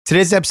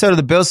Today's episode of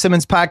the Bill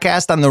Simmons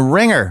podcast on the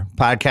Ringer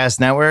Podcast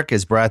Network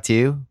is brought to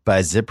you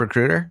by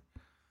ZipRecruiter.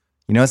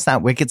 You know, it's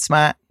not wicked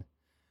smart.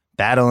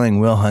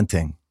 Battling Will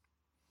Hunting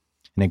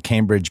in a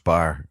Cambridge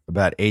bar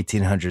about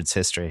 1800s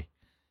history.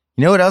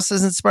 You know what else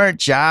isn't smart?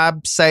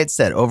 Job sites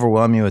that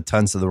overwhelm you with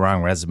tons of the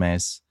wrong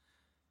resumes.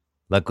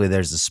 Luckily,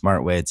 there's a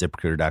smart way at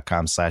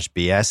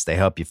ZipRecruiter.com/BS. They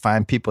help you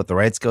find people with the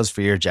right skills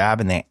for your job,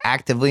 and they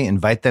actively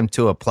invite them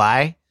to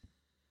apply.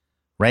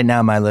 Right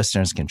now, my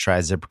listeners can try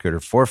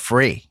ZipRecruiter for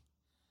free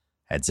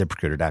at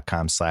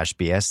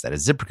ZipRecruiter.com/BS. That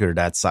is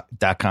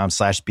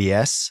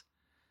ZipRecruiter.com/BS.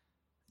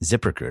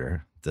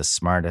 ZipRecruiter, the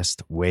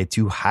smartest way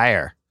to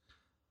hire.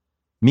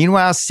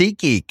 Meanwhile,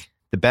 SeatGeek,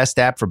 the best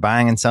app for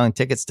buying and selling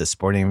tickets to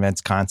sporting events,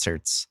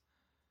 concerts,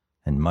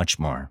 and much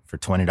more. For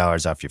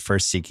 $20 off your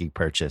first SeatGeek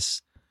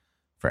purchase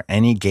for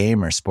any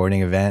game or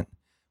sporting event.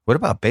 What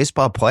about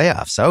baseball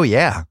playoffs? Oh,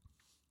 yeah.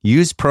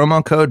 Use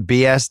promo code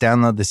BS,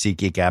 download the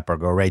SeatGeek app, or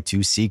go right to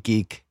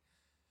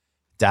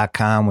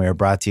SeatGeek.com. We are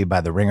brought to you by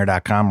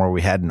TheRinger.com, where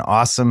we had an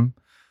awesome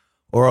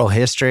oral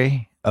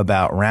history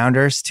about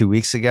Rounders 2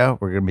 weeks ago.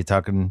 We're going to be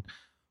talking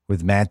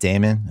with Matt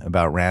Damon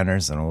about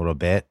Rounders in a little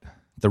bit.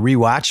 The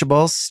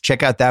Rewatchables,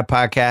 check out that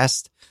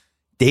podcast.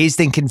 Dazed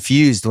and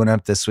Confused went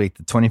up this week,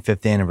 the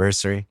 25th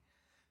anniversary.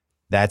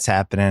 That's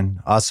happening.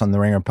 Also on the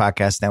Ringer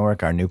Podcast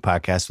Network, our new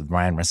podcast with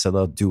Ryan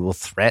Russillo, Dual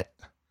Threat.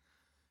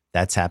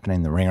 That's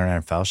happening, the Ringer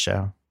NFL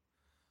show.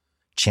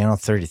 Channel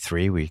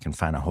 33, where you can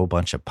find a whole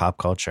bunch of pop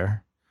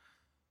culture.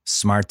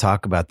 Smart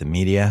talk about the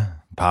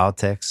media,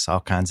 politics,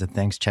 all kinds of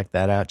things. Check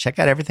that out. Check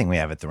out everything we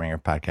have at the Ringer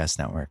Podcast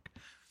Network.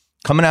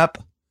 Coming up,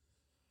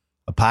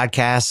 a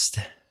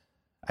podcast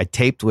I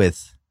taped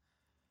with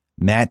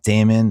Matt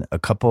Damon a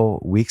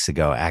couple weeks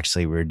ago.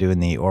 Actually, we were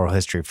doing the oral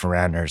history for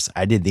Rounders.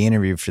 I did the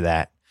interview for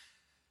that.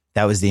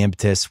 That was the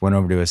impetus. Went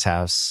over to his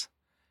house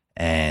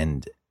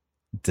and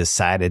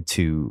decided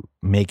to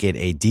make it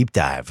a deep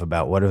dive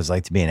about what it was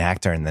like to be an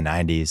actor in the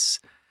 90s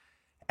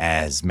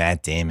as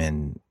Matt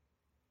Damon.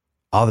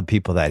 All the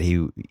people that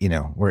he,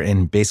 were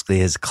in basically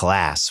his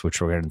class, which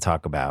we're going to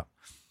talk about,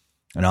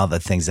 and all the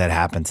things that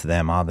happened to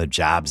them, all the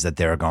jobs that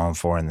they were going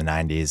for in the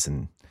 90s,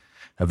 and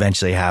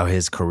eventually how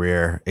his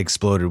career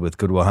exploded with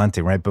Goodwill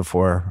Hunting right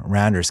before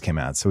Rounders came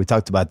out. So we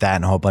talked about that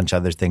and a whole bunch of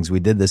other things.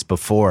 We did this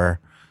before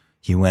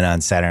he went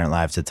on Saturday Night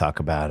Live to talk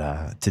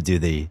about, to do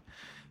the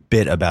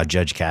bit about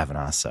Judge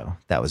Kavanaugh. So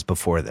that was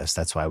before this.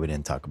 That's why we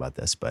didn't talk about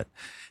this. But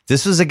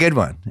this was a good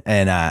one.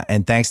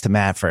 And thanks to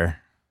Matt for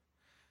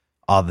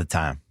all the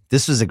time.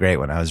 This was a great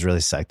one. I was really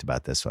psyched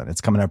about this one. It's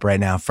coming up right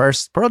now.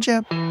 First, Pearl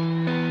Jam.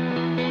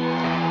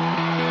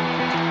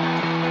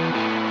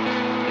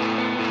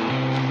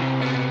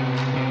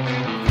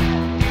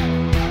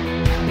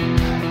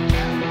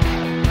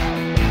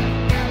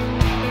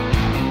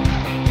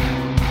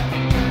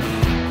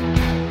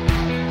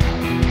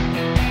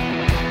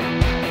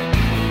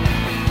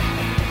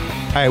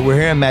 All right, we're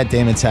here at Matt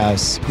Damon's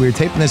house. We were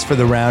taping this for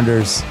the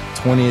Rounders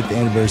 20th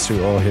anniversary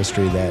oral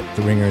history that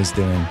The Ringer is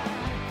doing.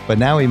 But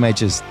now we might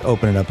just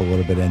open it up a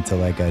little bit into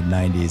like a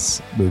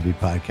 90s movie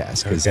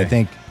podcast, because I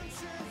think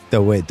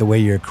the way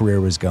your career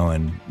was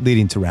going,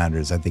 leading to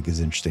Rounders, I think is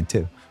interesting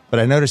too. But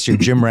I noticed your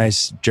Jim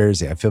Rice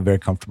jersey. I feel very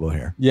comfortable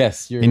here.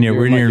 Yes,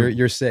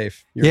 you're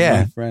safe. You're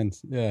my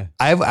friends. Yeah,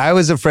 I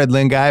was a Fred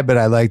Lynn guy, but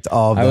I liked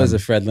all of them. I was a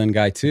Fred Lynn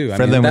guy too.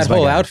 That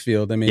whole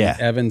outfield.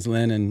 Evans,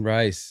 Lynn, and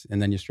Rice, and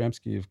then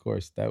Yastrzemski, of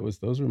course.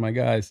 Those were my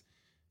guys.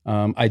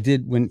 I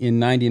did when in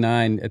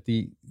 '99 at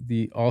the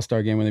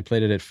All-Star game when they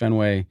played it at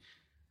Fenway.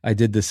 I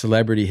did the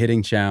celebrity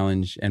hitting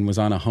challenge and was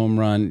on a home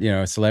run,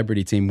 a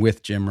celebrity team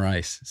with Jim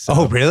Rice. So,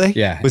 oh, really?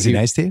 Yeah. Was he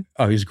nice to you?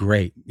 Oh, he was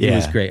great. He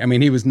was great.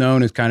 He was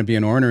known as kind of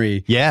being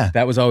ornery. Yeah.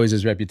 That was always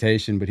his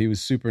reputation, but he was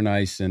super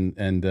nice and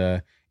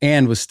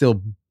was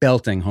still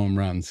belting home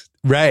runs.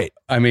 Right.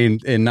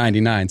 In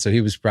 99. So he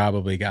was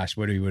probably,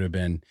 what he would have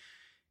been,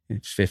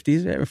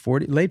 50s or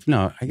 40s? Late?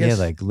 No, I guess.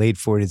 Yeah, like late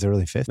 40s,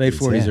 early 50s. Late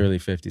 40s, early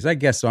 50s. I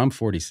guess so. I'm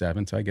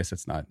 47, so I guess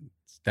it's not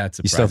that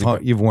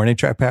surprising. You have warning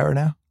track power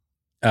now?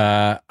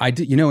 I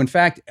did, in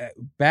fact,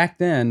 back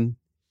then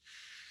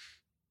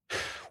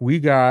we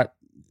got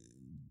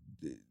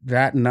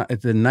that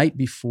the night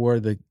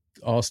before the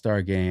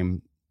All-Star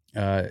game,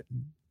 the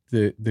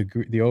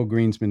old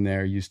greensman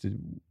there used to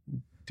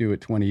do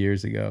it 20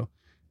 years ago.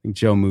 I think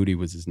Joe Moody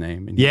was his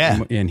name.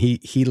 And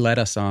he let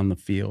us on the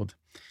field,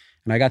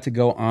 and I got to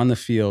go on the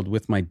field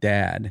with my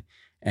dad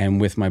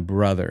and with my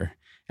brother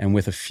and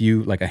with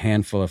a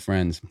handful of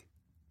friends.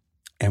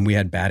 And we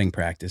had batting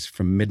practice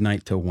from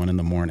midnight till 1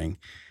 a.m.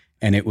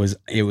 And it was.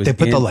 They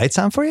put the lights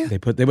on for you?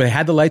 They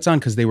had the lights on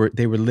because they were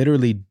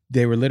literally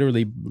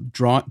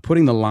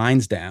putting the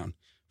lines down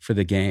for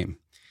the game.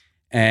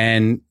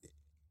 And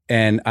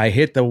I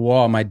hit the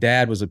wall. My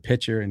dad was a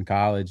pitcher in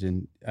college,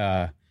 and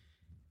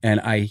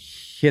I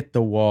hit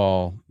the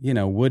wall,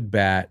 wood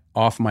bat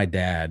off my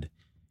dad.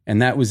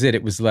 And that was it.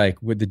 It was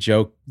like with the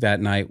joke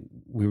that night,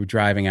 we were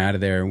driving out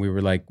of there and we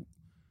were like,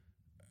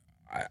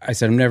 I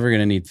said, I'm never going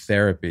to need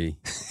therapy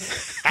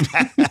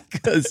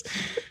because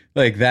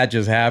like that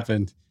just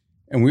happened.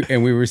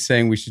 And we were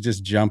saying we should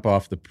just jump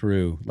off the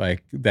Peru.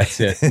 Like, that's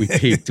it. We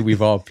peaked.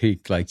 We've all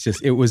peaked. Like,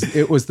 just it was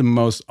the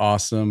most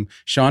awesome.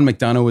 Sean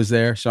McDonough was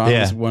there. Sean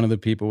was one of the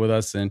people with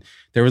us, and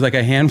there was like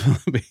a handful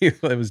of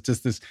people. It was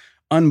just this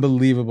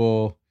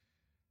unbelievable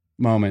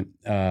moment.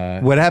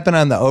 What happened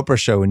on the Oprah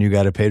show when you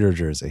got a Pedro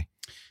jersey?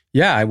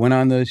 Yeah, I went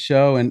on the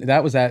show, and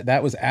that was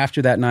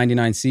after that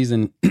 '99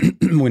 season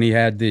when he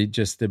had the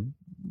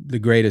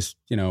greatest,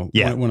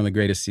 one of the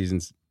greatest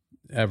seasons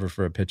ever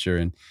for a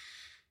pitcher,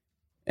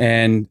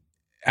 and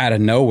out of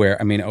nowhere,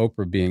 I mean,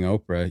 Oprah being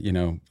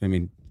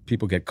Oprah,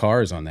 people get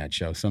cars on that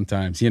show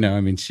sometimes,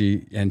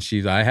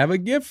 she's, I have a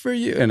gift for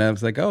you. And I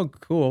was like, oh,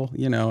 cool.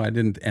 I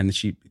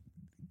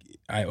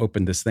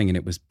opened this thing and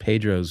it was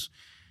Pedro's,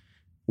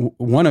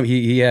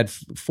 he had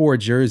 4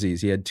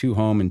 jerseys. He had 2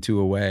 home and 2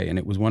 away. And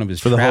it was one of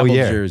his travel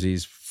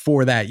jerseys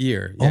for that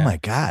year. Yeah. Oh my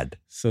God.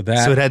 So it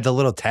had the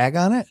little tag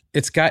on it?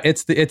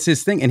 It's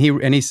his thing.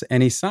 And he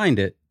signed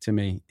it to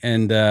me.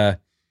 And,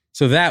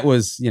 so that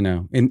was,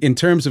 in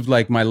terms of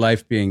like my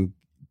life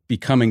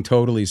becoming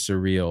totally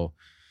surreal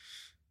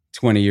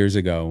 20 years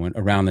ago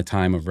around the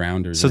time of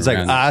Rounders. So it's like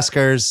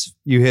Oscars,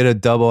 you hit a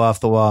double off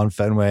the wall in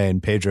Fenway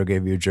and Pedro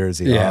gave you a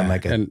jersey on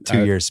like a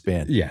 2-year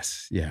span.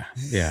 Yes. Yeah.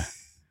 Yeah.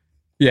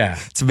 Yeah.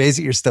 It's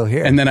amazing you're still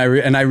here. And then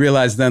I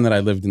realized then that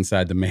I lived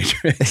inside the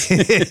Matrix.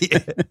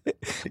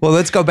 Well,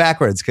 let's go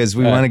backwards because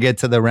we want to get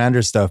to the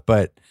Rounders stuff.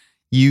 But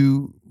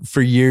you,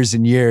 for years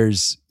and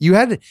years,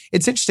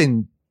 it's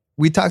interesting.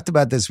 We talked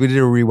about this. We did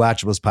a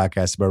Rewatchables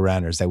podcast about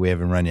Rounders that we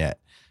haven't run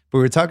yet. But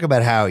we were talking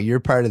about how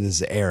you're part of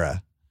this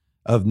era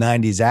of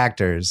 90s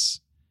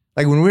actors.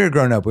 Like when we were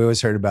growing up, we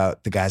always heard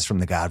about the guys from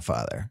The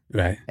Godfather.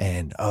 Right.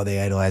 And, they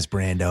idolized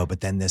Brando.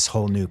 But then this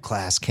whole new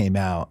class came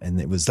out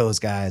and it was those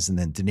guys and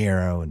then De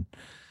Niro. And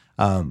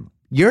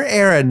your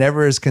era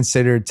never is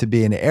considered to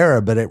be an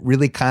era, but it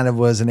really kind of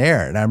was an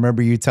era. And I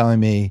remember you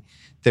telling me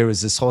there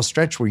was this whole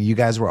stretch where you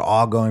guys were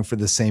all going for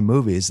the same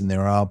movies and they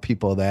were all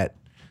people that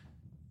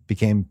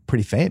became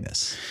pretty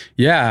famous.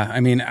 Yeah. I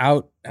mean,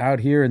 out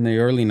here in the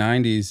early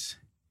 90s,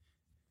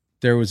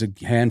 there was a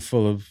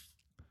handful of,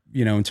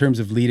 in terms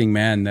of leading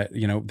men that,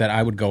 that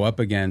I would go up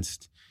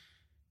against.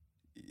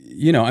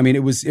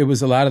 It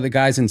was a lot of the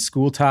guys in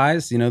School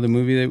Ties, the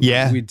movie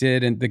that we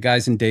did, and the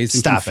guys in Dazed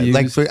and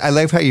Confused. I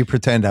like how you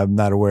pretend I'm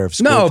not aware of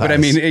School Ties. No, but I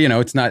mean,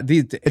 it's not,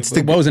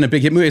 it wasn't a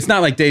big hit movie. It's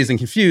not like Dazed and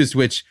Confused,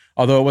 which,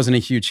 although it wasn't a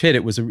huge hit,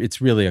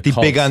 it's really a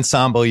cult. Big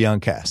ensemble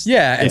young cast.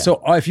 Yeah. And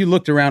so if you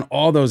looked around,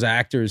 all those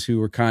actors who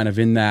were kind of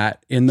in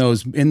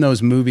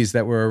those movies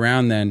that were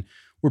around then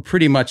were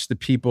pretty much the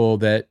people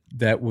that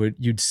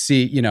you'd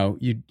see,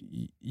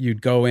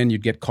 you'd go in,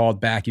 you'd get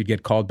called back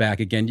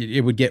again.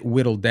 It would get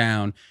whittled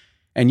down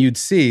and you'd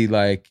see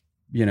like,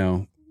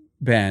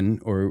 Ben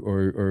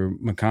or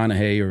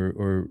McConaughey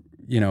or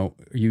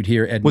you'd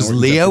hear Ed Was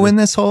Norton's Leo in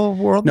this whole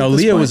world? No,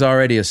 Leo was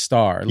already a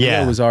star.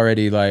 Leo was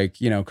already like,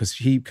 because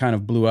he kind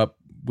of blew up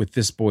with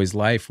This Boy's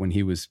Life when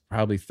he was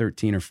probably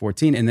 13 or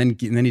 14. And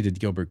then he did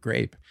Gilbert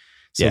Grape.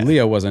 So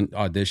Leo wasn't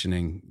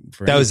auditioning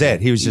for that anything. Was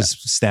it. He was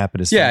just snapping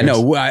his fingers. Yeah,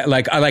 no, I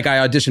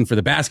auditioned for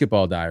the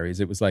Basketball Diaries.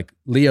 It was like,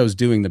 Leo's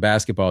doing the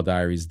Basketball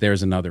Diaries.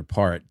 There's another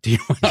part. Do you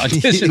want to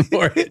audition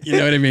for it? You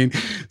know what I mean?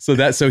 So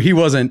he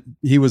was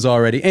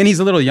already, and he's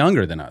a little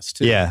younger than us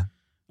too. Yeah.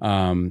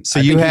 I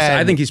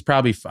think he's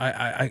probably,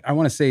 I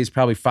want to say he's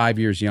probably 5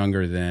 years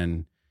younger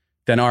than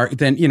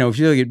if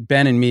you look at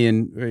Ben and me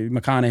and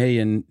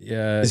McConaughey and.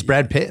 Is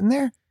Brad Pitt in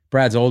there?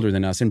 Brad's older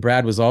than us, and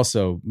Brad was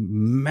also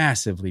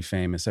massively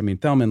famous. I mean,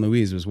 Thelma and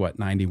Louise was what,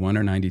 91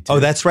 or 92? Oh,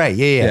 that's right.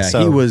 Yeah. So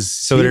he was.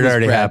 So it had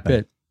already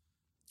happened.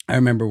 I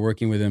remember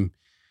working with him.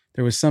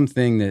 There was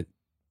something that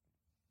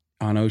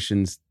on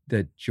Oceans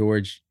that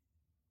George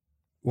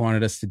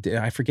wanted us to do.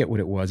 I forget what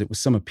it was. It was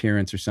some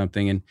appearance or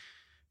something, and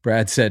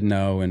Brad said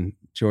no. And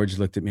George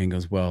looked at me and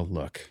goes, "Well,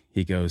 look,"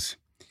 he goes,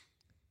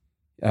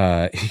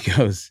 "You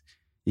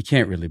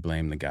can't really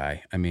blame the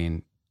guy. I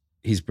mean,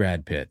 he's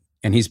Brad Pitt."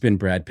 And he's been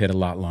Brad Pitt a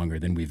lot longer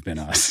than we've been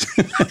us.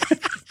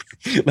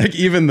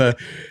 even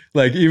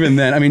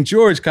then, I mean,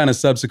 George kind of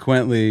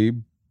subsequently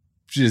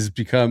just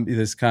become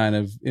this kind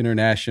of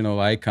international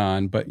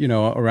icon. But,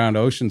 around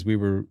Oceans,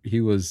 he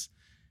was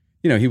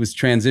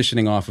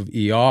transitioning off of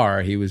ER.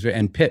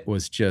 And Pitt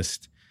was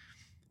just,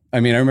 I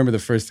mean, I remember the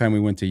first time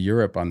we went to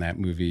Europe on that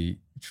movie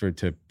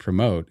to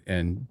promote,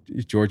 and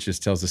George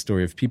just tells the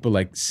story of people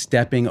like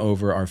stepping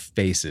over our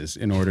faces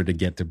in order to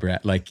get to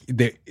Brad. Like,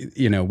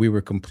 we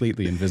were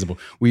completely invisible.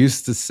 We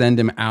used to send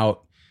him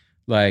out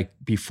like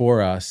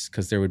before us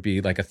because there would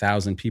be like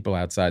 1,000 people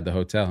outside the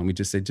hotel, and we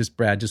just say,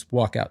 Brad, just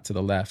walk out to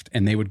the left,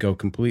 and they would go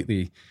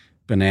completely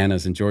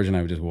bananas, and George and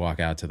I would just walk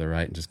out to the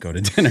right and just go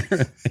to dinner.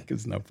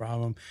 It's no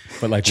problem.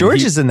 But like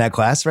George is in that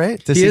class,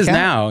 right? He is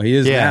now.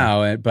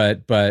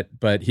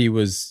 But he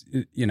was,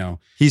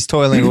 he's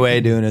toiling away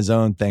doing his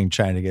own thing,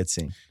 trying to get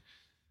seen.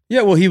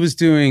 Yeah, well, he was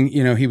doing,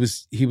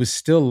 he was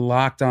still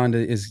locked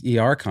onto his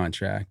ER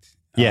contract.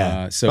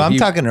 Yeah. I'm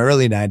talking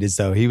early 90s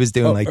though. He was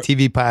doing like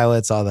TV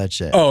pilots, all that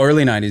shit. Oh,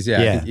 early 90s. Yeah.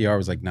 I think ER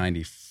was like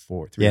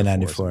 94.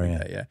 94.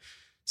 Yeah.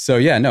 So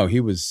yeah, no, he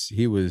was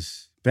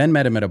Ben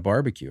met him at a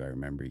barbecue. I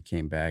remember he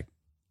came back.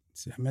 He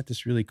said, I met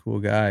this really cool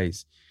guy. He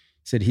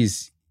said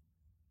he's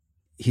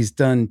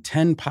done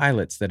 10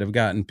 pilots that have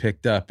gotten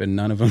picked up, and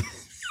none of them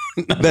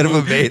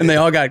made and they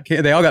all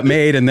got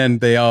made, and then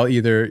they all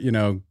either,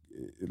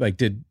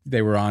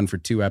 they were on for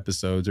 2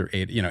 episodes or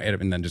 8,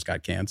 and then just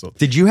got canceled.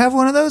 Did you have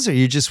one of those, or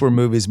you just were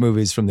movies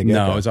from the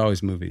get-go? No, it was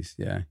always movies.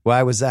 Yeah.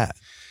 Why was that?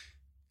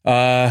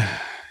 Well,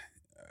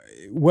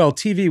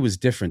 TV was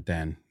different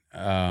then.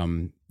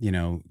 TV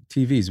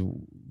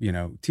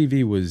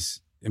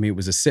was, it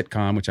was a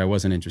sitcom, which I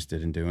wasn't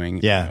interested in doing.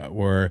 Yeah.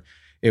 Or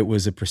it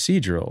was a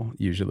procedural,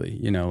 usually,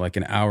 like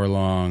an hour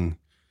long,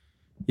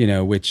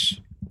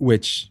 which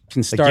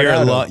can start like you're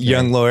out a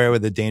young lawyer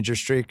with a danger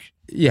streak.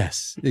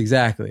 Yes,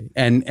 exactly.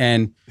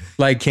 And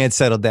like can't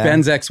settle down.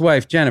 Ben's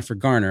ex-wife, Jennifer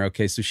Garner.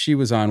 Okay. So she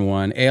was on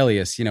one,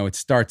 Alias, it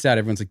starts out,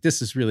 everyone's like,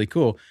 this is really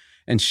cool.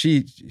 And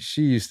she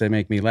used to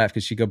make me laugh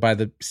because she'd go, by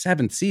the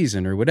 7th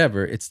season or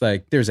whatever, it's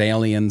like there's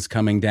aliens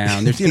coming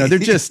down.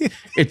 There's,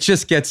 it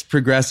just gets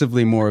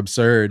progressively more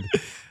absurd,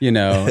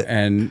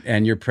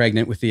 and you're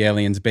pregnant with the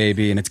alien's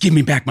baby, and it's give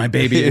me back my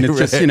baby, and it's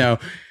just, and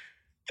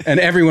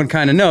everyone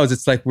kind of knows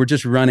it's like we're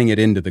just running it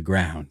into the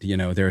ground.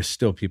 There are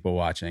still people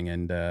watching,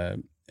 and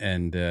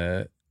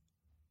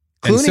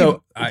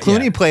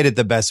Clooney played it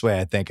the best way,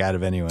 I think, out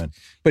of anyone.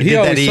 But he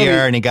did that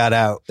year, and he got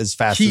out as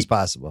fast as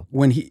possible.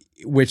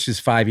 Which is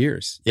 5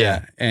 years.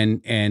 Yeah.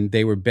 And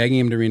they were begging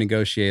him to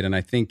renegotiate. And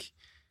I think,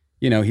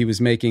 he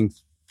was making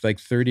like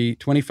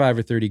 25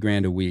 or 30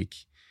 grand a week,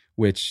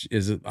 which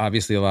is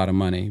obviously a lot of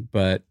money.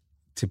 But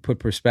to put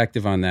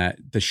perspective on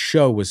that, the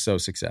show was so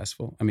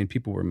successful.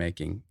 People were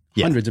making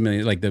hundreds of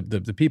millions, like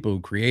the people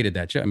who created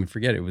that show.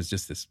 Forget it was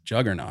just this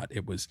juggernaut.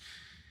 It was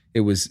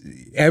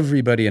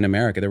everybody in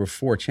America. There were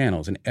 4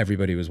 channels and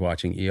everybody was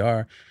watching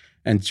ER.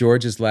 And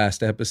George's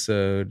last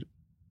episode,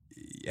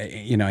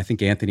 I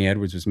think Anthony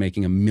Edwards was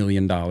making $1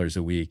 million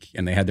a week,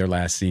 and they had their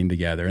last scene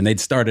together, and they'd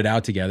started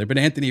out together. But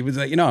Anthony was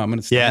like, I'm going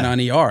to stand on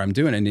ER. I'm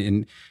doing it.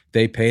 And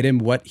they paid him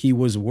what he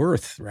was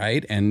worth.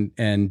 Right. And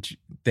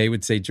they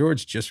would say,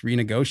 George, just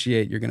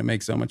renegotiate. You're going to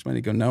make so much money.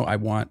 He'd go, no, I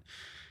want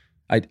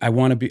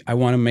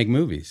to make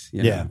movies,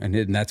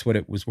 and that's what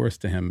it was worth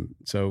to him.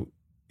 So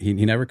he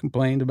never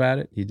complained about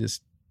it. He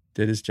just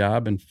did his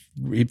job, and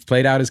he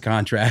played out his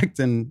contract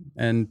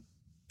and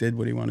did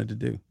what he wanted to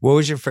do. What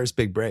was your first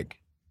big break?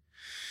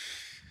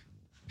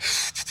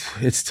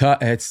 It's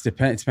tough. It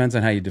depends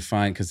on how you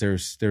define, because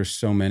there's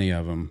so many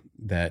of them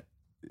that,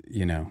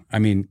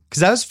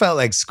 because I always felt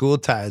like School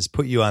Ties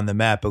put you on the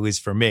map, at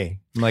least for me.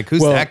 I'm like,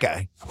 who's that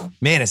guy?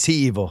 Man, is he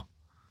evil?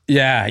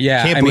 Yeah.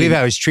 Can't believe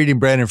how he's treating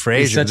Brendan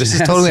Fraser. This is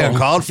totally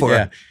uncalled for.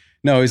 Yeah.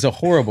 No, he's a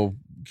horrible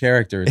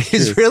character.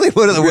 He's really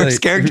one of the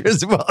worst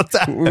characters of all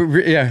time.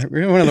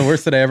 Really one of the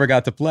worst that I ever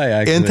got to play,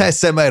 actually.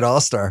 Anti-Semite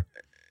all-star.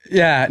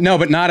 Yeah, no,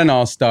 but not an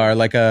all-star,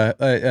 like or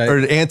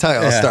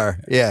anti-all-star.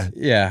 Yeah.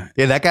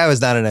 That guy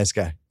was not a nice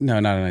guy. No,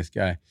 not a nice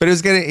guy. But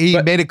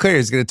he made it clear it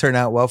was going to turn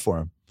out well for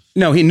him.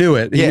 No, he knew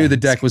it. He knew the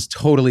deck was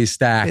totally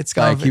stacked.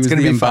 He was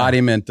the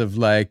embodiment of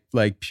like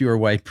pure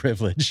white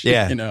privilege.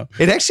 Yeah,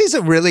 it actually is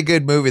a really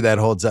good movie that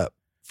holds up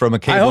from a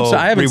cable. I hope so.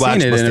 I haven't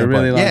seen it in a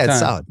really long time. Yeah, it's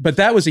solid. But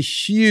that was a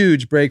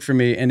huge break for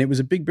me, and it was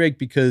a big break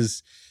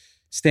because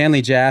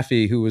Stanley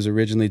Jaffe, who was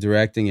originally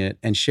directing it,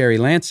 and Sherry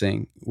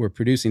Lansing were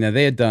producing. Now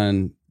they had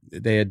done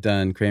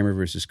Kramer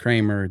versus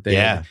Kramer. They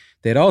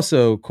had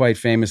also quite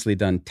famously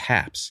done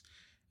Taps.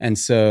 And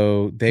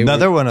so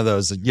one of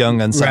those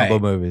young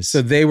ensemble movies.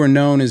 So they were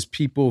known as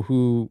people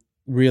who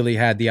really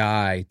had the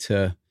eye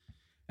to,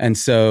 and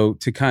so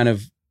to kind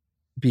of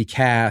be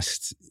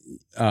cast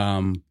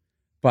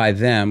by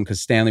them,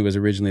 because Stanley was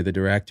originally the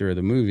director of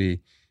the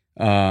movie,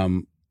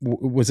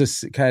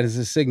 was a kind of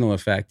a signal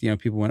effect.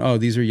 People went, "Oh,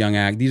 these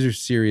are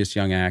serious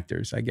young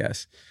actors," I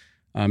guess.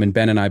 And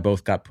Ben and I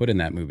both got put in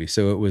that movie,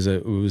 so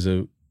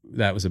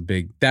that was a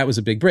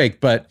big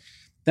break. But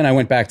then I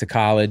went back to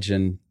college,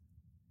 and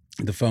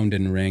the phone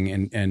didn't ring,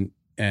 and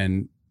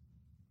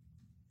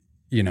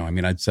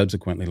I'd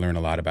subsequently learn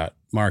a lot about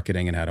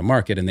marketing and how to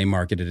market, and they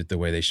marketed it the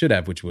way they should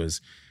have, which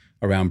was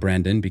around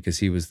Brendan, because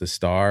he was the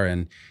star,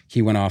 and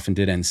he went off and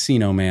did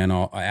Encino Man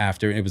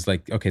after. It was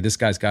like, okay, this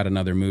guy's got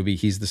another movie.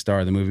 He's the star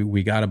of the movie.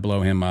 We got to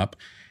blow him up.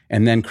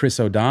 And then Chris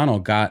O'Donnell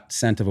got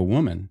Scent of a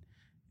Woman.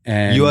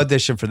 And you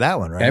auditioned for that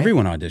one, right?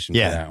 Everyone auditioned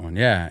for that one.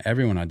 Yeah,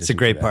 everyone auditioned. It's a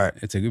great part.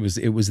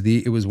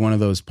 It was one of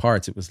those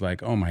parts. It was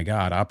like, oh my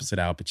God, opposite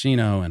Al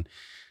Pacino,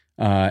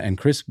 and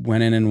Chris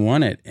went in and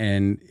won it,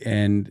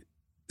 and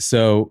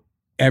so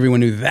everyone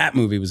knew that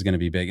movie was going to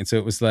be big, and so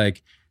it was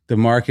like the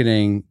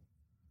marketing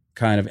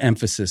kind of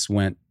emphasis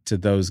went to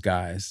those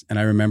guys, and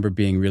I remember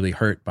being really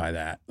hurt by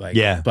that, like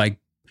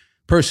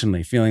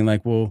personally feeling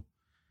like, well,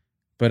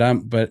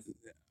 I'm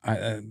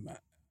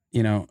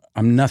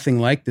nothing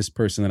like this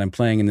person that I'm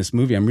playing in this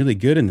movie. I'm really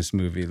good in this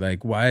movie.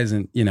 Like, why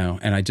isn't,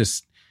 and I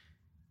just,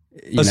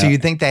 so you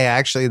think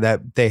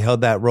they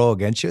held that role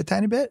against you a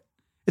tiny bit?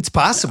 It's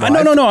possible.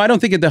 No. I don't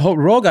think the whole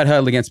role got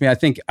held against me. I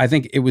think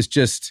it was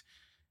just,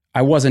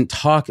 I wasn't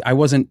talked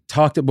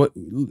about,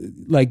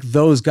 like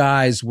those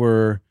guys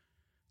were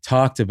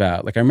talked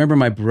about. Like I remember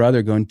my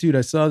brother going, dude,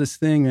 I saw this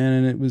thing, man,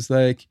 and it was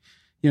like,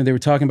 they were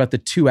talking about the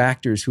two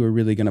actors who are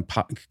really going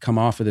to come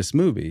off of this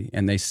movie,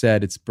 and they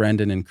said it's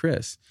Brendan and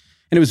Chris,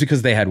 and it was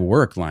because they had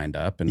work lined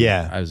up, and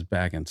I was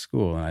back in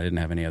school and I didn't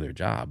have any other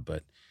job,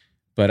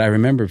 but I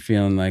remember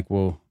feeling like,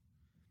 well,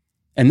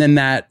 and then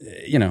that,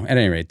 at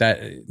any rate, that,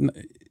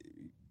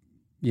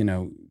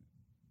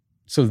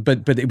 so,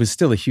 but it was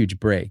still a huge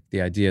break.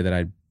 The idea that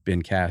I'd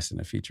been cast in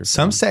a feature film.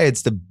 Some say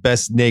it's the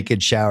best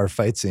naked shower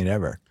fight scene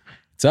ever.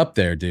 It's up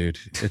there, dude.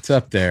 It's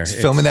up there.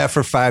 Filming that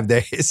for 5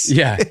 days.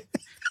 Yeah.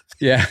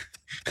 Yeah.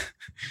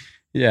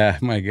 Yeah.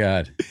 My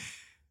God.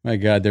 I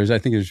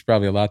think there's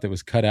probably a lot that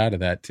was cut out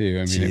of that too. I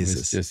mean, Jesus. It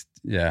was just,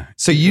 yeah.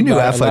 So you knew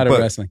Affleck, a lot of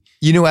wrestling.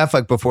 You knew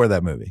Affleck before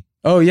that movie.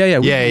 Oh yeah.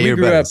 Yeah. We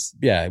grew up.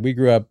 Yeah. We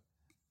grew up,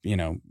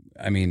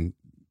 I mean,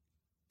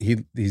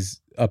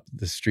 he's up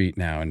the street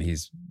now and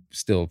he's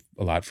still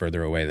a lot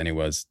further away than he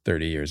was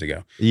 30 years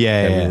ago.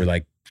 Yeah. We were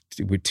like,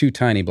 we're 2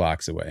 tiny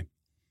blocks away.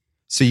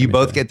 So you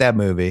both get that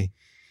movie.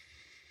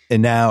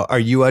 And now, are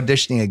you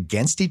auditioning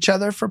against each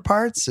other for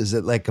parts? Is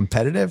it like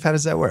competitive? How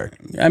does that work?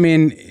 I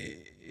mean,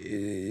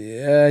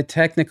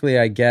 technically,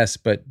 I guess,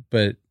 but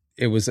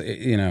it was,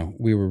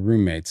 we were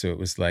roommates, so it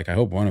was like, I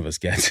hope one of us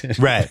gets it,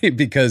 right?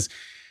 Because,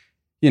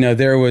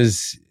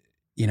 there's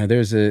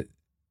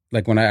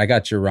like when I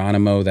got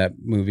Geronimo, that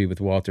movie with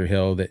Walter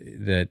Hill,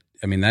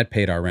 that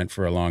paid our rent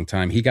for a long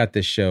time. He got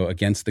this show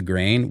Against the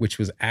Grain, which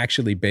was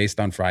actually based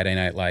on Friday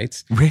Night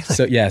Lights. Really?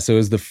 So yeah, so it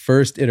was the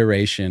first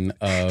iteration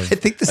of. I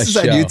think this is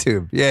on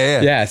YouTube.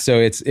 Yeah. Yeah. So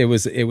it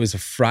was a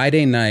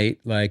Friday night,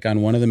 like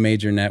on one of the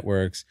major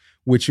networks,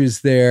 which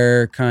was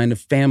their kind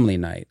of family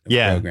night of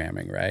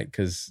programming, right?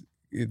 Because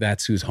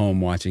that's who's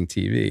home watching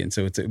TV, and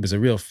so it was a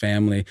real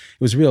family. It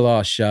was real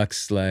aw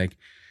shucks, like.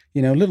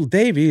 Little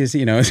Davy is,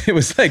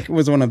 it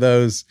was one of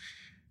those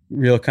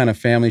real kind of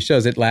family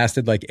shows. It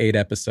lasted like 8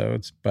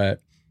 episodes, but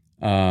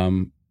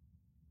it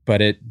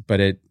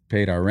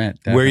paid our rent.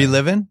 Definitely. Where are you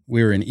living?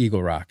 We were in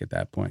Eagle Rock at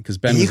that point because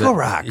Ben Eagle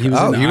Rock.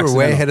 Oh, you were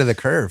way ahead of the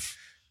curve.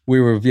 We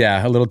were,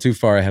 a little too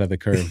far ahead of the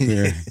curve.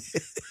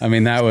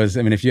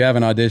 If you have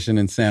an audition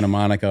in Santa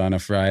Monica on a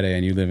Friday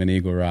and you live in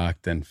Eagle Rock,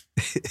 then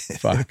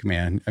fuck,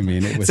 man.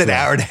 It's an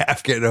hour and a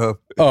half getting home.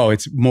 Oh,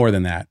 it's more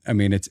than that.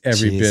 It's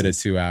every bit of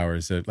 2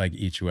 hours, like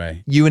each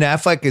way. You and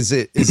Affleck, is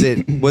it,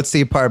 what's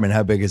the apartment?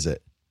 How big is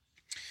it?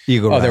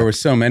 Eagle Rock. Oh, there were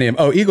so many of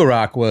them. Oh, Eagle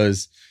Rock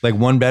was. Like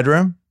 1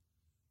 bedroom?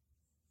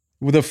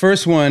 Well, the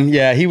first one,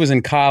 he was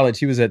in college.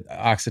 He was at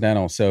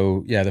Occidental.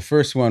 So yeah, the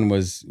first one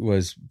was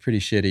pretty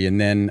shitty.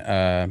 And then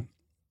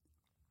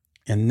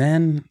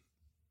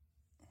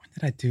what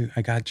did I do?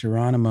 I got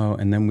Geronimo,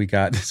 and then we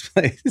got this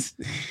place.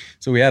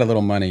 So we had a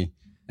little money,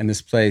 and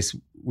this place,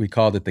 we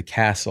called it the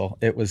Castle.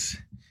 It was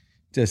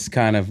just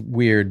kind of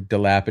weird,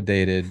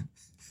 dilapidated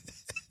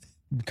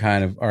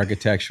kind of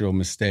architectural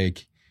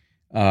mistake.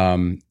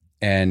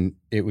 And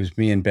it was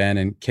me and Ben,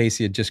 and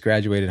Casey had just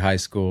graduated high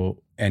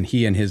school, and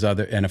he and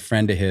a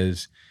friend of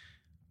his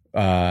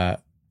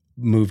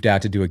moved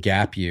out to do a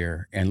gap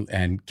year,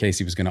 and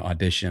Casey was going to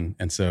audition,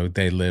 and so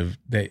so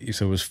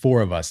it was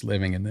 4 of us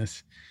living in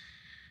this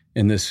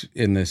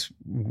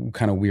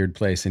kind of weird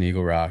place in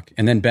Eagle Rock.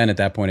 And then Ben at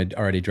that point had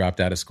already dropped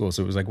out of school,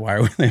 so it was like, why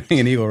are we living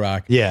in Eagle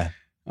Rock? Yeah.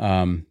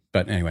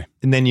 But anyway.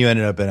 And then you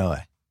ended up in LA.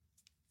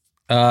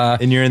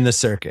 And you're in the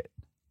circuit.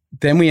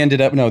 Then we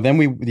ended up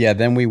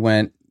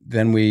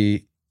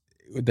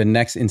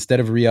instead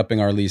of re-upping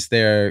our lease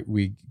there,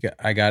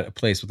 I got a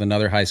place with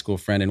another high school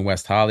friend in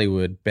West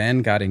Hollywood.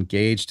 Ben got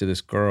engaged to this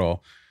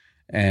girl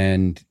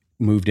and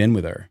moved in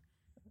with her.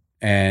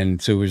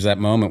 And so it was that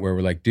moment where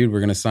we're like, dude, we're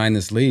going to sign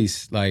this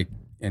lease.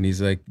 And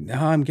he's like, no,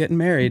 I'm getting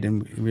married.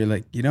 And we were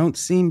like, you don't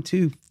seem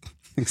too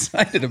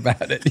excited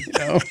about it,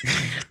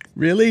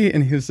 Really?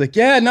 And he was like,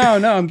 yeah, no,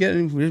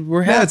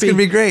 we're happy. It's going to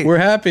be great. We're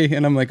happy.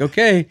 And I'm like,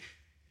 okay.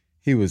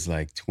 He was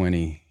like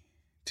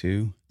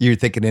 22. You're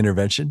thinking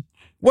intervention?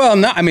 Well,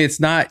 no, it's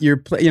not your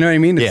play. You know what I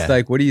mean? It's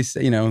like, what do you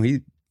say?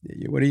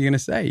 What are you going to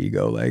say? You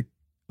go like,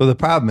 well, the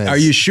problem is, are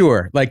you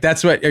sure? Like,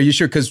 are you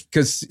sure?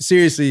 Because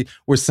seriously,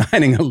 we're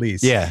signing a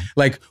lease. Yeah.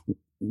 Like,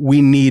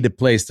 we need a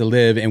place to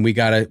live, and we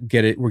got to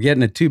get it. We're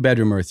getting a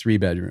 2-bedroom or a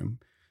 3-bedroom.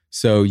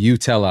 So you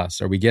tell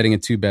us, are we getting a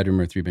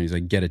 2-bedroom or a 3-bedroom? He's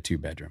like, get a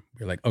 2-bedroom.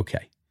 We're like,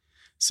 okay.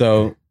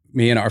 So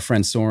me and our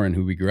friend Soren,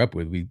 who we grew up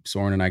with,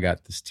 Soren and I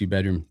got this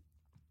 2-bedroom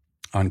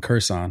on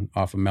Curson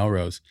off of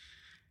Melrose.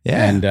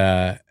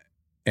 Yeah.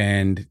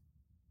 And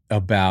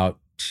about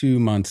 2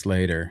 months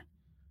later,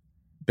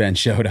 Ben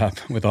showed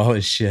up with all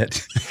his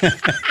shit.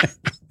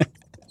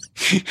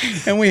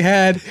 And we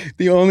had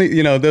the only,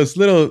 those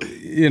little,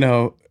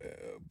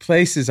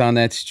 places on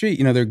that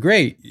street, they're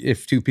great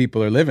if 2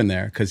 people are living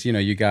there. Cause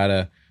you got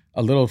a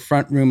little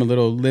front room, a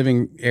little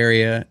living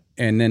area,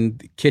 and then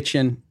the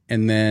kitchen,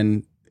 and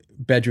then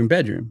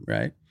bedroom,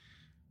 right?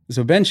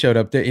 So Ben showed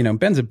up there,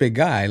 Ben's a big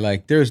guy.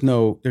 Like there's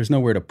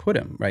nowhere to put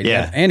him, right?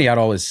 Yeah. And he had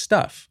all his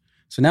stuff.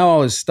 So now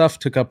all his stuff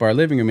took up our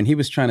living room, and he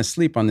was trying to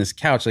sleep on this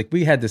couch. Like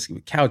we had this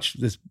couch,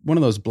 one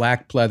of those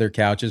black pleather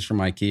couches from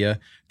IKEA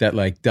that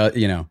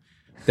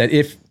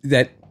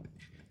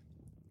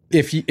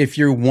if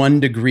you're 1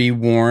 degree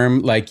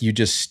warm, like you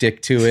just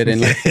stick to it,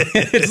 and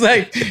it's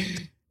like.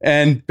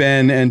 And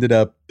Ben ended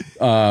up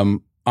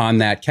on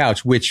that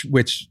couch, which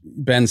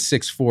Ben's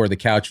 6'4". The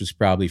couch was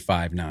probably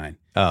 5'9".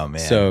 Oh man!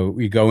 So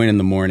we go in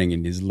the morning,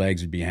 and his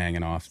legs would be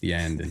hanging off the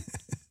end,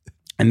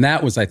 and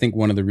that was, I think,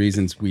 one of the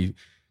reasons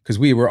because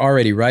we were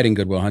already writing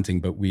Goodwill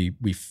Hunting, but we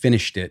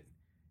finished it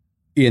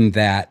in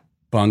that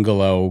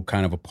bungalow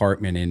kind of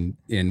apartment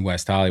in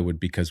West Hollywood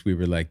because we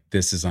were like,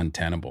 this is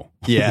untenable.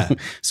 Yeah.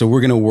 So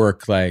we're gonna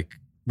work like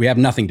we have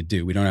nothing to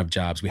do. We don't have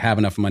jobs. We have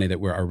enough money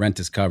that our rent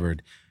is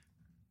covered,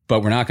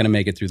 but we're not gonna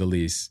make it through the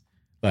lease.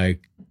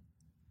 Like.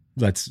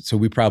 So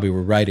we probably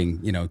were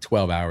writing,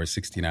 12 hours,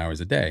 16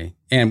 hours a day.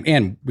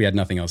 And we had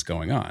nothing else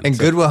going on. And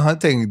Goodwill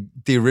Hunting,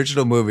 the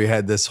original movie,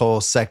 had this whole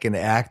second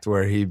act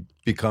where he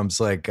becomes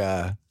like,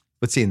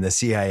 what's he in, the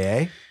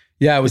CIA?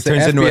 Yeah, it was the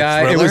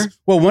FBI. It was,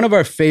 one of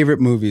our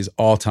favorite movies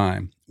all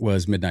time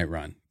was Midnight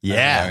Run.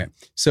 Yeah.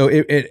 So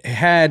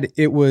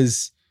it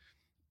was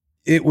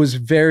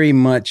very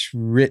much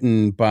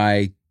written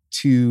by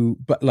two,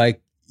 but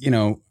like,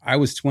 I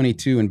was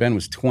 22 and Ben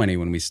was 20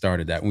 when we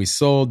started that. And we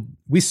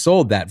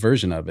sold that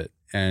version of it.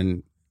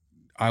 And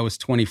I was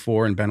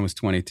 24 and Ben was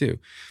 22.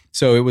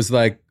 So it was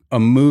like a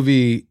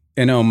movie,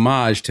 an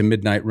homage to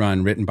Midnight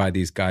Run written by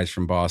these guys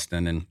from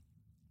Boston. And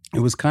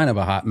it was kind of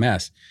a hot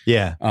mess.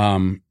 Yeah.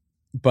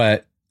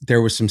 But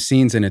there were some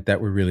scenes in it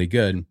that were really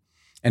good.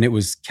 And it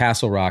was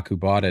Castle Rock who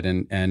bought it.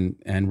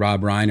 And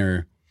Rob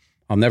Reiner,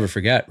 I'll never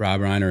forget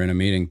Rob Reiner in a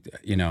meeting,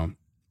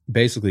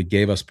 basically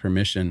gave us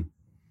permission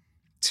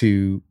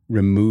to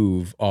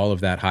remove all of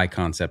that high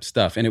concept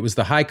stuff. And it was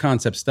the high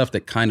concept stuff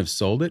that kind of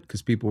sold it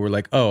because people were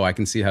like, oh, I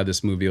can see how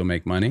this movie will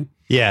make money.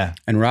 Yeah.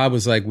 And Rob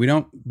was like, we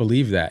don't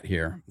believe that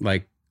here.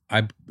 Like,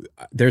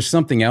 there's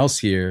something else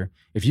here.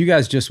 If you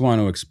guys just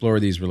want to explore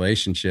these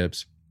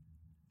relationships,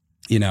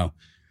 write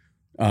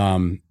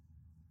the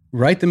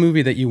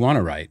movie that you want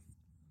to write.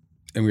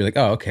 And we were like,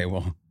 oh, okay,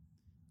 well,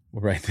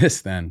 we'll write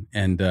this then.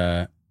 And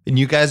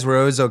you guys were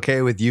always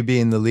okay with you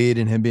being the lead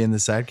and him being the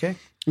sidekick?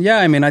 Yeah,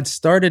 I mean, I'd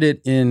started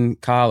it in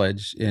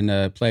college in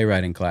a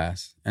playwriting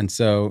class. And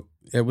so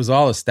it was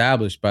all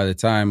established by the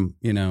time,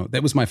 that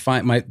was my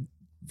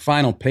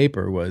final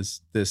paper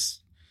was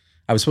this.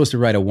 I was supposed to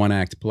write a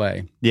 1-act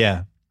play.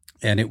 Yeah.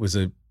 And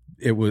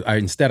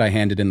instead I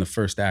handed in the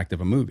first act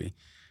of a movie.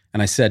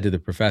 And I said to the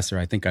professor,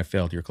 I think I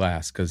failed your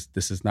class because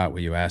this is not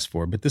what you asked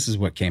for, but this is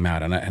what came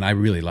out. And I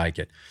really like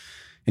it.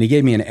 And he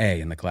gave me an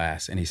A in the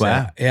class. And he said,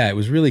 wow. Yeah, it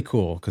was really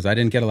cool because I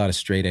didn't get a lot of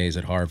straight A's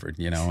at Harvard,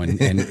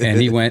 and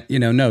he went,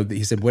 no,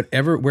 he said,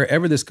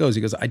 wherever this goes,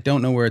 he goes, I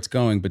don't know where it's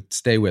going, but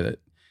stay with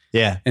it.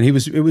 Yeah. And it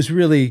was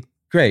really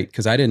great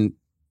because I didn't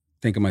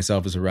think of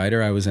myself as a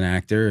writer. I was an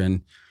actor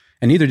and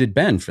neither did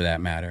Ben for that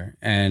matter.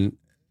 And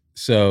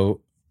so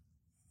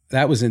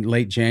that was in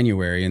late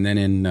January. And then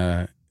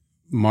in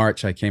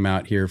March, I came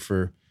out here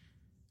for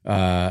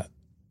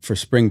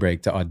spring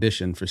break to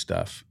audition for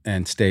stuff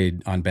and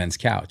stayed on Ben's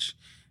couch.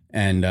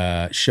 And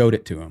showed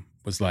it to him,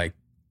 was like,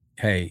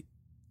 hey,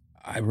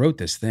 I wrote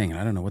this thing and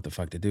I don't know what the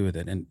fuck to do with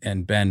it.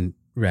 And Ben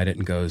read it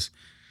and goes,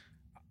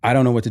 I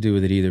don't know what to do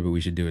with it either, but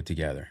we should do it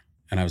together.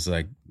 And I was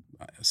like,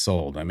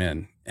 sold, I'm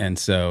in. And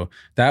so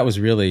that was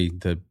really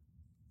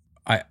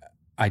I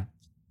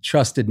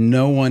trusted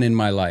no one in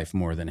my life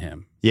more than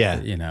him.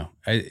 Yeah.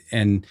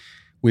 And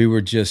we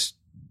were just,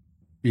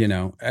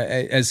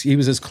 as he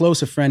was as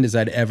close a friend as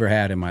I'd ever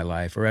had in my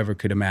life or ever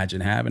could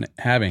imagine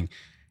having.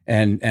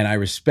 And I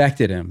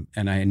respected him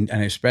and I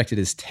respected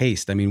his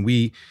taste. I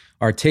mean,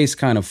 our tastes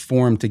kind of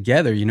formed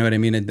together, you know what I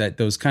mean? And that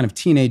those kind of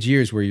teenage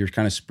years where you're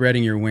kind of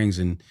spreading your wings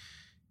and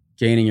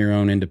gaining your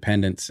own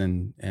independence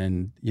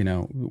and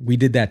we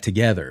did that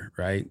together,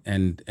 right?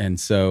 And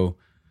so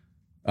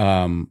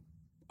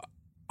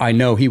I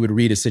know he would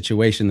read a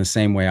situation the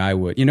same way I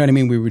would. You know what I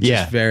mean? We were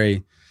just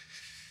very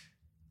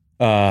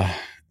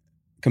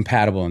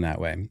compatible in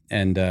that way.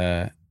 And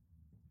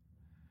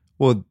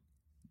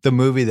the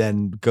movie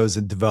then goes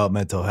in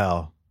developmental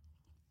hell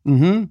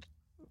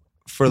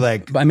for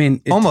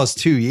almost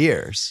 2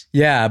 years.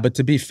 Yeah, but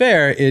to be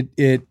fair,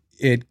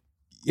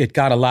 it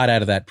got a lot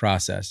out of that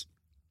process.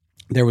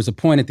 There was a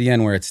point at the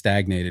end where it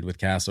stagnated with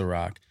Castle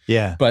Rock.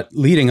 Yeah. But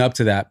leading up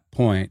to that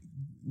point,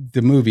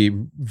 the movie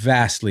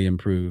vastly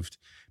improved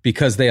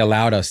because they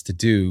allowed us to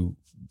do,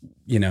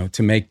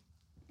 to make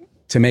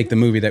the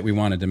movie that we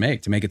wanted to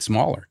make it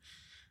smaller.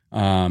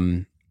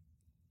 And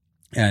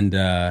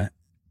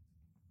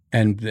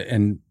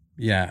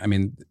yeah, I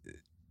mean,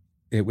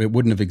 it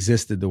wouldn't have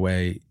existed the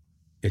way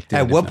it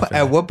did.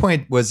 At what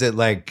point was it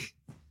like,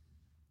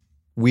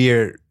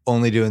 we're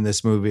only doing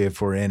this movie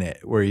if we're in it,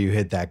 where you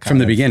hit that kind from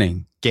the of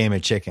beginning game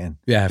of chicken?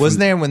 Yeah. Wasn't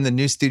there when the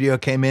new studio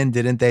came in,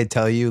 didn't they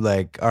tell you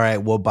like, all right,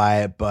 we'll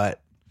buy it,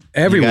 but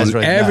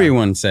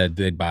everyone said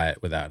they'd buy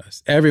it without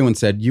us. Everyone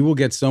said, you will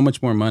get so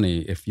much more money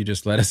if you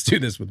just let us do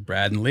this with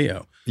Brad and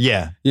Leo.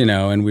 Yeah.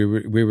 And we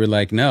were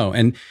like, no.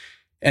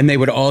 And they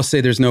would all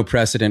say there's no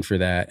precedent for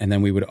that. And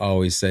then we would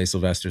always say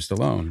Sylvester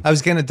Stallone.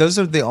 Those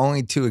are the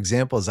only two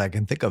examples I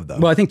can think of, though.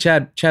 Well, I think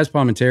Chaz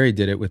Palminteri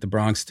did it with The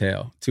Bronx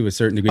Tale to a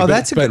certain degree. Oh,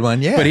 that's a good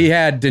one, yeah. But he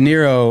had De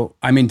Niro.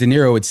 I mean, De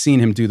Niro had seen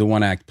him do the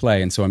one-act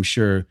play. And so I'm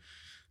sure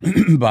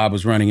Bob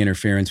was running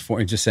interference for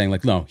him, just saying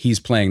like, no,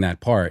 he's playing that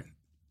part,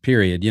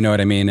 period. You know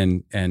what I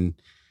mean?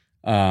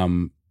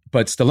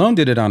 But Stallone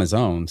did it on his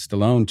own.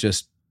 Stallone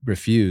just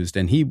refused.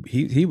 And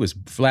he was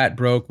flat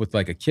broke with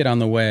like a kid on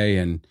the way.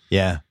 And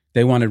yeah.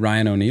 They wanted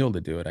Ryan O'Neal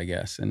to do it, I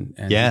guess. And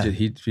yeah.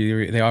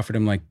 They offered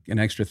him like an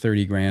extra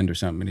 $30,000 or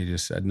something. And he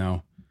just said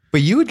no.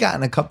 But you had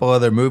gotten a couple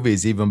other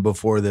movies even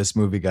before this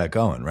movie got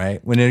going,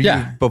 right?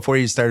 Before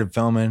you started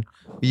filming,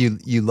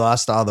 you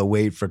lost all the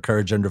weight for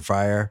Courage Under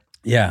Fire.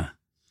 Yeah.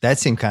 That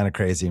seemed kind of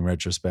crazy in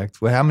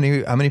retrospect. Well, how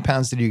many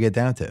pounds did you get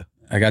down to?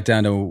 I got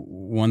down to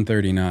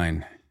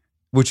 139.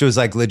 Which was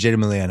like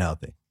legitimately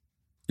unhealthy.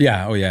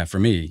 Yeah. Oh yeah. For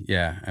me.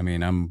 Yeah. I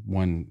mean, I'm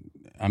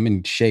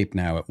in shape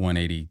now at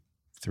 183.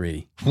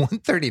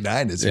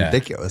 139 is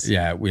ridiculous.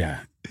 Yeah. Yeah.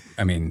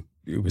 I mean,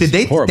 it was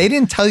horrible. They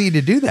didn't tell you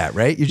to do that,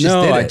 right? You just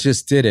did it. I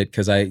just did it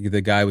because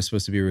the guy was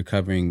supposed to be a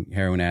recovering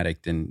heroin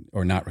addict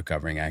or not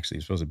recovering, actually. He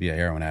was supposed to be a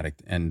heroin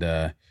addict. And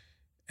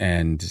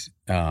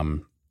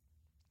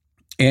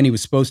he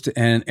was supposed to,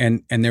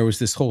 and there was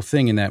this whole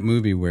thing in that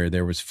movie where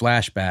there was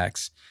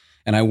flashbacks.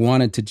 And I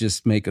wanted to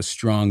just make a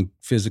strong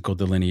physical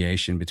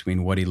delineation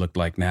between what he looked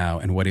like now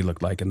and what he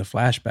looked like in the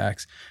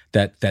flashbacks.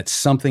 That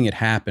something had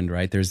happened,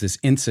 right? There's this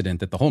incident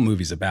that the whole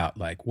movie's about,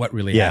 like what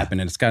really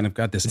happened, and it's kind of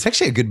got this. It's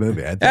actually a good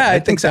movie. I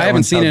think so. I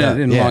haven't seen it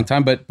in a long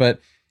time, but it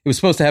was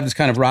supposed to have this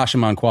kind of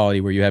Rashomon quality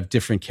where you have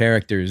different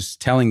characters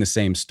telling the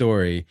same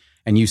story,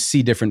 and you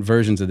see different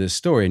versions of this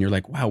story, and you're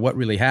like, wow, what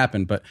really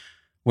happened? But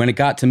when it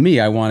got to me,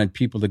 I wanted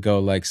people to go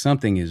like,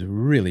 something is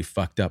really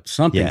fucked up.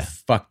 Something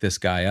fucked this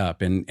guy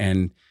up,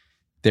 and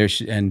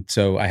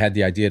so I had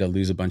the idea to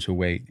lose a bunch of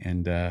weight,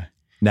 and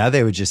now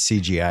they would just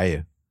CGI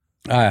you.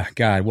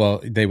 God,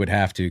 well, they would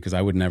have to because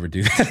I would never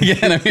do that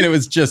again. I mean, it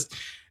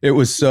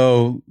was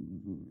so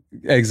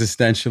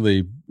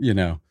existentially,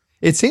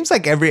 It seems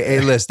like every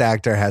A-list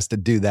actor has to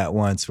do that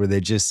once, where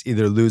they just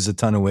either lose a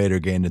ton of weight or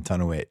gain a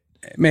ton of weight.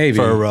 Maybe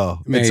for a role.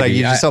 It's like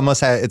you just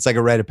almost have. It's like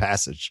a rite of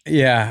passage.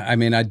 Yeah, I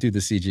mean, I'd do the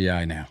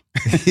CGI now.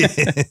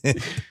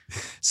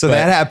 So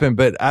that happened,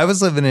 but I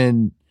was living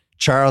in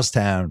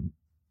Charlestown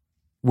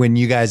when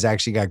you guys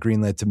actually got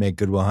greenlit to make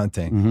Goodwill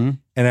Hunting. Mm-hmm.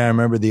 And I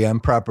remember the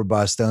Improper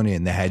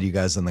Bostonian, they had you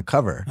guys on the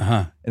cover.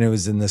 Uh-huh. And it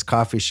was in this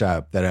coffee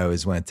shop that I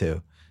always went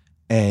to.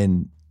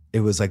 And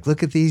it was like,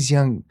 look at these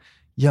young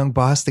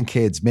Boston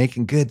kids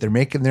making good. They're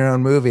making their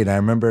own movie. And I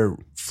remember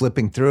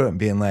flipping through it and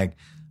being like,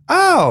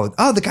 oh,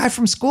 the guy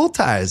from School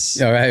Ties.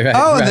 Oh, right.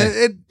 Oh,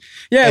 right.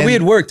 We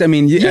had worked. I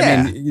mean, you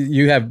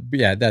have,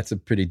 that's a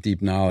pretty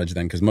deep knowledge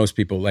then, because most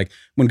people, like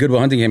when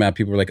Goodwill Hunting came out,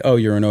 people were like, oh,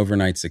 you're an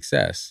overnight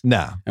success.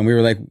 No. And we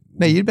were like,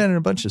 no, you'd been in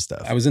a bunch of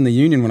stuff. I was in the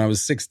union when I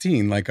was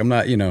 16. Like, I'm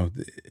not,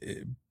 And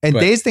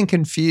Dazed and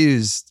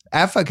Confused,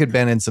 Affleck had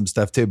been in some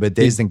stuff too, but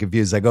Dazed and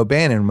Confused, like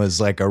O'Bannon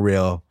was like a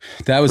real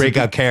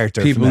breakout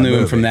character. People knew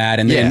him from that.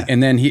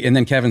 And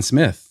then Kevin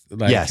Smith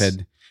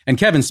and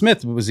Kevin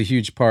Smith was a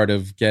huge part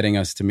of getting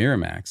us to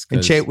Miramax.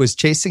 And was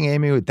Chasing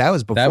Amy, that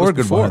was before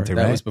Goodwill Hunting,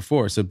 right? That was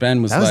before. So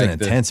Ben was that was an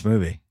intense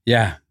movie.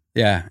 Yeah,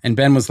 yeah. And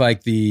Ben was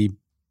like the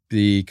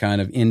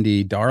kind of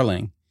indie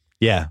darling.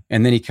 Yeah.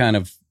 And then he kind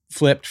of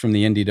flipped from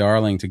the indie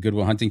darling to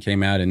Goodwill Hunting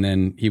came out, and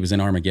then he was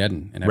in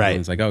Armageddon. And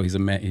everyone's like, oh, he's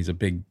a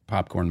big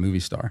popcorn movie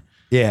star.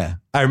 Yeah.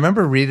 I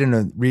remember reading,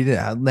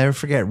 I'll never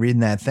forget reading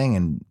that thing.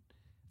 And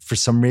for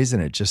some reason,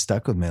 it just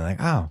stuck with me.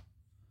 Like, oh,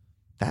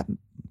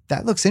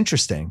 that looks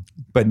interesting,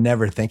 but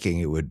never thinking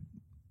it would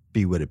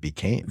be what it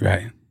became.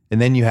 Right. And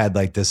then you had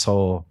like this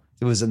whole,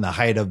 it was in the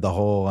height of the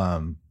whole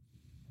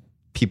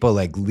people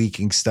like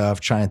leaking stuff,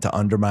 trying to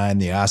undermine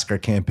the Oscar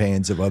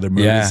campaigns of other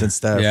movies and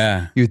stuff.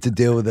 Yeah. You had to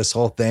deal with this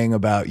whole thing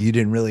about you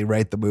didn't really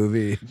write the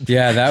movie.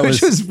 Yeah,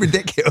 which was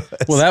ridiculous.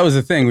 Well, that was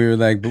the thing. We were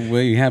like, but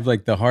we have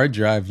like the hard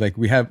drive. Like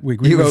we wrote,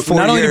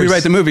 not only did we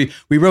write the movie,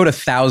 we wrote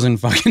 1,000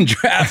 fucking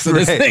drafts of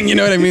this thing. You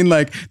know what I mean?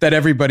 Like that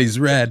everybody's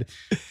read,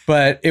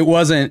 but it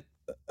wasn't.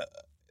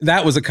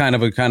 That was a kind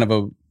of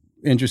a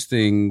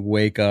interesting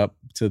wake up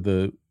to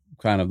the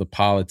kind of the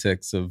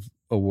politics of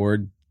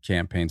award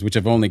campaigns, which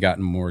have only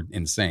gotten more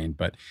insane.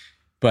 But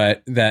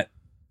that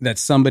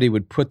somebody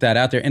would put that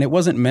out there, and it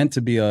wasn't meant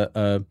to be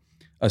a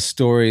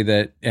story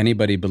that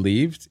anybody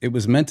believed. It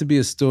was meant to be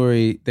a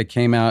story that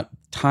came out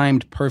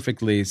timed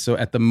perfectly. So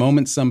at the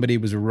moment somebody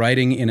was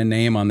writing in a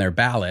name on their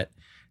ballot,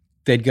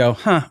 they'd go,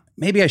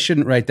 maybe I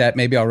shouldn't write that.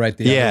 Maybe I'll write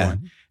the other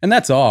one. And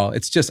that's all.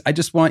 It's just, I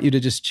just want you to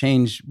just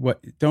change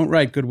don't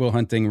write Goodwill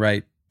Hunting,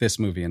 write this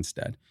movie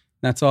instead.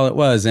 That's all it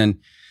was. And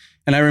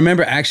I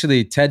remember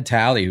actually Ted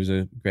Talley, who's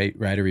a great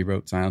writer, he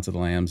wrote Silence of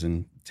the Lambs,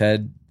 and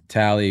Ted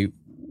Talley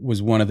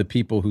was one of the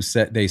people who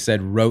somebody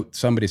said wrote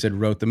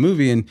the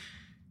movie. And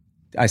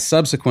I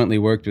subsequently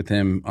worked with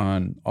him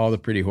on All the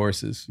Pretty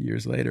Horses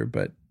years later,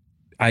 but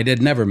I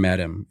had never met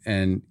him.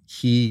 And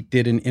he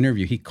did an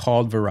interview. He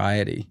called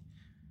Variety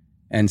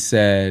and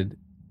said,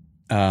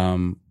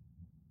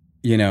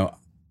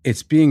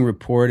 it's being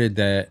reported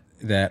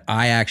that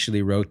I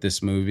actually wrote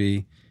this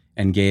movie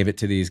and gave it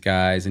to these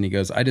guys. And he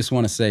goes, I just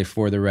want to say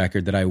for the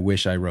record that I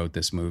wish I wrote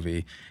this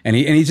movie. And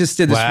he just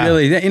did this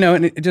really,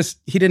 and it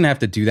just, he didn't have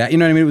to do that. You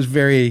know what I mean? It was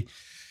very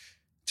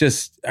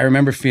just, I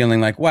remember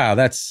feeling like, wow,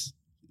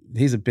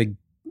 he's a big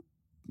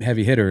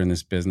heavy hitter in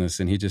this business.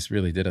 And he just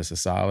really did us a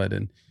solid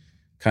and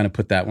kind of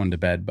put that one to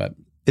bed. But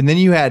and then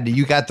you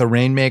got The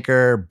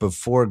Rainmaker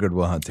before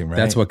Goodwill Hunting, right?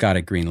 That's what got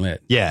it greenlit.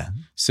 Yeah.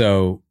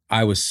 So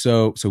I was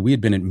so we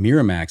had been at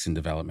Miramax in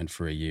development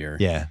for a year.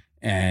 Yeah.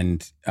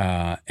 And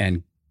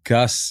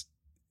Gus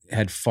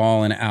had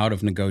fallen out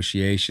of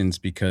negotiations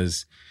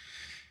because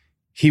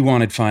he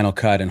wanted Final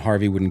Cut and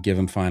Harvey wouldn't give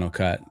him Final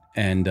Cut.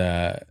 And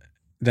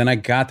then I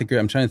got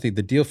I'm trying to think,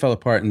 the deal fell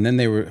apart, and then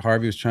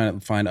Harvey was trying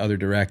to find other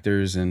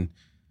directors, and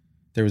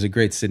there was a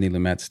great Sidney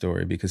Lumet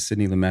story because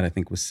Sidney Lumet, I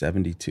think, was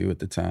 72 at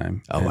the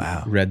time. Oh,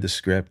 wow. Read the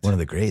script. One of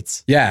the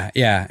greats. Yeah,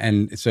 yeah.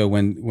 And so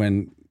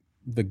when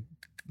the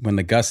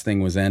Gus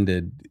thing was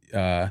ended,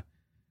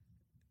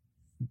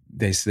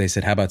 they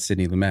said, "How about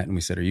Sidney Lumet?" And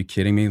we said, "Are you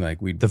kidding me?" Like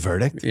The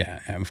Verdict?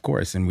 Yeah, of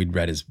course. And we'd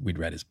read his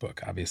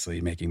book,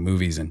 obviously, making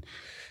movies, and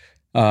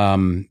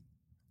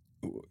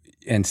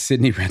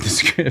Sidney read the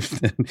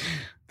script, and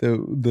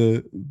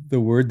the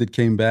word that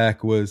came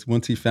back was,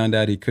 once he found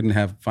out he couldn't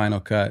have Final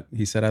Cut,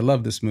 he said, "I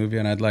love this movie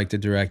and I'd like to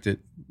direct it."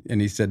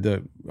 And he said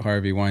to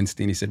Harvey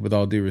Weinstein, he said, "With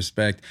all due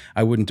respect,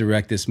 I wouldn't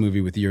direct this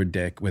movie with your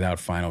dick without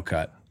Final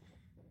Cut."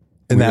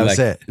 And that was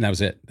it. And that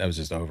was it. That was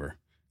just over.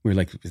 We were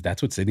like,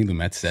 that's what Sidney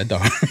Lumet said to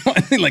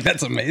Harvey? Like,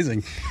 that's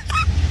amazing.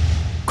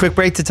 Quick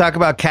break to talk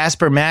about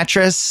Casper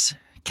Mattress.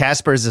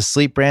 Casper is a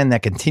sleep brand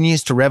that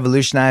continues to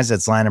revolutionize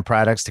its line of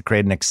products to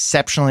create an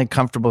exceptionally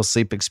comfortable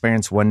sleep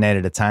experience one night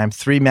at a time.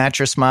 3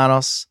 mattress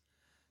models: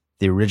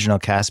 the original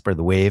Casper,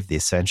 the Wave, the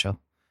Essential.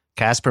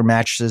 Casper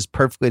mattresses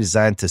perfectly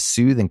designed to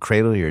soothe and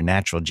cradle your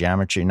natural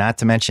geometry, not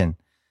to mention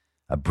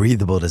a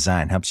breathable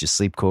design. Helps you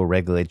sleep cool,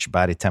 regulates your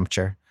body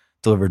temperature.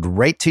 Delivered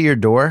right to your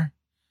door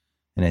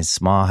in a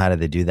small, how do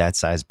they do that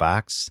size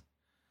box,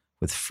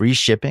 with free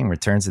shipping,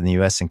 returns in the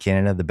US and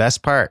Canada. The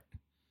best part,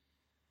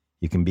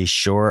 you can be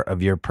sure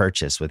of your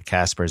purchase with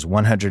Casper's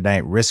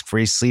 100-night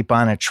risk-free sleep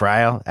on it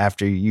trial.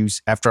 After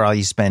all,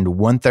 you spend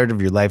 1/3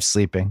 of your life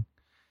sleeping.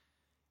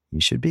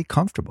 You should be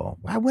comfortable.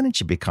 Why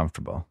wouldn't you be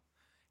comfortable?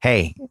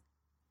 Hey,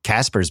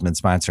 Casper's been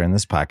sponsoring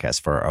this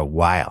podcast for a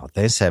while.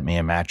 They sent me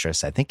a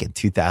mattress, I think in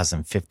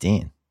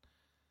 2015.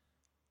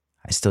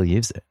 I still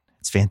use it.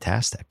 It's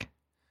fantastic.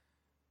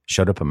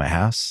 Showed up at my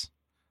house,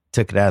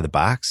 took it out of the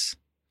box,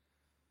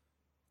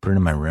 put it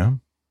in my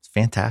room.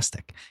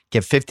 Fantastic.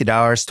 Get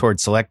 $50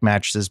 towards select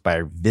mattresses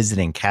by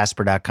visiting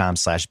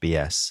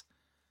casper.com/BS.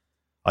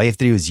 All you have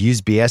to do is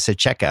use BS at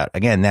checkout.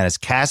 Again, that is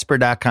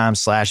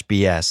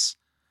casper.com/BS.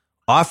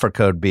 Offer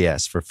code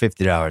BS for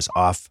 $50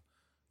 off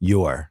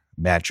your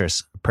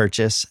mattress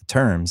purchase.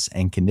 Terms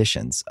and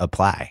conditions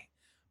apply.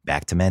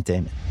 Back to Matt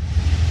Damon.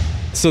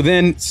 So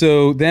then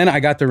I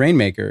got the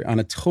Rainmaker on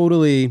a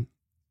totally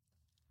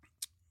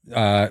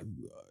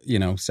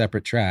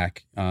separate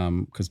track,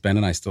 because Ben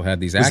and I still had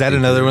these. Is that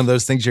another one of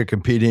those things you're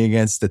competing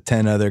against the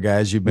 10 other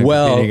guys you've been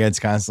competing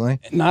against constantly?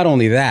 Not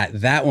only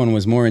that one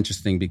was more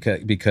interesting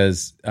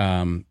because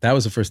that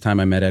was the first time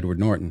I met Edward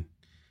Norton.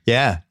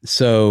 Yeah.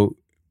 So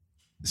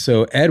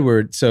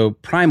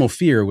Primal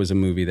Fear was a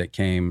movie that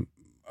came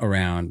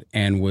around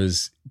and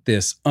was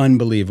this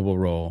unbelievable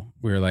role.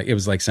 It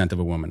was like Scent of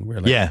a Woman. We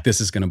were like,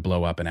 This is going to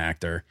blow up an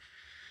actor.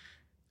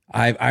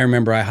 I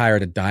remember I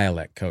hired a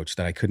dialect coach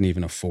that I couldn't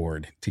even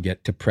afford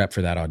to prep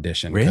for that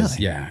audition. Really?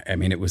 Yeah. I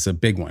mean, it was a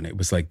big one. It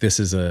was like,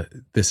 you're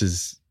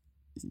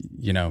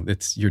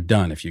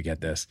done if you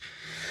get this.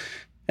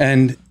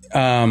 And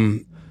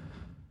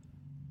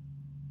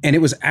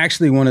it was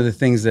actually one of the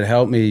things that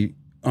helped me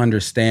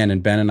understand,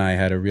 and Ben and I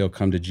had a real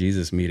come to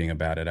Jesus meeting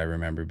about it, I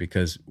remember,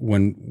 because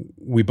when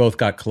we both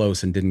got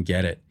close and didn't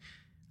get it,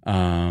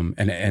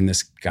 and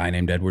this guy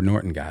named Edward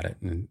Norton got it.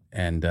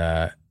 And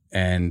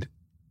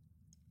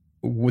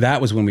that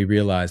was when we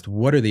realized,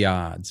 what are the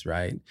odds,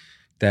 right?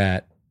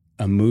 That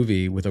a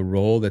movie with a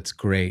role that's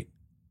great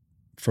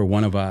for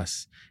one of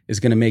us is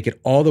going to make it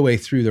all the way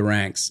through the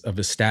ranks of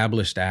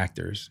established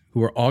actors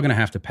who are all going to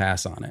have to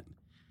pass on it.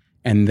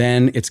 And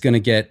then it's going to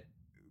get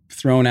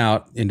thrown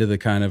out into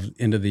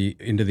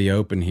the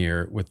open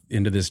here,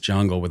 into this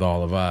jungle with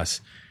all of us.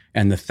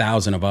 And the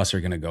 1,000 of us are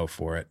going to go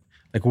for it.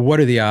 Like, what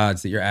are the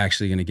odds that you're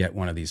actually going to get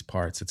one of these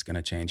parts that's going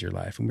to change your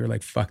life? And we were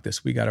like, fuck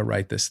this. We got to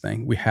write this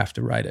thing. We have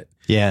to write it.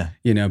 Yeah.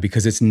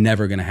 Because it's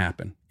never going to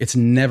happen. It's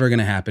never going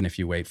to happen if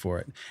you wait for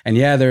it. And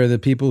yeah, there are the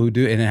people who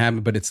do it and it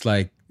happens, but it's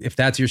like, if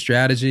that's your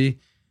strategy,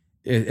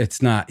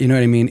 it's not. You know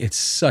what I mean? It's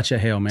such a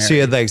Hail Mary. So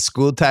you had like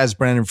School Ties,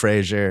 Brendan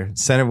Fraser,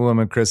 Scent of a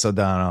Woman, Chris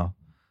O'Donnell,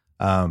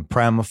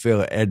 Primal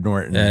Fear, Ed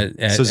Norton.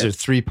 So those are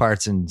 3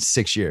 parts in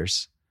 6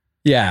 years.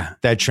 Yeah,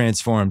 that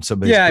transformed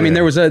somebody's career. I mean,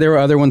 there were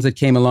other ones that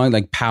came along,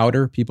 like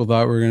Powder. People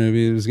thought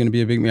it was going to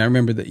be a big. I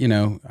remember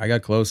that. I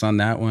got close on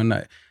that one.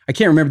 I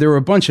can't remember. There were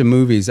a bunch of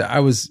movies. I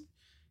was,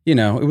 it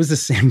was the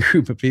same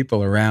group of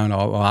people around.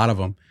 A lot of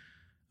them.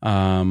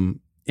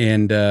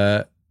 And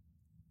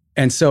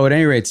so at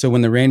any rate, so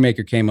when The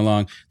Rainmaker came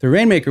along, The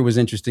Rainmaker was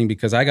interesting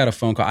because I got a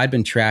phone call. I'd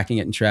been tracking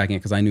it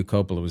because I knew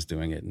Coppola was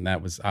doing it. And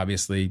that was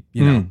obviously,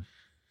 you know,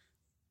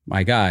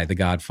 my guy, the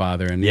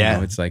Godfather. And you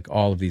know, it's like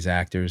all of these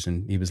actors,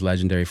 and he was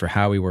legendary for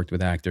how he worked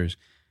with actors.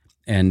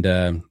 And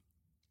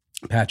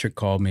Patrick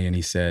called me and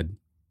he said,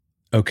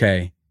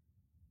 okay,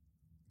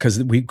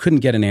 because we couldn't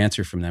get an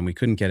answer from them. We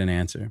couldn't get an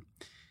answer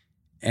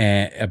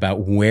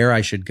about where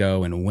I should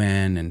go and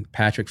when. And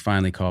Patrick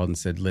finally called and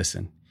said,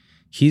 listen,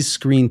 he's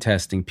screen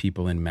testing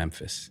people in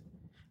Memphis.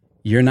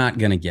 You're not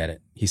going to get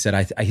it. He said,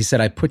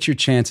 I put your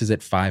chances at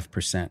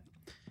 5%.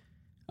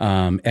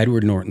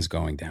 Edward Norton's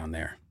going down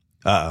there.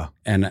 Uh-oh.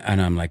 And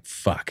I'm like,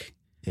 fuck.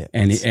 Yeah,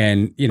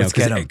 and you know,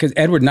 because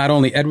Edward's not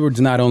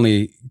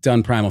only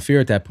done Primal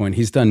Fear at that point,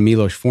 he's done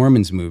Milos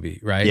Forman's movie,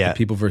 right? Yeah. The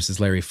People versus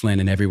Larry Flynn,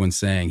 and everyone's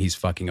saying he's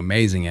fucking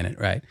amazing in it,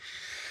 right?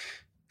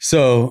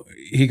 So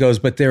he goes,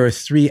 but there are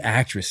 3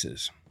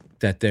 actresses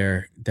that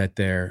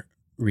they're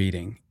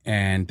reading,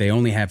 and they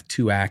only have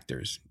 2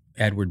 actors,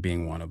 Edward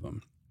being one of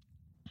them.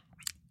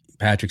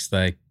 Patrick's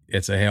like,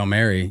 it's a Hail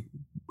Mary,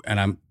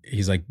 and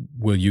he's like,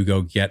 will you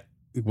go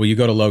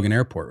to Logan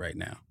Airport right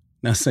now?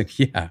 And I was like,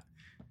 yeah.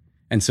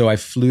 And so I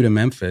flew to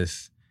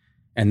Memphis,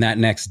 and that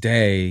next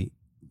day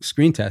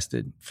screen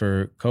tested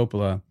for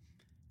Coppola.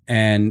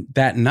 And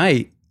that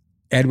night,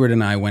 Edward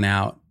and I went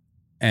out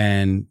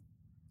and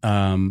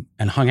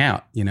hung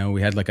out. You know,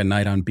 we had like a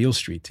night on Beale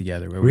Street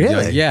together. Where we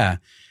Really? Yeah.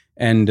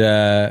 And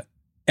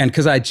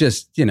because I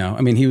just, you know,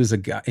 I mean, he was a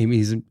guy,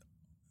 he's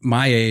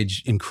my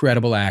age,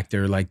 incredible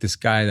actor, like this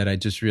guy that I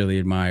just really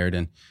admired.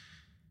 And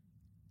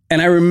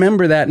I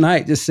remember that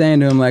night just saying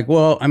to him, like,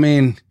 well, I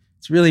mean,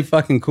 it's really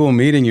fucking cool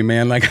meeting you,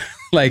 man. Like,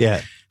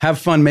 have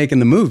fun making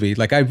the movie.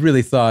 Like, I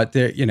really thought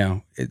that, you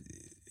know,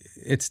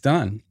 it's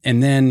done.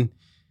 And then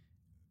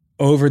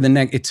over the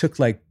next, it took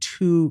like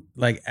 2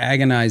 like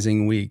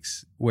agonizing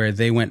weeks where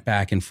they went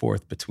back and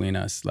forth between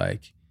us.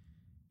 Like,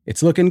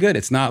 it's looking good.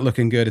 It's not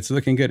looking good. It's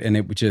looking good. And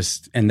it would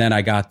just, and then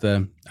I got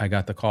the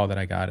call that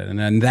I got it. And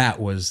then that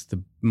was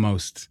the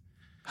most.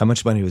 How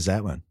much money was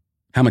that one?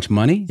 How much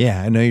money?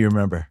 Yeah, I know you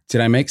remember.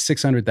 Did I make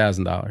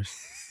 $600,000?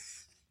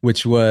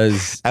 Which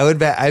was... I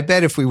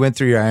bet if we went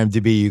through your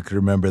IMDb, you could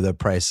remember the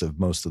price of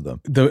most of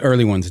them. The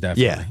early ones,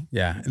 definitely.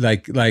 Yeah.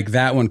 Like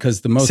that one, because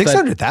the most...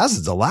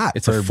 600,000 is a lot.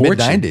 It's for a fortune.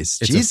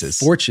 Mid-90s. It's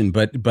Jesus. a fortune,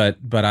 but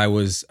I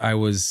was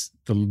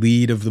the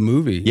lead of the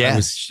movie. Yeah.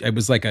 It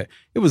was like a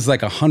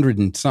 100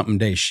 and something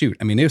day shoot.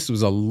 I mean, this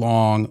was a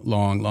long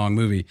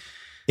movie.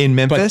 In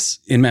Memphis?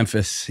 In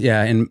Memphis,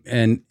 yeah. And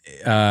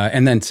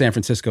then San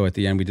Francisco at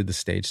the end. We did the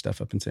stage stuff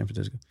up in San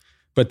Francisco.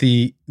 But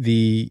the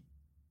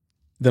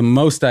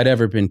most I'd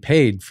ever been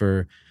paid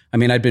for, I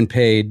mean, I'd been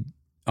paid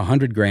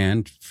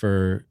 $100,000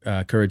 for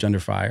Courage Under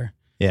Fire.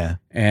 Yeah.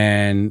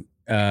 And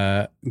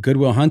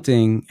Goodwill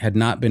Hunting had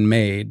not been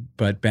made,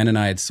 but Ben and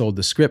I had sold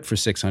the script for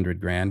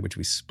 $600,000, which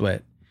we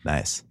split.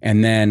 Nice.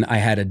 And then I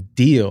had a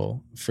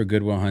deal for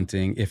Goodwill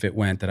Hunting, if it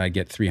went, that I'd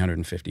get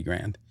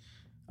 $350,000.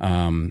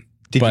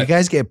 Did you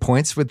guys get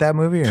points with that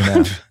movie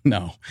or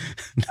no?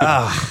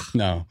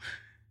 No.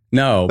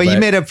 But you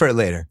made up for it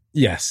later.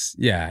 Yes.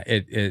 Yeah.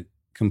 It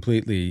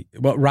completely.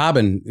 Well,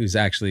 Robin, who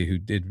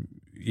did,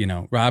 you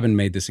know, Robin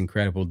made this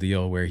incredible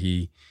deal where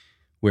he,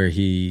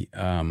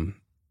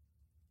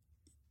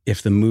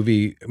 if the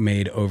movie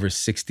made over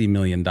 $60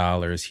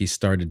 million, he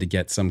started to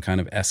get some kind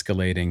of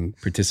escalating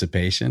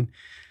participation.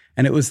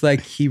 And it was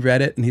like, he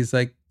read it and he's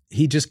like,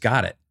 he just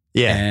got it.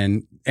 Yeah.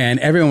 And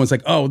everyone was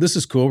like, oh, this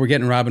is cool. We're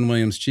getting Robin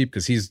Williams cheap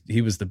because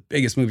he was the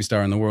biggest movie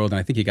star in the world. And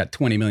I think he got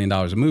 $20 million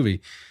a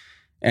movie.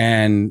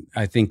 And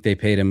I think they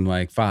paid him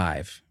like $5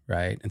 million,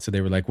 right? And so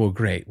they were like, well,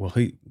 great. Well,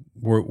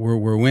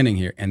 we're winning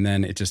here. And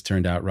then it just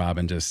turned out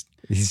Robin just...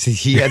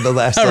 He had the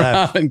last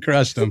laugh. Robin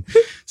crushed him.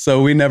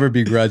 So we never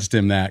begrudged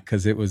him that,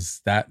 because it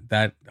was that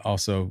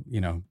also,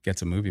 you know,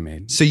 gets a movie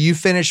made. So you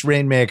finished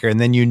Rainmaker and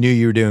then you knew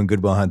you were doing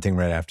Goodwill Hunting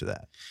right after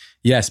that.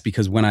 Yes,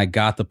 because when I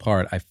got the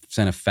part, I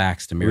sent a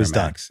fax to was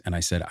done. Miramax and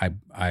I said,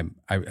 I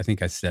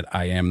think I said,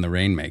 I am the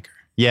Rainmaker.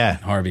 Yeah.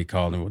 And Harvey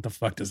called and what the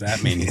fuck does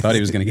that mean? He thought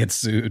he was going to get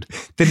sued.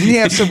 Didn't he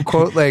have some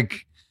quote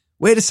like,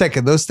 wait a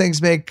second, those things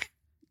make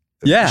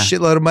a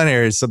shitload of money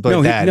or something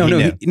like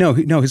that?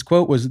 No, his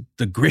quote was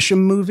the Grisham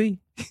movie.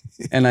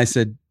 And I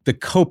said, the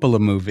Coppola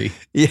movie.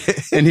 Yeah.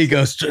 And he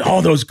goes,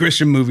 all those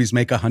Grisham movies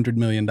make $100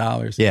 million.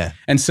 Yeah.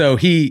 And so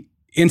he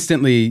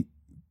instantly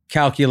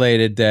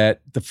calculated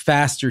that the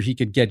faster he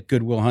could get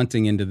Goodwill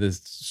Hunting onto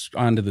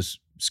the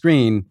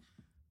screen,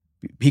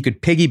 he could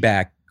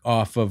piggyback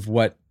off of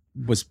what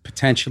was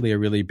potentially a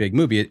really big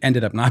movie. It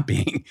ended up not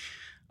being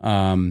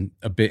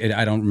a bit.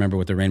 I don't remember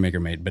what the Rainmaker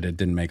made, but it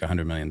didn't make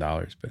 $100 million.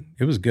 But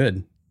it was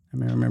good. I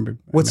mean, I remember.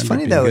 What's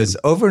funny though is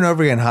over and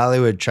over again,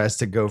 Hollywood tries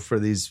to go for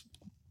these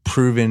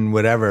proven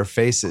whatever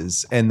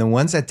faces, and the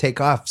ones that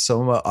take off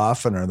so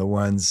often are the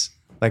ones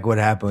like what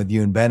happened with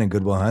you and Ben and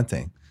Goodwill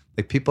Hunting.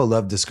 Like, people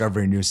love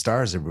discovering new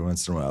stars every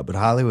once in a while, but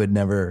Hollywood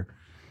never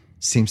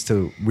seems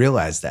to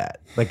realize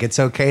that. Like, it's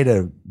okay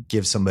to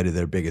give somebody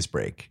their biggest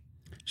break.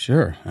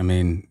 Sure. I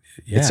mean,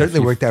 it certainly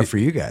worked out for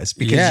you guys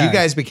because you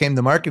guys became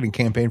the marketing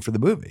campaign for the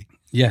movie.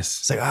 Yes.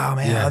 It's like, oh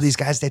man, all these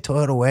guys, they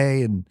tore it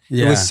away. And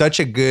it was such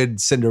a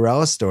good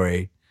Cinderella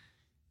story.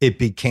 It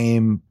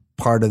became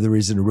part of the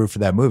reason to root for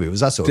that movie. It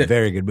was also a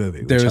very good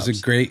movie. There was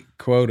a great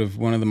quote of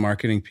one of the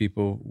marketing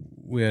people.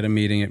 We had a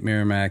meeting at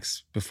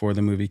Miramax before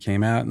the movie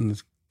came out, and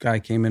this guy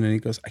came in and he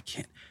goes,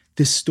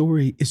 this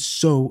story is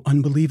so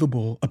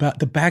unbelievable about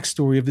the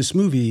backstory of this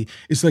movie.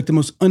 It's like the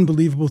most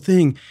unbelievable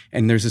thing.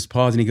 And there's this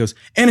pause and he goes,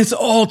 and it's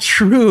all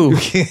true.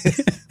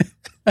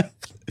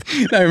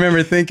 I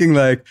remember thinking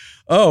like,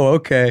 oh,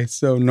 okay.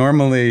 So you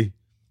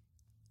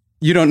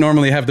don't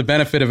normally have the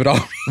benefit of it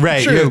all.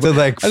 Right. True. You have to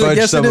like fudge I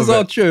guess some it is of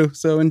all true.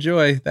 So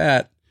enjoy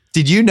that.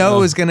 Did you know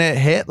it was going to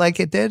hit like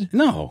it did?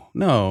 No.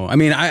 I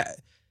mean,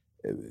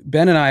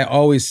 Ben and I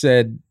always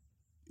said,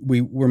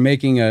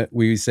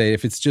 we say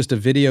if it's just a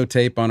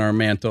videotape on our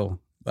mantle,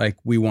 like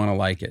we want to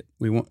like it.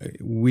 We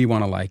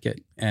want to like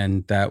it.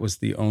 And that was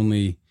the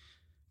only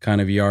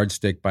kind of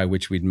yardstick by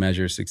which we'd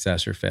measure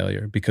success or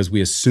failure, because we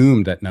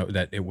assumed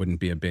that it wouldn't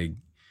be a big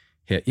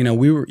hit.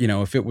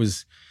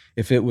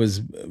 If it was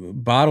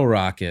Bottle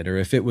Rocket, or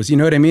if it was, you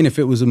know what I mean? If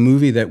it was a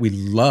movie that we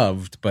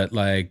loved, but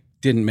like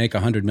didn't make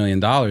 $100 million,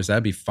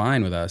 that'd be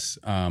fine with us.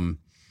 It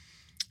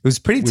was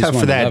pretty tough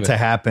for that to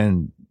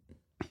happen.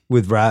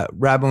 With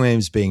Robin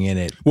Williams being in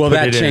it. Well,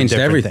 that changed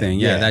everything.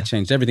 Yeah, that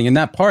changed everything. And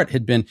that part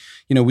had been,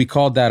 we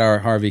called that our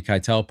Harvey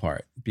Keitel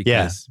part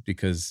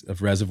because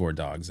of Reservoir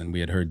Dogs. And we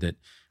had heard that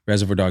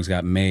Reservoir Dogs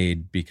got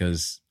made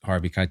because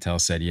Harvey Keitel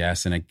said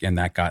yes, and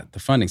that got the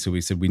funding. So we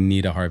said, we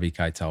need a Harvey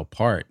Keitel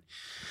part.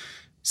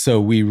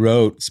 So we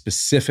wrote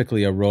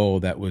specifically a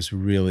role that was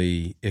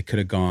really, it could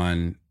have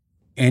gone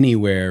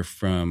anywhere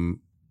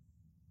from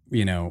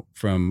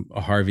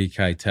a Harvey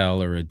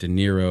Keitel or a De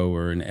Niro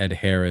or an Ed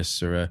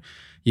Harris or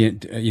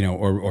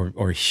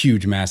or a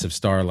huge massive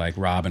star like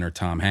Robin or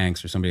Tom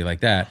Hanks or somebody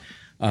like that.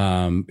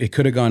 It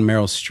could have gone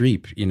Meryl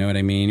Streep. You know what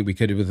I mean? We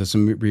could have with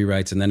some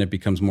rewrites, and then it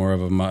becomes more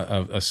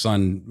of a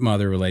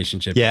son-mother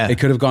relationship. Yeah. It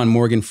could have gone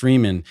Morgan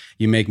Freeman.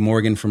 You make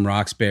Morgan from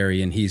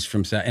Roxbury, and he's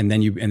from, and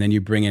then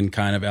you bring in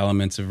kind of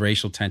elements of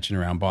racial tension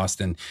around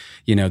Boston.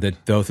 That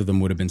both of them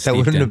would have been. That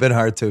wouldn't have been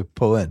hard to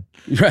pull in,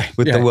 right?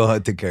 With the Will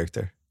Hunting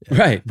character.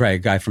 Yeah.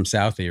 Right. Guy from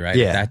Southie, right?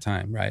 Yeah. At that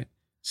time, right?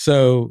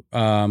 So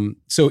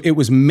it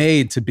was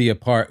made to be a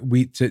part.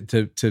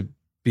 To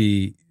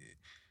be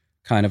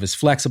kind of as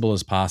flexible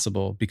as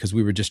possible because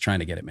we were just trying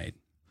to get it made.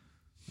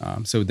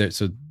 So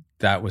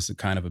that was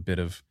kind of a bit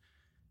of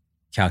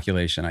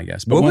calculation, I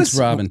guess. But once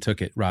Robin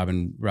took it,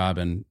 Robin,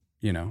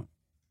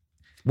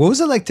 What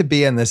was it like to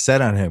be on the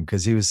set on him?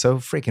 Because he was so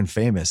freaking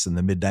famous in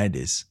the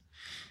mid-90s.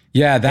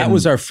 Yeah, that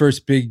was our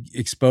first big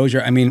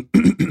exposure. I mean,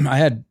 I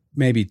had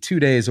maybe 2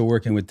 days of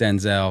working with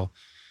Denzel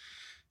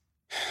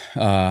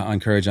on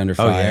Courage Under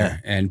Fire.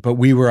 But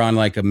we were on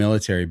like a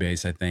military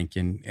base, I think.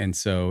 And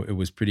so it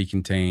was pretty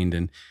contained.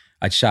 And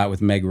I'd shot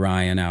with Meg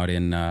Ryan out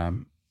in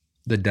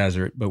the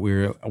desert, but we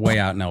were way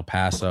out in El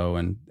Paso.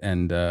 And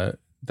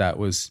that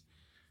was,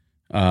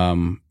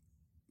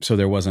 so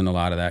there wasn't a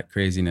lot of that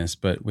craziness.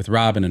 But with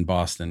Robin in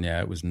Boston,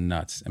 it was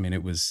nuts. I mean,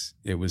 it was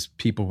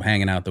people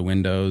hanging out the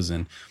windows,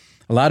 and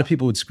a lot of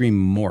people would scream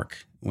Mork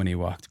when he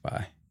walked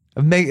by.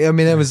 I mean,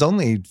 it was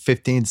only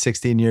 15,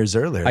 16 years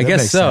earlier. I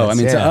guess so. Sense.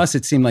 I mean, to us,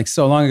 it seemed like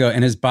so long ago.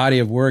 And his body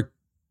of work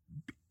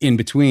in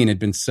between had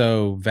been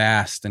so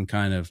vast and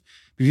kind of,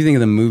 if you think of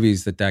the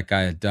movies that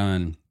guy had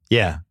done.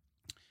 Yeah.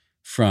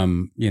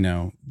 From,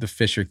 The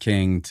Fisher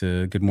King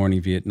to Good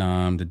Morning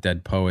Vietnam to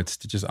Dead Poets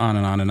to just on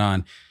and on and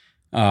on.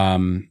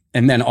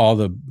 And then all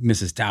the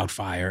Mrs.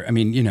 Doubtfire. I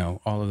mean,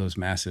 all of those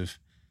massive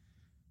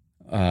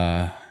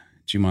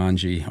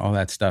Jumanji, all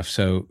that stuff.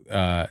 So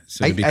to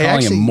be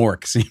calling him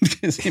Mork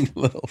seemed a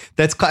little.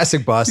 That's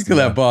classic Boston.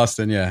 Look at that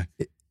Boston, yeah.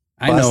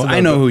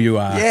 I know who you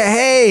are. Yeah,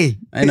 hey.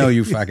 I know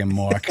you fucking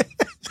Mork.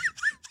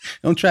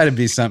 Don't try to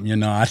be something you're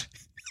not.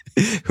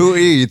 Who are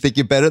you? You think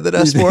you're better than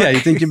us, Mork? Yeah, you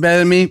think you're better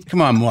than me?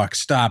 Come on, Mork,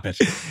 stop it.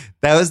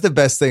 That was the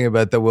best thing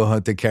about the Will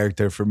Hunting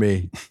character for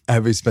me.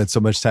 Having spent so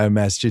much time in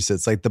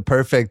Massachusetts, like the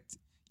perfect,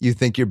 you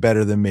think you're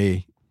better than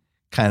me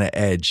kind of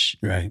edge.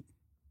 Right.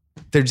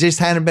 There just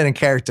hadn't been a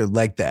character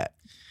like that.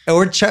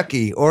 Or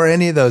Chucky, or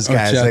any of those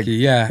guys. Chucky,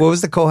 yeah. What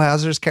was the Cole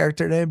Hauser's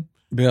character name?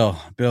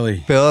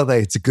 Billy. Bill,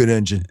 like, it's a good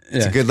engine.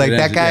 It's a good, like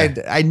that guy,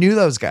 I knew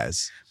those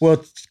guys.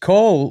 Well,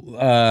 Cole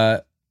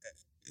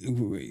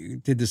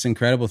did this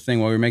incredible thing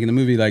while we were making the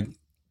movie. Like,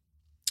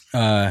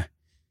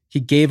 he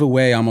gave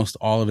away almost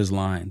all of his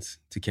lines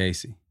to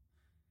Casey.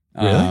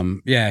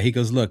 Really? Yeah, he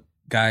goes, look,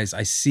 guys,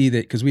 I see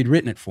that, because we'd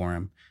written it for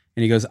him.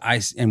 And he goes,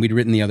 and we'd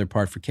written the other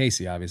part for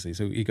Casey, obviously.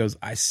 So he goes,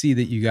 I see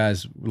that you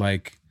guys,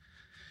 like,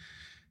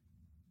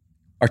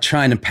 are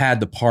trying to pad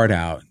the part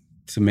out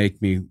to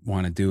make me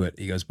want to do it.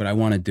 He goes, but I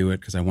want to do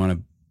it because I want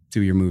to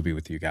do your movie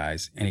with you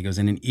guys. And he goes,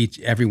 and in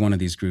every one of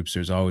these groups,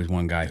 there's always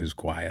one guy who's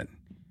quiet.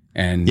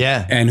 And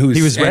who's,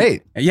 he was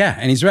right. Yeah,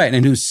 and he's right.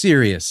 And who's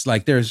serious.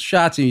 Like, there's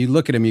shots and you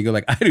look at him, you go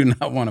like, I do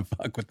not want to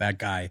fuck with that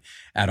guy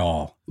at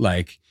all.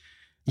 Like,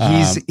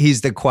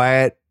 he's the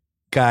quiet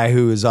guy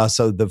who is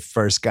also the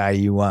first guy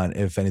you want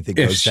if anything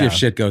goes down. If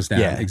shit goes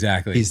down, Yeah,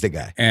 exactly. He's the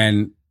guy.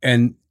 And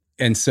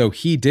so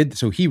he did.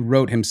 So he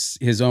wrote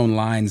his own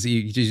lines.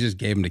 He just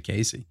gave them to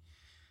Casey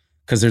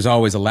because there's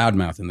always a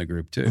loudmouth in the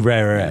group too. Right.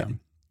 Yeah.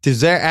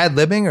 Is there ad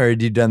libbing, or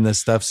had you done this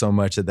stuff so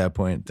much at that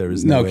point there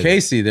was no way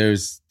Casey? There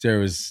was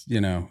because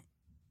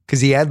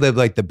he ad libbed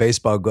like the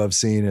baseball glove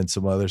scene and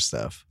some other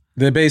stuff.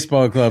 The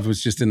baseball glove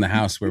was just in the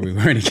house where we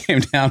were, and he came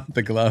down with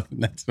the glove.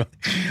 And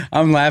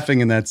I'm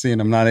laughing in that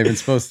scene. I'm not even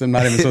supposed to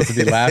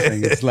be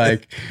laughing. It's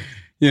like,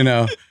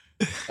 I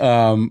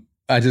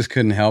just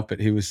couldn't help it.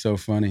 He was so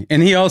funny.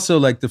 And he also,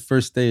 like, the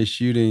first day of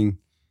shooting,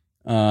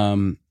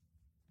 we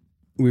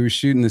were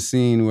shooting the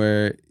scene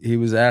where he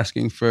was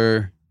asking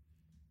for,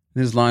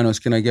 his line was,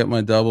 "Can I get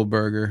my double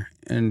burger?"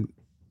 And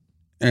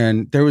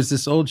there was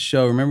this old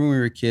show. Remember when we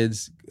were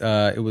kids?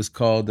 It was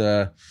called,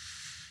 it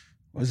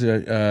was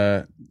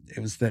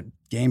that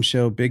game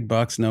show, Big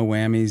Bucks, No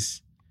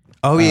Whammies.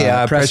 Oh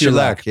yeah, Press Your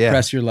Luck. Yeah.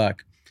 Press Your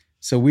Luck.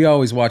 So we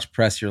always watch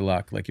Press Your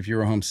Luck. Like if you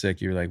were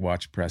homesick, you were like,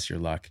 watch Press Your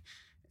Luck.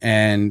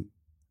 And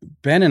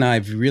Ben and I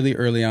really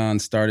early on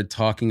started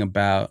talking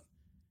about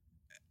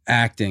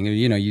acting.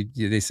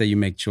 They say you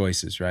make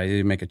choices, right?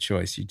 You make a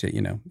choice. You take,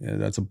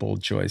 that's a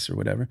bold choice or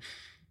whatever.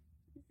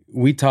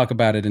 We talk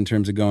about it in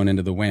terms of going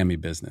into the whammy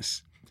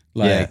business.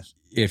 Like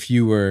if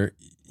you were,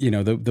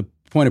 the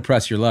point of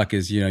Press Your Luck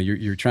is,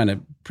 you're trying to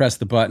press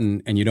the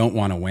button and you don't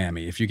want a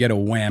whammy. If you get a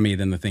whammy,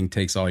 then the thing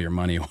takes all your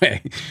money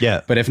away.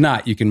 Yeah. But if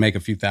not, you can make a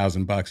few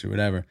 $1,000 or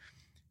whatever.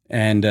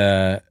 And,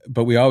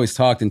 but we always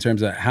talked in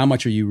terms of how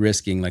much are you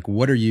risking? Like,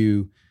 what are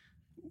you,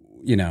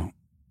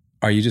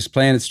 are you just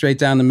playing it straight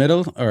down the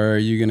middle, or are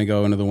you going to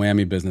go into the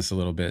whammy business a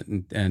little bit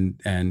and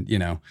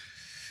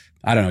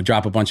I don't know,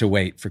 drop a bunch of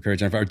weight for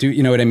Courage and Fire, or do,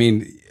 you know what I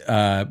mean?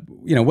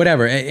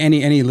 Whatever,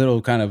 any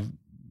little kind of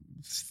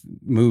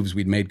moves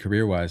we'd made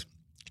career-wise.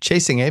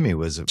 Chasing Amy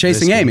was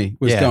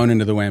going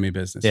into the whammy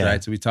business, Yeah.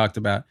 right? So we talked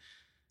about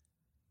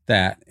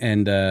that,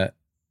 and the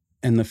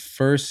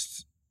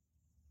first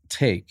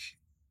take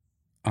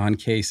on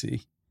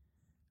Casey,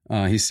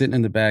 he's sitting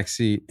in the back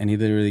seat, and he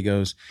literally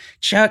goes,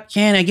 "Chuck,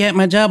 can I get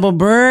my double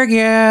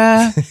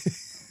burger?"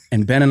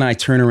 And Ben and I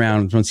turn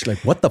around and like,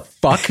 "What the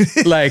fuck?"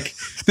 Like,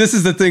 this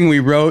is the thing we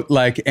wrote.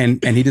 Like,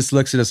 and he just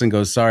looks at us and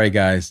goes, "Sorry,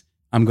 guys,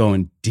 I'm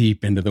going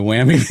deep into the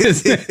whammy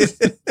business."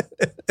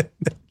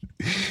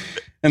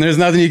 And there's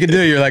nothing you can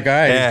do. You're like, all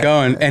right, he's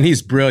going. And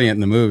he's brilliant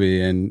in the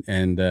movie, and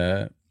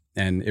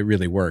it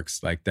really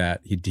works like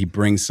that. He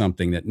brings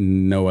something that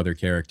no other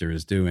character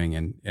is doing,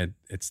 and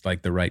it's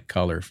like the right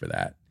color for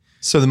that.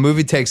 So the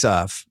movie takes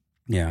off.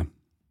 Yeah.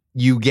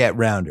 You get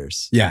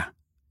Rounders. Yeah.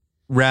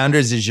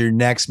 Rounders is your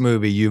next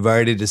movie. You've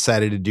already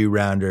decided to do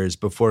Rounders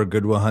before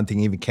Goodwill Hunting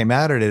even came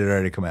out, or did it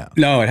already come out?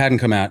 No, it hadn't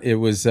come out. It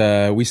was,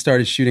 we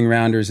started shooting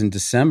Rounders in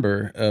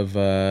December of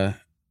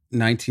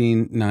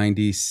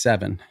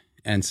 1997.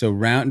 And so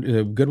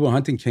Goodwill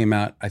Hunting came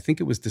out, I think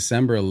it was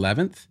December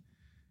 11th,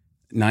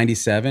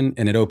 97,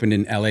 and it opened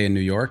in LA and New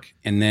York.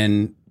 And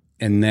then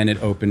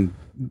it opened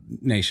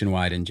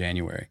nationwide in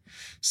January.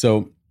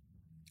 So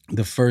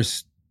the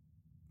first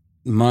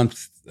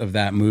month of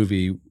that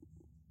movie,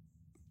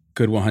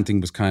 Goodwill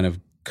Hunting was kind of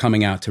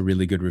coming out to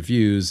really good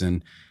reviews.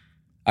 And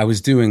I was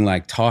doing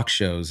like talk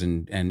shows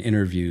and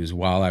interviews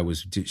while I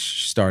was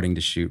starting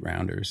to shoot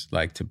Rounders,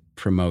 like to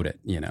promote it,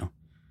 And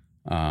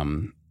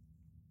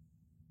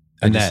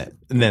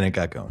then it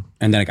got going.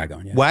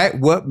 Yeah.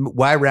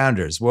 Why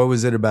Rounders? What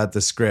was it about the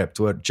script?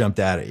 What jumped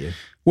out at you?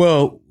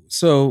 Well,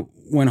 so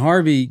when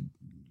Harvey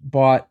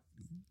bought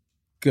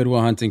Goodwill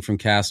Hunting from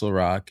Castle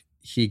Rock,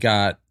 he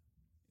got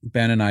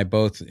Ben and I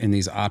both in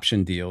these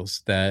option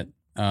deals that,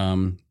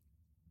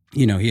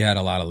 he had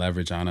a lot of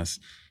leverage on us.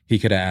 He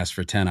could have asked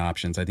for 10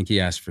 options. I think he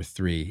asked for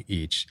 3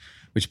 each,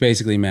 which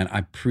basically meant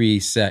I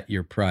preset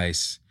your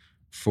price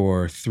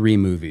for 3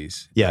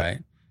 movies. Yeah. Right?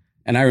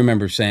 And I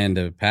remember saying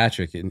to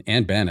Patrick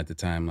and Ben at the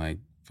time, like,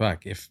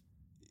 fuck, because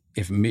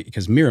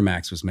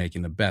Miramax was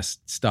making the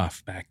best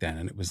stuff back then.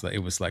 And it was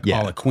like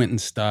all of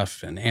Quentin's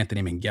stuff and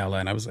Anthony Minghella.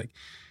 And I was like,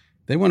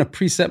 they want to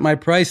preset my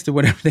price to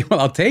whatever they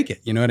want, I'll take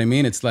it. You know what I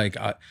mean? It's like,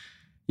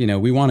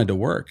 we wanted to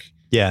work.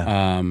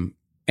 Yeah.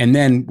 And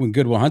then when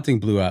Goodwill Hunting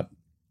blew up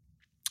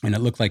and it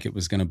looked like it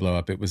was going to blow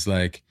up, it was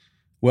like,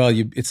 well,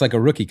 it's like a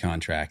rookie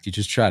contract. You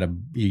just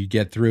you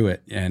get through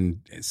it,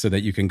 and so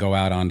that you can go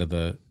out onto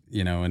the,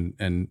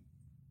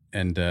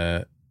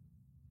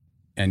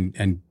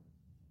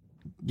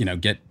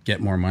 get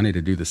more money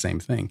to do the same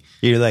thing.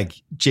 You're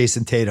like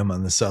Jason Tatum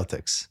on the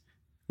Celtics.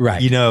 Right.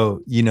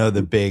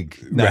 The big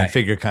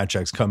 9-figure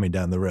contracts coming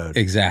down the road.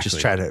 Exactly. Just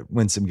try to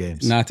win some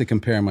games. Not to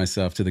compare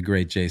myself to the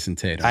great Jason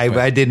Tatum.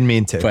 I didn't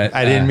mean to. But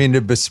I didn't mean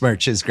to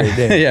besmirch his great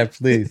name. Yeah,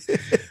 please.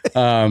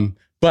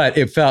 But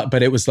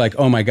it was like,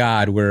 oh my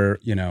God, we're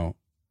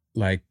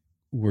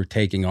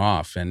taking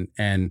off. And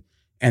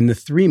the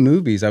 3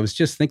 movies, I was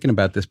just thinking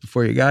about this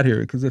before you got here,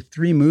 because the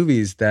 3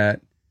 movies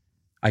that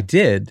I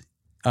did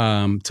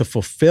to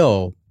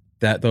fulfill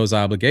those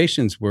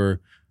obligations were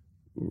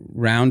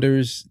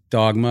Rounders,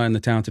 Dogma, and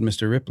The Talented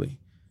Mr. Ripley.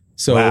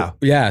 So Wow.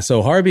 yeah,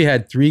 so Harvey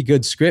had 3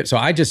 good scripts. So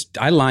I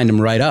lined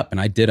them right up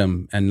and I did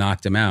them and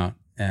knocked them out.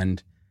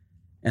 And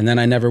then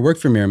I never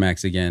worked for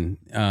Miramax again,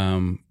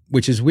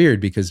 which is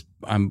weird because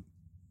I'm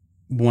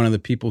one of the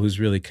people who's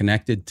really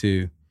connected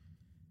to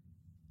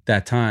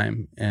that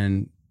time.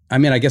 And I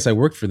mean, I guess I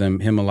worked for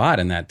him a lot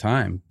in that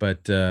time,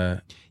 but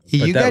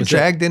you got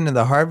dragged into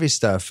the Harvey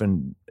stuff,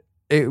 and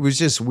it was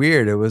just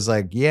weird. It was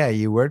like, yeah,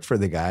 you worked for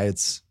the guy.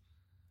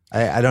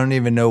 I don't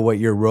even know what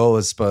your role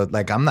is, but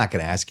like, I'm not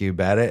going to ask you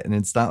about it. And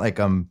it's not like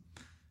I'm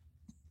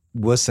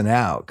wussing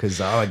out because,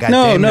 I got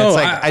damn. It's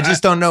like, I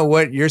just don't know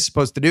what you're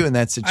supposed to do in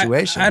that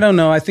situation. I don't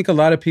know. I think a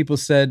lot of people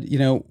said,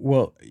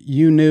 well,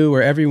 you knew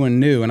or everyone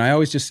knew. And I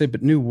always just say,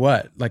 but knew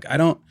what? Like,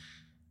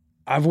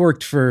 I've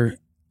worked for,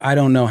 I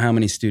don't know how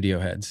many studio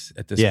heads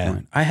at this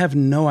point. I have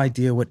no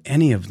idea what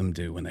any of them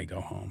do when they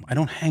go home. I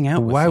don't hang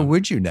out with them. Why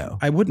would you know?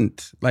 I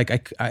wouldn't.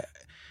 Like,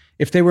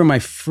 if they were my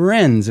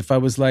friends, if I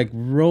was like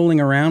rolling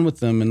around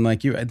with them and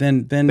like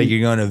then. But you're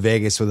going to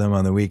Vegas with them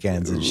on the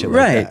weekends and shit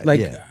right,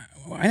 like that.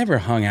 Like, I never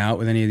hung out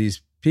with any of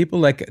these people.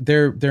 Like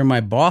they're my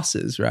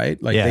bosses,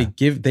 right? Like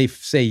they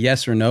say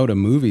yes or no to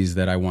movies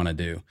that I want to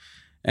do.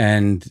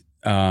 And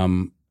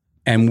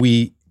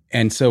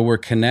so we're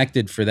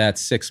connected for that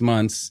 6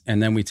 months,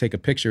 and then we take a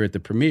picture at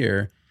the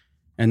premiere,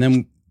 and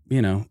then,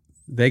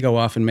 they go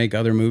off and make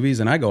other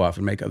movies and I go off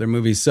and make other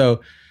movies.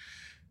 So,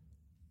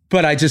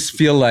 but I just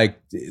feel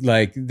like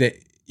that,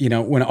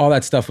 when all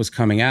that stuff was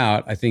coming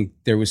out, I think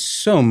there was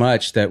so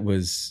much that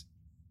was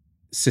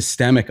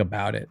systemic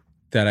about it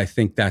that I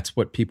think that's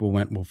what people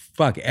went, well,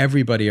 fuck,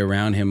 everybody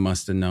around him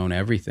must have known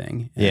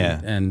everything.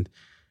 And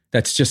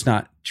that's just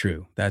not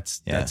true.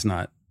 That's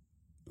not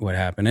what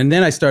happened. And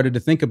then I started to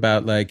think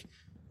about like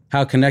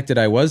how connected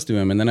I was to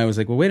him. And then I was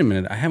like, well, wait a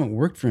minute. I haven't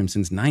worked for him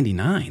since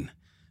 99.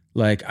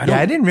 Like,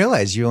 I didn't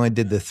realize you only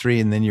did the 3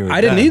 and then you were I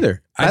didn't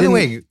either. By the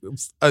way,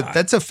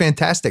 that's a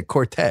fantastic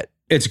quartet.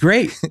 It's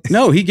great.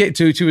 No, he get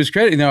to his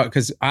credit,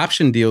 because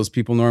option deals,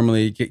 people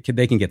normally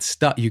they can get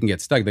stuck. You can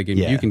get stuck.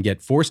 You can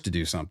get forced to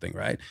do something,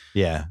 right?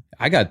 Yeah.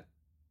 I got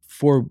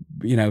 4,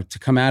 to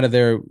come out of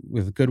there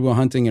with Goodwill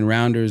Hunting and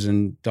Rounders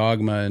and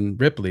Dogma and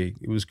Ripley.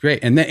 It was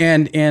great. And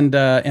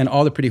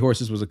All the Pretty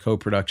Horses was a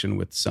co-production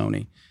with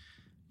Sony,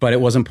 but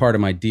it wasn't part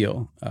of my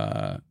deal.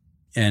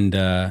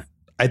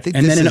 I think,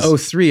 and then in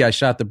 2003, I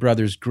shot the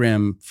Brothers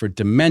Grimm for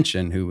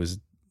Dimension,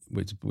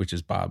 which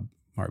is Bob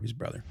Harvey's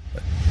brother.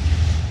 But.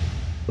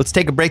 Let's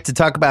take a break to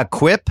talk about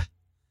Quip.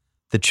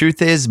 The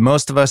truth is,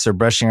 most of us are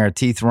brushing our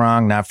teeth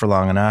wrong, not for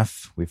long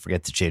enough. We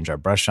forget to change our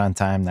brush on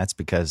time. That's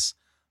because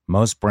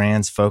most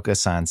brands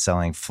focus on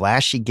selling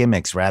flashy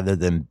gimmicks rather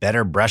than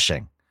better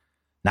brushing.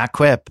 Not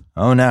Quip.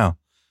 Oh no.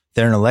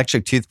 They're an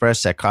electric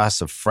toothbrush that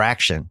costs a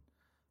fraction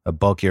of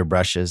bulkier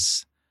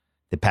brushes.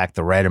 They pack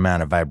the right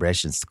amount of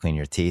vibrations to clean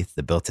your teeth.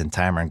 The built-in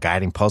timer and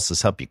guiding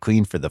pulses help you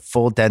clean for the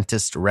full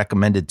dentist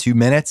recommended 2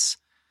 minutes.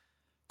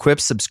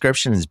 Quip's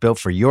subscription is built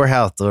for your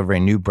health,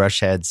 delivering new brush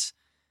heads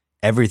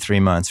every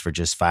 3 months for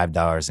just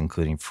 $5,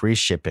 including free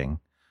shipping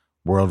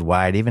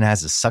worldwide. Even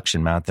has a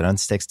suction mount that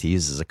unsticks to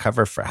use as a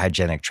cover for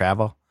hygienic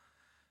travel.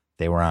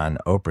 They were on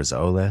Oprah's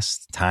O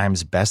List,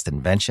 Time's Best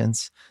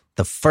Inventions,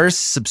 the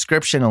first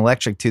subscription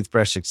electric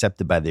toothbrush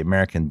accepted by the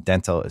American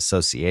Dental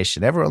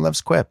Association. Everyone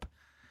loves Quip.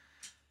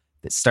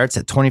 It starts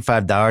at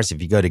 $25.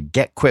 If you go to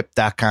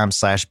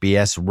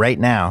getquip.com/BS right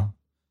now,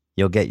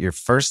 you'll get your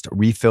first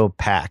refill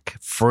pack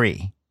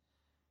free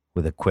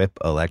with a Quip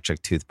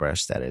electric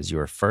toothbrush. That is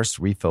your first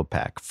refill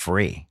pack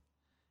free.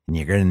 And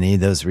you're going to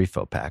need those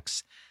refill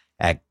packs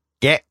at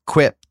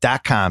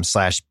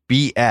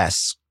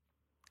getquip.com/BS.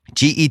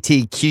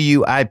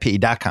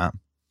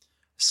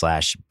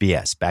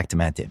 GETQUIP.com/BS. Back to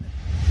Matt Damon.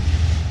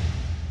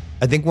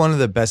 I think one of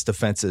the best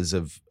defenses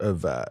of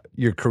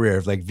your career,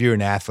 of like, if you're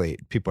an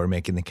athlete, people are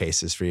making the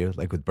cases for you,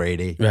 like with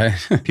Brady. Right.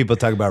 People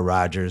talk about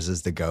Rodgers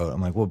as the GOAT. I'm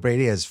like, well,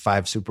 Brady has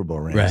 5 Super Bowl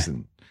rings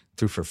and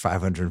threw for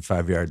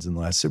 505 yards in the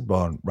last Super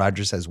Bowl, and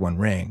Rodgers has 1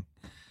 ring.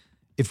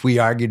 If we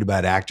argued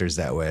about actors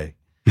that way,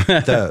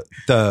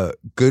 the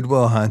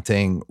Goodwill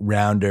Hunting,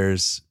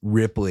 Rounders,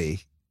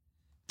 Ripley,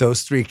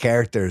 those 3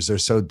 characters are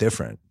so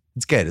different.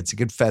 It's good. It's a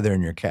good feather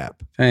in your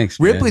cap. Thanks,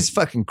 Ripley's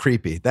fucking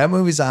creepy. That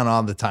movie's on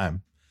all the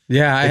time.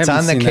 Yeah, it's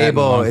on the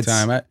cable.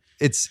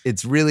 It's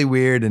it's really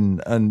weird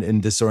and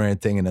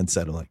disorienting and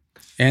unsettling.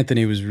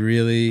 Anthony was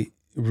really,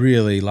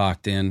 really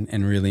locked in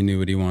and really knew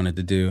what he wanted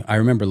to do. I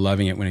remember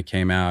loving it when it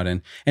came out,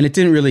 and it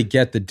didn't really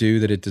get the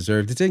due that it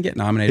deserved. It didn't get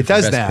nominated for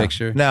Best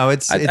Picture. No, I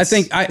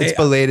think it's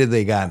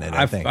belatedly gotten it.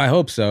 I think. I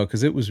hope so,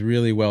 because it was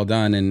really well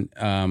done.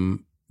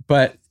 And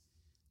but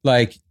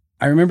like,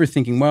 I remember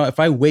thinking, well, if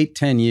I wait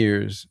 10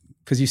 years.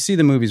 Because you see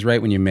the movies right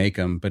when you make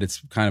them, but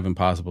it's kind of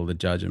impossible to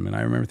judge them. And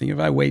I remember thinking,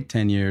 if I wait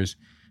 10 years,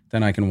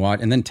 then I can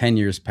watch. And then 10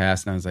 years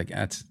passed, and I was like,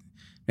 that's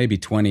maybe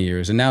 20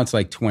 years. And now it's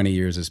like 20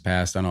 years has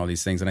passed on all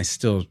these things, and I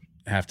still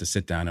have to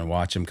sit down and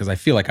watch them because I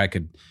feel like I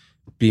could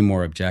be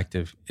more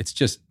objective.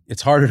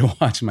 It's harder to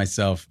watch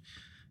myself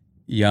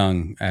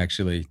young,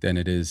 actually, than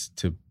it is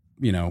to,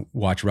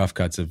 watch rough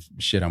cuts of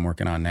shit I'm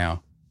working on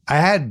now. I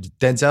had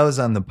Denzel was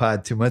on the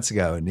pod 2 months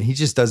ago, and he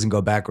just doesn't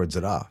go backwards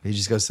at all. He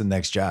just goes to the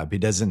next job. He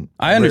doesn't.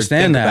 I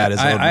understand that.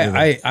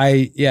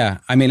 Yeah.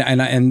 I mean,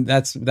 and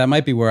that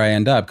might be where I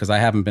end up, because I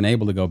haven't been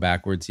able to go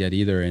backwards yet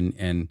either.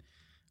 And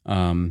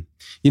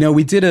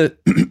we did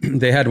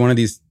they had one of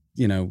these,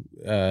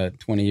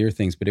 20-year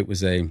things, but it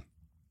was the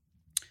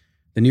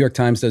New York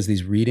Times does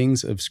these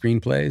readings of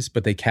screenplays,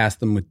 but they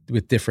cast them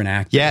with different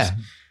actors. Yeah.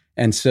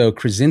 And so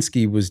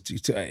Krasinski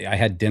I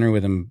had dinner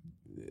with him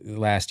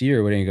last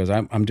year, when he goes,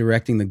 I'm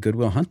directing the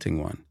Goodwill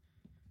Hunting one.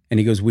 And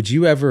he goes, would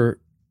you ever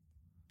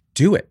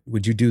do it?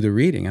 Would you do the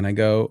reading? And I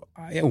go,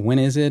 yeah, when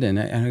is it? And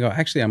I go,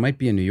 actually, I might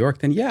be in New York.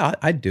 Then yeah,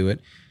 I'd do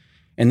it.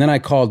 And then I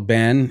called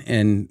Ben,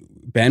 and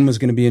Ben was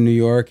going to be in New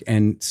York.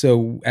 And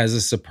so as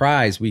a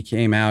surprise, we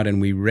came out and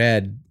we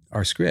read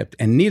our script,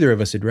 and neither of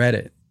us had read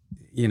it,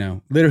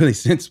 literally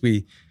since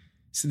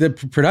the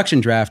production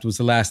draft was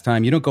the last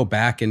time. You don't go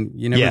back and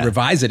you never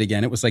revise it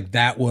again. It was like,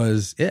 that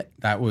was it.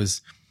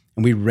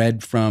 And we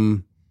read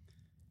from,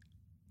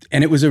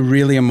 and it was a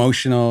really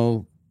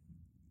emotional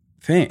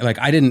thing. Like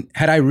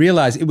had I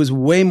realized it was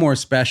way more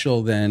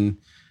special than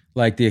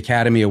like the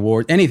Academy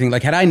Award, anything.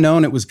 Like had I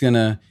known it was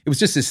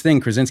just this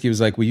thing. Krasinski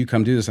was like, will you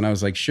come do this? And I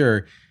was like,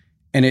 sure.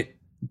 And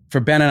for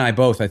Ben and I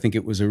both, I think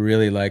it was a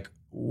really like,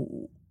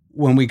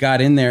 when we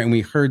got in there and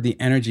we heard the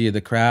energy of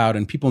the crowd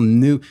and people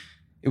knew,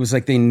 it was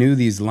like they knew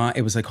these lines.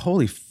 It was like,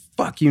 holy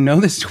fuck,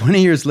 this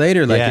 20 years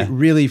later. Like it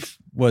really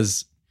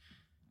was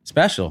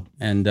special.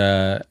 And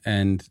no,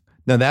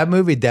 that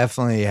movie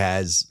definitely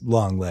has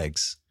long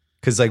legs,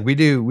 because like we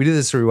do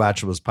this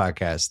Rewatchables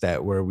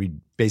podcast where we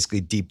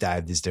basically deep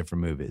dive these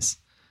different movies.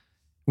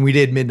 We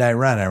did Midnight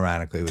Run,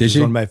 ironically, which is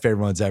one of my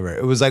favorite ones ever.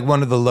 It was like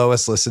one of the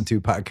lowest listened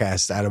to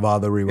podcasts out of all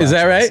the Rewatchables. Is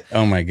that right?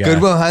 Oh my god!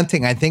 Goodwill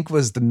Hunting, I think,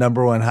 was the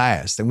number one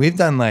highest, and we've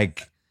done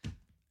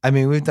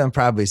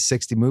probably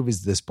 60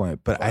 movies at this point.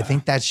 But I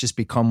think that's just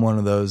become one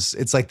of those.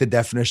 It's like the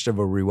definition of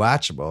a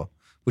rewatchable,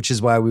 which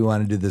is why we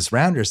want to do this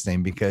Rounders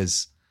thing,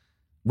 because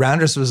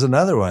Rounders was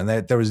another one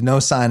that there was no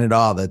sign at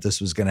all that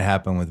this was going to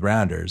happen with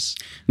Rounders.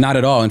 Not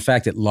at all. In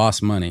fact, it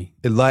lost money.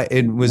 It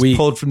was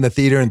pulled from the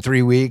theater in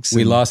 3 weeks.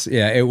 We lost.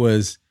 Yeah, it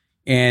was.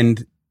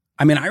 And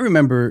I mean, I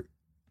remember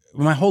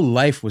my whole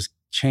life was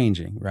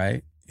changing,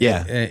 right?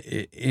 Yeah.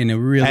 In a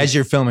really, as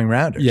you're filming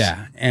Rounders.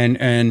 Yeah.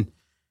 And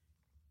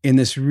in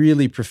this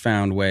really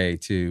profound way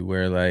too,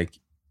 where like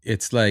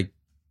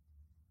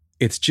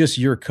it's just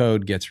your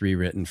code gets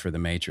rewritten for the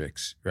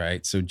Matrix,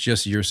 right? So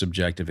just your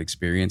subjective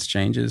experience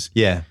changes.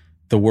 Yeah.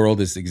 The world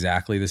is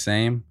exactly the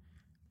same,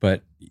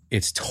 but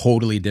it's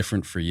totally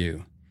different for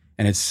you.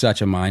 And it's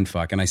such a mind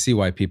fuck. And I see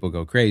why people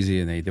go crazy,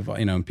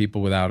 and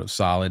people without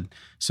solid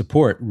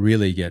support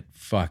really get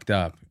fucked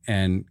up.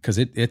 And because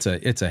it's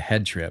a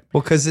head trip.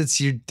 Well,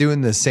 because you're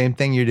doing the same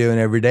thing you're doing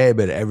every day,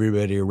 but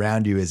everybody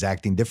around you is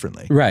acting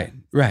differently. Right,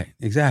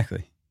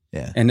 exactly.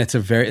 Yeah. And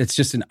it's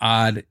just an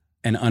odd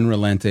and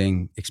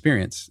unrelenting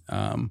experience.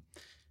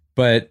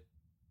 But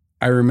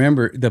I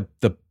remember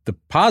the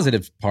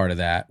positive part of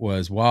that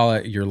was,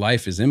 while your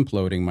life is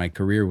imploding, my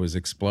career was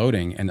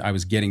exploding, and I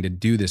was getting to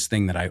do this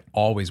thing that I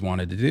always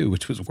wanted to do,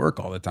 which was work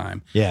all the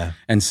time. Yeah.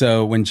 And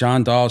so when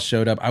John Dahl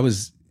showed up,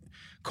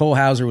 Cole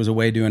Hauser was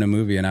away doing a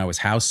movie, and I was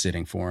house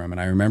sitting for him.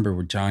 And I remember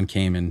when John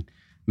came and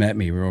met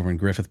me, we were over in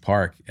Griffith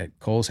Park at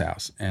Cole's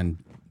house. And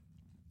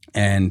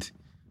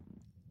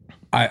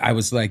I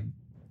was like,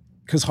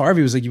 because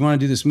Harvey was like, you want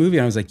to do this movie?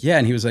 And I was like, yeah.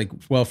 And he was like,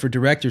 well, for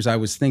directors, I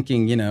was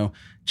thinking,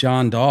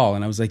 John Dahl.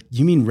 And I was like,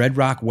 you mean Red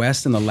Rock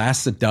West and The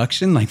Last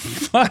Seduction? Like,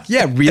 fuck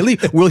yeah, really?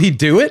 Will he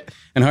do it?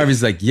 And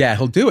Harvey's like, yeah,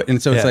 he'll do it.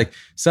 And so it's like,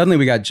 suddenly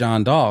we got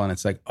John Dahl, and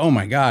it's like, oh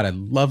my God, I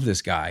love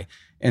this guy.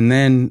 And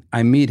then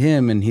I meet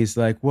him, and he's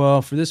like,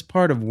 well, for this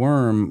part of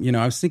Worm,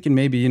 I was thinking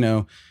maybe,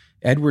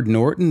 Edward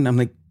Norton. I'm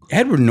like,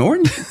 Edward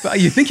Norton?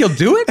 You think he'll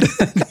do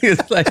it? He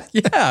was like,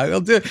 yeah,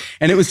 he'll do it.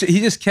 And he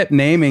just kept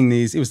naming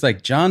these. It was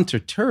like John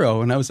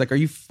Turturro. And I was like, are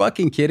you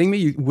fucking kidding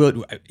me?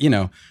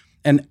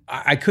 And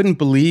I couldn't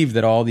believe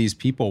that all these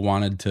people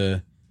wanted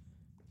to.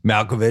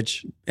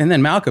 Malkovich. And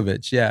then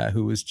Malkovich, yeah,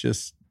 who was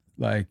just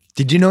like.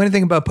 Did you know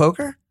anything about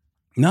poker?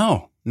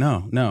 No.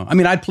 I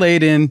mean, I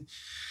played in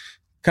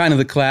kind of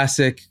the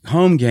classic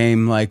home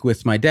game, like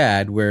with my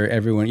dad, where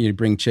everyone, you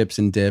bring chips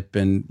and dip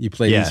and you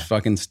play these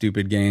fucking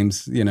stupid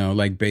games,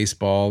 like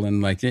baseball,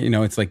 and like,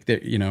 it's like,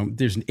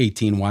 there's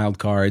 18 wild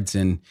cards,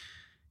 and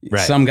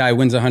some guy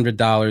wins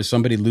 $100,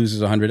 somebody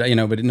loses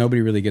 $100, but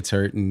nobody really gets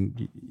hurt,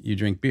 and you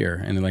drink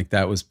beer. And like,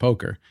 that was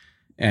poker.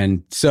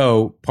 And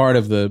so part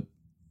of the,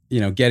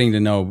 getting to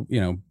know,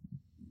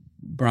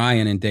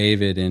 Brian and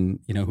David, and,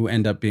 who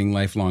end up being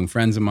lifelong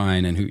friends of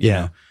mine, and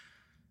who,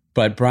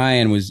 but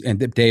Brian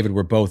and David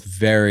were both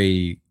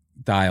very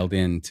dialed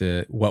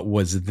into what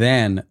was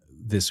then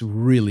this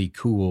really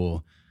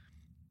cool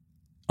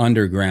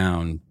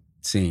underground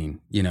scene.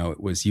 It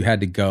was, you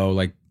had to go,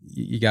 like,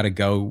 you got to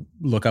go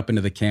look up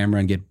into the camera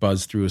and get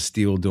buzzed through a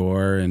steel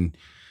door. And,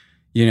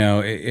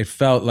 it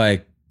felt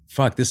like,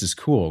 fuck, this is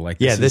cool. Like,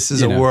 this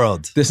is a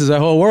world. This is a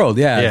whole world.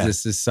 Yeah.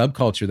 This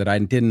subculture that I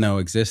didn't know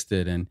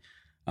existed. And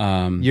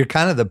you're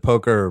kind of the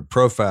poker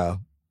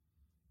profile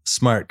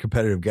smart,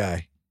 competitive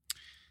guy.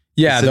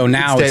 Yeah, though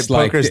now it's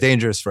like poker's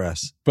dangerous for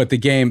us. But the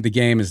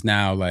game is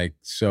now like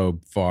so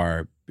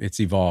far. It's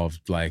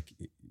evolved. Like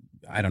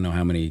I don't know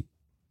how many.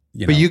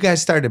 But you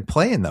guys started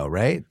playing though,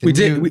 right? We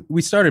did.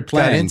 We started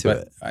playing,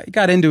 I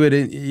got into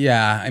it.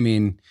 Yeah, I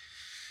mean,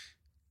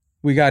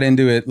 we got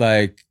into it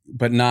like,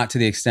 but not to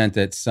the extent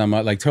that some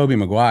like Tobey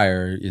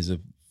Maguire is a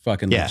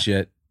fucking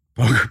legit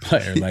poker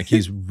player. Like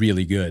he's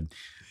really good.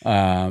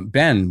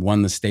 Ben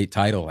won the state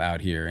title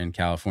out here in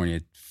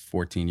California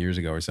 14 years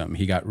ago or something.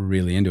 He got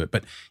really into it.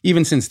 But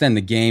even since then,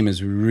 the game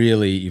has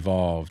really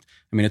evolved.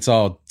 I mean, it's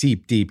all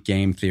deep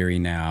game theory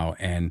now.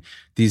 And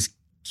these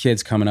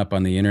kids coming up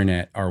on the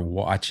internet are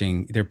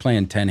watching, they're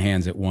playing 10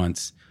 hands at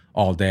once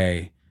all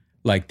day.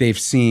 Like they've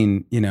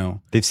seen,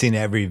 they've seen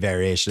every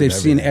variation. They've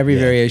seen every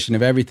variation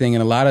of everything.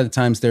 And a lot of the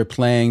times they're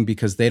playing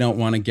because they don't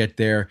want to get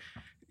their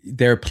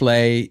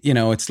play.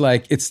 It's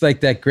like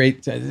that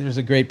great, there's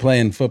a great play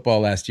in football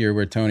last year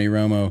where Tony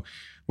Romo,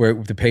 where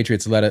the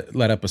Patriots let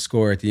up a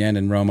score at the end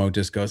and Romo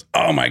just goes,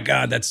 "Oh my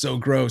God, that's so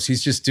gross."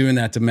 He's just doing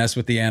that to mess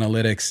with the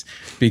analytics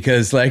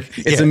because like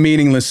it's a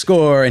meaningless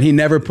score and he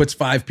never puts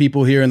 5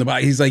 people here in the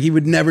box. He's like, he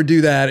would never do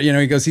that.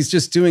 He goes, he's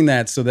just doing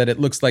that so that it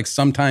looks like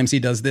sometimes he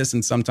does this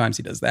and sometimes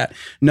he does that.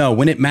 No,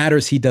 when it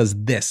matters, he does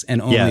this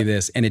and only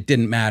this, and it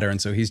didn't matter.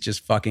 And so he's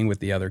just fucking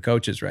with the other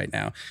coaches right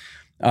now.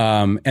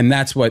 And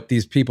that's what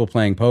these people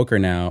playing poker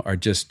now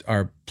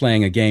are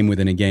playing a game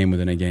within a game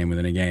within a game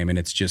within a game. And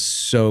it's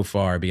just so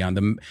far beyond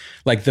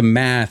the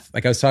math.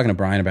 Like I was talking to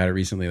Brian about it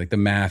recently, like the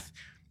math,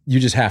 you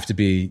just have to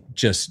be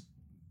just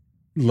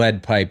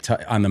lead pipe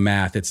on the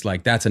math. It's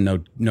like, that's a no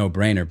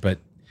brainer, but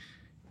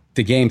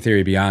the game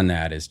theory beyond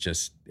that is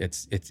just,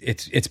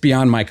 it's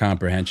beyond my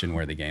comprehension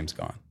where the game's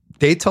gone.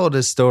 They told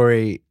a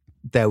story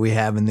that we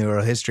have in the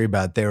oral history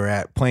about they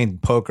were playing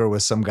poker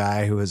with some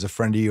guy who was a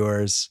friend of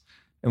yours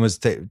and was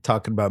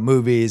talking about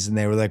movies, and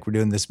they were like, "We're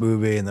doing this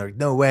movie," and they're like,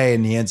 "No way!"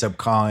 And he ends up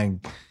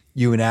calling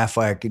you and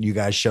Affleck, and you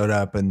guys showed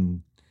up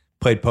and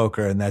played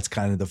poker, and that's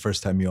kind of the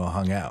first time you all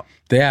hung out.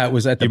 Yeah, it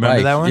was at the bike.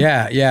 Remember that one?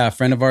 Yeah. A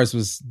friend of ours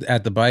was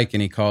at the bike,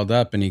 and he called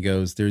up, and he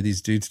goes, "There are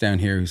these dudes down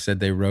here who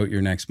said they wrote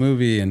your next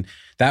movie," and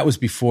that was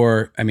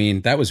before. I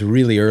mean, that was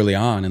really early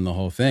on in the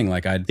whole thing.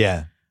 Like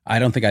I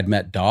don't think I'd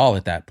met Dahl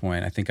at that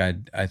point. I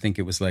think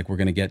it was like, we're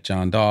going to get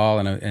John Dahl.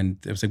 And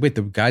it was like, wait,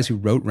 the guys who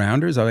wrote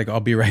Rounders? I was like,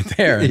 I'll be right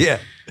there. And, yeah.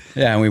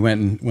 And we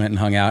went and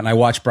hung out, and I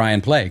watched Brian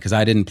play because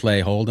I didn't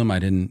play Hold'em. I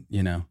didn't,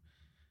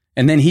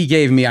 and then he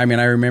gave me, I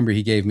remember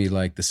he gave me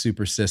like the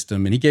Super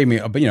System, and he gave me,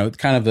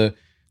 kind of the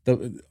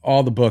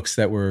all the books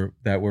that were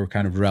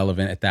kind of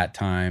relevant at that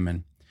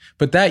time.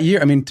 But that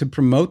year, to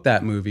promote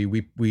that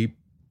movie,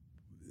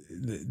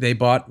 they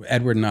bought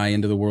Edward and I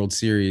into the World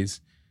Series,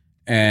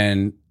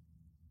 and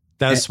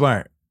that was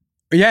smart.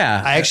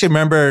 Yeah. I actually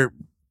remember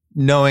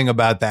knowing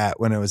about that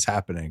when it was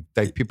happening.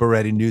 Like people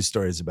writing news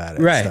stories about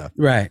it. Right, and stuff.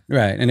 right.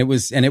 And it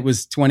was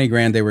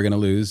 $20,000 they were going to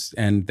lose,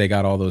 and they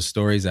got all those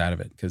stories out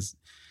of it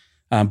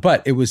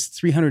but it was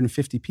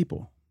 350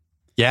 people.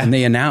 Yeah. And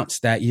they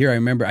announced that year, I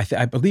remember,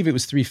 I believe it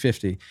was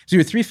 350. So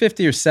either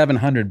 350 or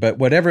 700, but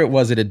whatever it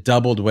was, it had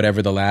doubled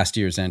whatever the last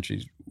year's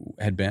entries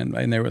had been.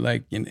 And they were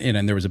like,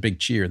 and there was a big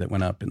cheer that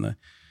went up at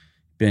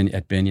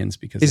Binion's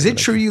because. Is it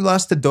true you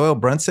lost to Doyle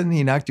Brunson?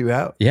 He knocked you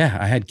out? Yeah,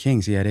 I had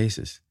kings. He had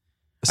aces.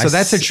 So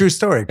that's a true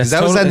story because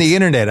that was on the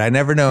internet. I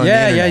never know.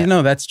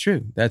 Yeah, that's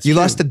true. You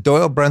lost to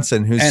Doyle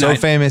Brunson, who's so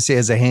famous he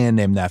has a hand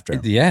named after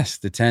him. Yes,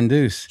 the 10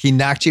 deuce. He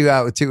knocked you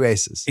out with 2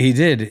 aces. He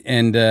did,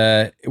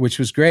 and which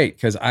was great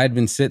because I'd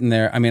been sitting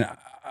there.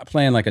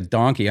 Playing like a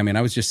donkey.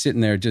 I was just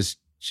sitting there, just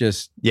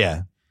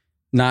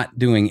not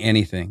doing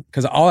anything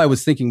because all I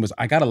was thinking was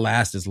I got to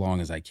last as long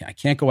as I can. I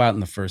can't go out in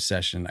the first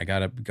session. I got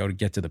to go to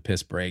get to the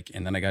piss break,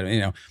 and then I got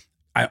to,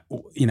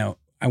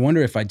 I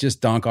wonder if I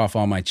just donk off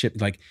all my chips.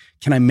 Like,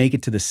 can I make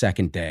it to the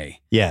second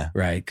day? Yeah,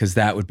 right. Because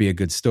that would be a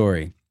good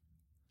story.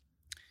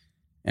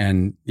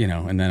 And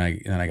and then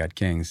I got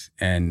kings,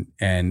 and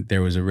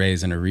there was a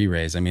raise and a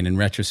re-raise. In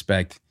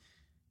retrospect,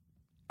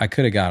 I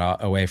could have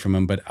got away from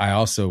him, but I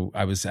had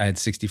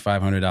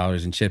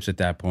 $6,500 in chips at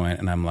that point,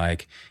 and I'm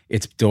like,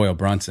 it's Doyle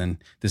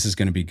Brunson. This is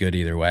going to be good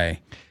either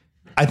way.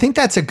 I think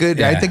that's a good.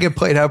 Yeah. I think it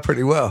played out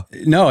pretty well.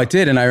 No, it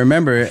did, and I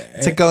remember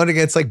it's like going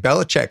against like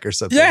Belichick or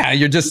something. Yeah,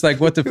 you're just like,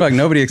 what the fuck?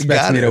 Nobody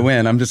expects me to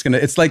win. I'm just gonna.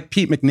 It's like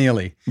Pete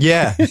McNeely.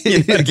 Yeah,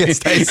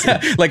 against Tyson.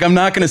 Like I'm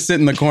not gonna sit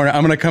in the corner.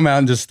 I'm gonna come out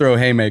and just throw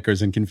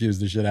haymakers and confuse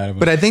the shit out of them.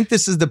 But I think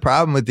this is the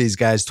problem with these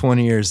guys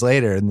 20 years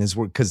later, and this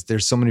because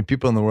there's so many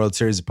people in the World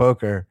Series of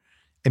Poker.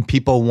 And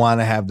people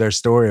want to have their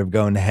story of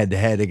going head to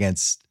head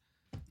against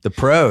the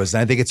pros.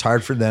 And I think it's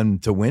hard for them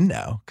to win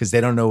now because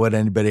they don't know what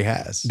anybody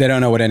has. They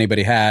don't know what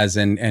anybody has.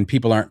 And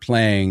people aren't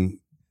playing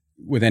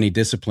with any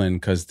discipline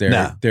because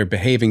they're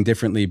behaving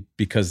differently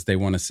because they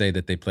want to say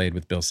that they played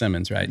with Bill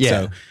Simmons, right? Yeah.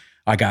 So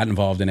I got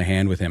involved in a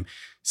hand with him.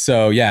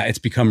 So yeah, it's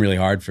become really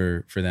hard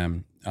for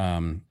them.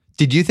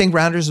 Did you think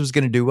Rounders was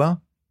going to do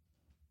well?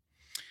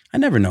 I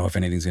never know if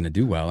anything's going to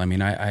do well.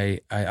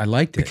 I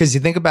liked it. Because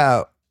you think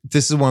about,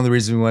 this is one of the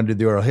reasons we wanted to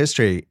do oral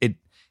history.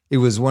 It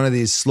was one of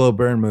these slow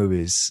burn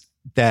movies.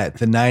 that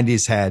the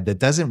 90s had that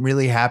doesn't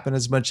really happen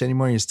as much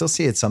anymore. You still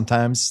see it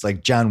sometimes,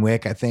 like John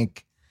Wick, I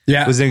think,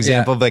 was an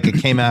example of like it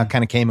came out,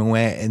 kind of came and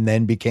went, and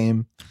then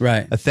became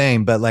a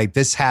thing. But like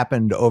this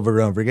happened over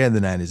and over again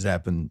in the 90s. It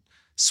happened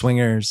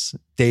Swingers,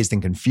 Dazed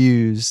and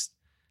Confused.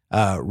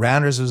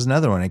 Rounders was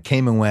another one. It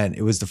came and went.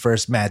 It was the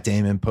first Matt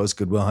Damon post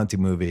Goodwill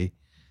Hunting movie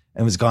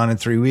and was gone in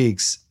 3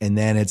 weeks. And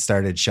then it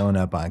started showing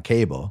up on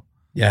cable.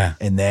 Yeah.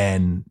 And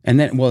then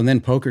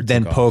poker.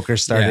 Then poker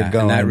started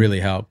going. And that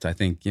really helped. I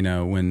think,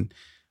 when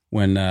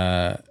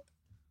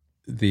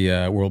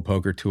the World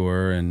Poker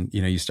Tour and,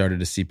 you started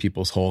to see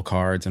people's hole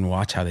cards and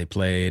watch how they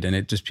played, and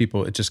it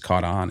just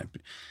caught on,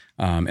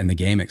 and the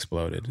game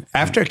exploded.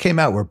 After it came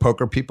out, were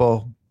poker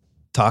people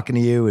talking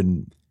to you,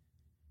 and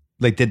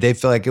like, did they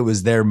feel like it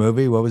was their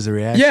movie? What was the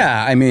reaction?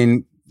 Yeah. I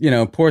mean,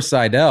 poor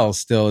Seidel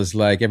still is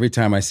like, every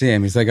time I see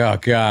him, he's like, oh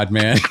God,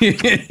 man.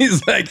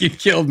 He's like, you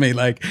killed me.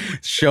 Like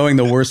showing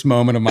the worst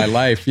moment of my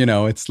life.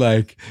 It's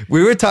like.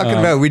 We were talking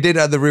about, we did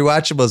on the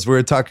rewatchables, we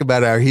were talking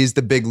about how he's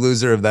the big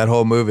loser of that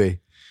whole movie.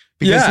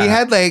 Because he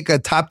had like a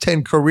top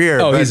 10 career.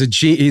 Oh, he's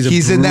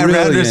in that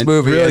Rounders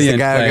movie as the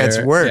guy who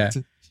gets worked.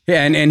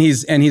 Yeah, and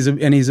he's an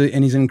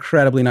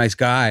incredibly nice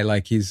guy.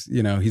 Like he's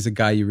a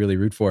guy you really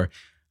root for.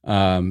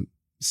 No,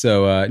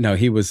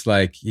 he was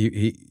like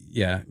he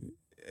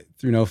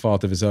through no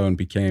fault of his own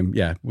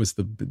was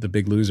the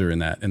big loser in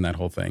that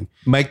whole thing.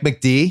 Mike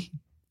McD.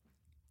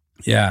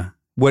 Yeah.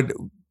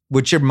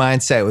 What's your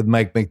mindset with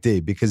Mike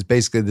McD? Because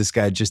basically this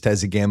guy just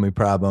has a gambling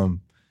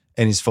problem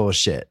and he's full of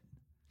shit.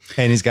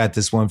 And he's got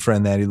this one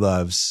friend that he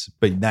loves,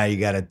 but now you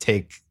got to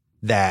take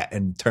that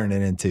and turn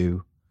it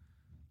into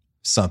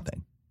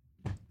something.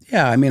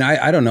 Yeah, I mean,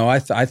 I don't know.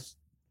 Because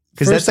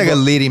that's like a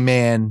leading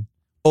man,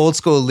 old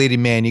school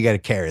leading man. You got to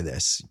carry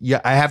this. Yeah,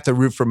 I have to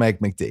root for Mike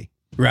McD.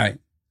 Right.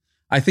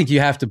 I think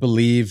you have to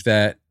believe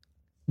that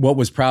what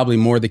was probably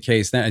more the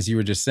case then, as you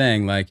were just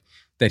saying, like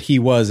that he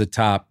was a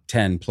top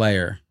 10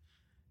 player,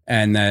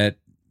 and that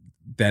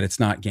it's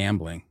not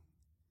gambling,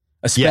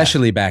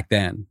 especially back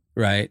then,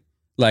 right?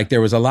 Like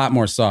there was a lot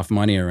more soft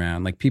money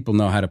around. Like people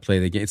know how to play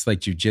the game. It's like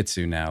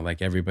jujitsu now.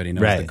 Like everybody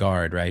knows the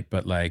guard, right?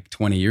 But like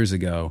 20 years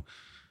ago,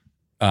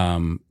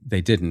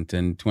 they didn't.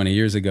 And 20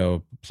 years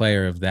ago, a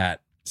player of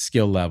that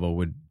skill level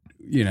would,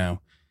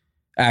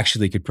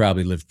 actually could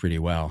probably live pretty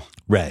well.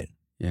 Right.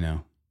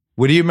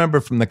 What do you remember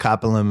from the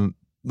Coppola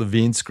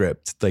Levine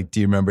script? Like,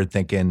 do you remember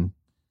thinking,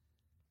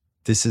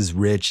 this is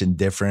rich and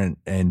different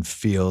and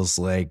feels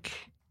like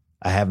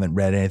I haven't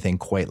read anything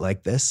quite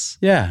like this?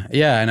 Yeah.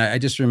 And I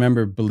just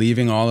remember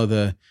believing all of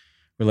the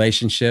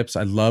relationships.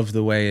 I love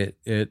the way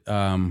it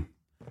the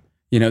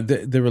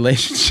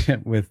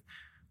relationship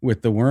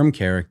with the worm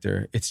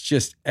character. It's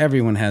just,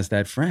 everyone has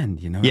that friend,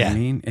 what I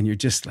mean? And you're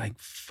just like,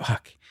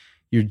 fuck,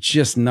 you're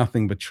just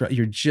nothing but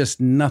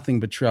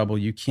trouble.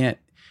 You can't,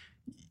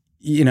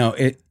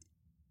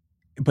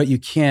 but you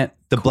can't.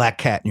 The black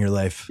cat in your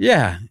life.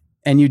 Yeah.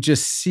 And you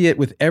just see it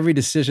with every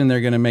decision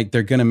they're going to make.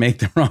 They're going to make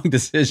the wrong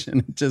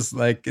decision. Just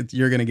like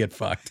you're going to get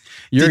fucked.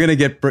 You're going to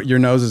get your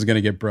nose is going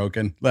to get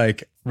broken.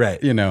 Like right.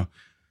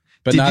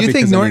 But did you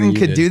think Norton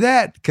could do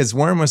that? Because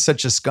Worm was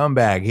such a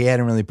scumbag. He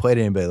hadn't really played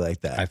anybody like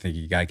that. I think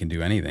a guy can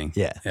do anything.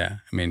 Yeah.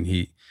 I mean,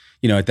 he,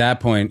 at that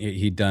point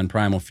he'd done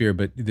Primal Fear,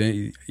 but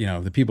the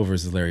People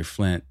versus Larry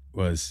Flint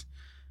was,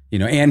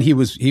 and he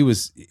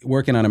was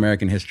working on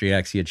American History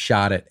X. He had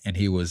shot it, and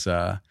he was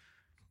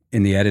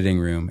in the editing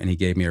room, and he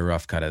gave me a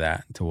rough cut of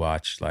that to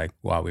watch, like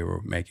while we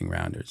were making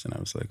Rounders, and I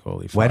was like,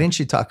 "Holy fuck!" Why didn't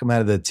you talk him out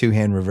of the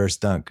 2-hand reverse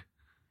dunk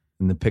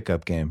in the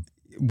pickup game?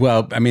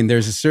 Well, I mean,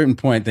 there's a certain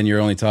point, then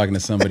you're only talking to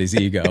somebody's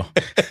ego,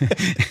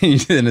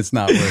 and it's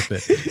not worth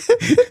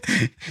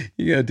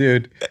it.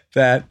 Dude,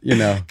 that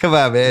Come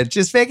on, man,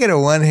 just make it a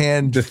one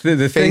hand. The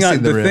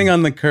thing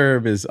on the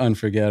curb is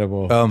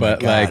unforgettable. Oh my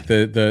God. Like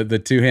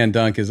the 2-hand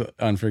dunk is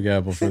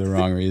unforgettable for the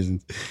wrong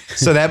reasons.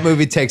 So that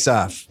movie takes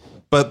off.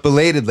 But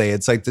belatedly,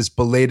 it's like this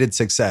belated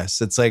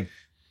success. It's like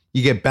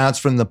you get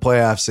bounced from the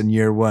playoffs in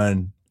year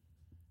one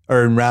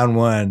or in round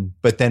one,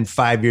 but then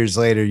 5 years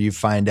later, you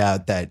find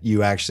out that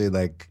you actually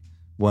like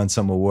won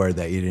some award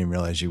that you didn't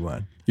realize you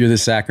won. You're the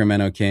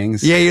Sacramento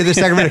Kings. Yeah, you're the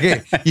Sacramento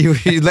Kings. You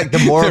like the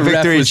moral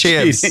victory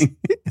champs.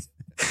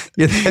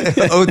 You're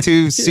the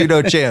O2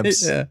 pseudo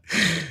champs.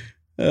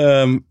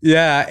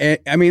 Yeah.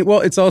 I mean,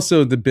 well, it's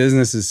also the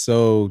business is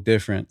so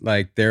different.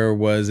 Like there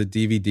was a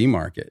DVD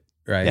market,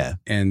 right? Yeah.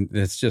 And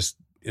it's just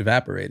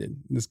evaporated.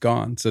 It's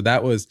gone. So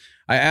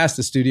I asked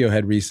the studio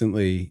head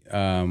recently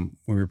when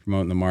we were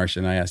promoting The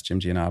Martian, I asked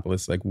Jim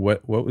Giannopoulos, like,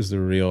 what was the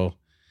real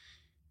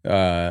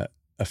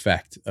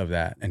effect of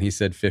that? And he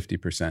said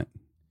 50%.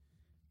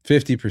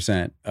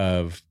 50%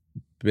 of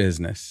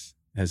business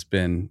has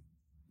been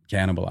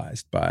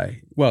cannibalized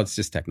by, well, it's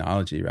just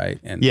technology, right?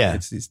 And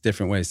it's these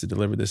different ways to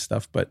deliver this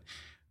stuff. But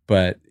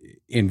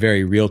in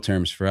very real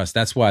terms for us,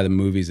 that's why the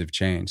movies have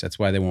changed. That's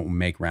why they won't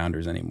make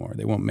Rounders anymore.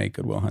 They won't make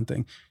Goodwill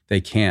Hunting. They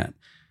can't.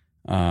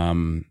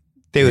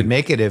 They would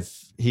make it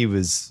if he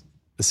was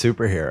a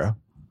superhero.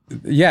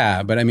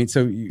 Yeah, but I mean,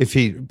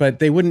 but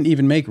they wouldn't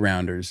even make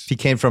Rounders. If he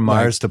came from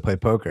Mars to play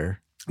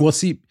poker. Well,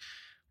 see,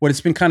 what it's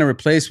been kind of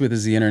replaced with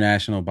is the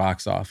international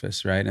box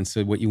office, right? And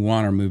so what you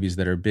want are movies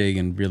that are big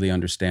and really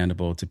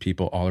understandable to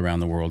people all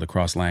around the world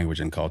across language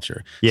and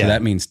culture. Yeah. So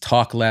that means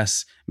talk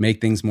less, make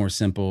things more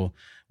simple.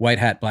 White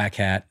hat, black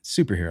hat,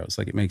 superheroes.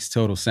 Like, it makes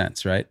total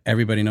sense, right?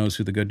 Everybody knows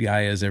who the good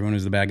guy is. Everyone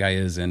knows who the bad guy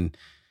is. And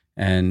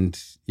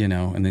you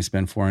know, and they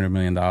spend $400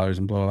 million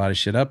and blow a lot of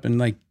shit up, and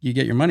like, you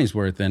get your money's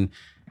worth.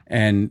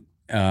 And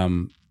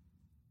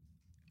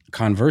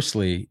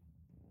conversely,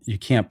 you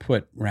can't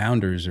put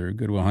Rounders or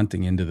Goodwill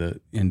Hunting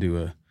into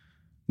a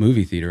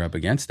movie theater up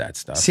against that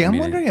stuff. See, I'm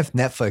wondering if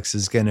Netflix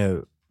is going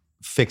to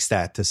fix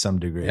that to some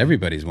degree.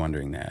 Everybody's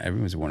wondering that.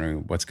 Everyone's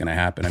wondering what's going to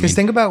happen. Because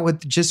think about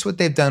what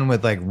they've done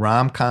with like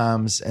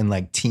rom-coms and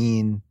like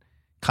teen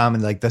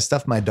comedy, like the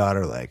stuff my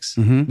daughter likes.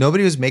 Mm-hmm.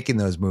 Nobody was making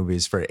those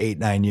movies for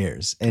 8-9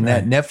 years. And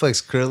that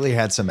Netflix clearly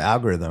had some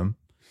algorithm.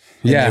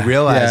 And they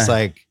realized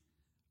like,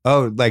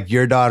 oh, like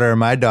your daughter or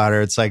my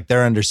daughter, it's like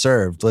they're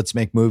underserved. Let's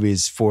make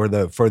movies for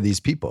these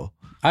people.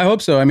 I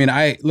hope so. I mean,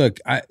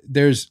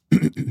 there's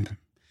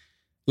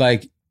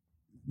like,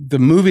 the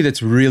movie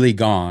that's really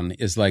gone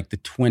is like the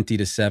 $20 to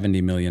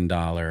 $70 million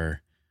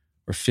or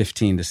 $15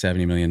 to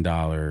 $70 million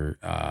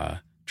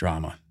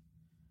drama.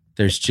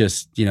 There's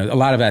just, you know, a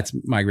lot of that's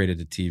migrated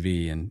to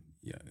TV, and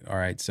all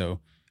right, so.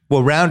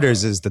 Well,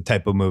 Rounders is the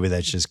type of movie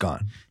that's just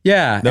gone.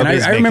 Yeah, and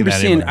I remember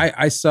seeing.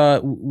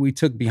 We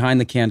took Behind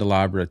the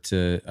Candelabra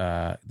to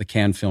the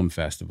Cannes Film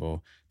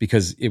Festival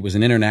because it was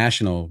an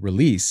international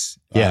release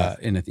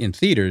in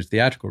theaters,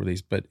 theatrical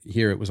release, but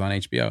here it was on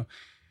HBO.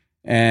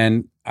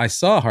 And I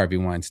saw Harvey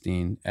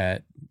Weinstein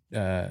at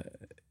Cannes,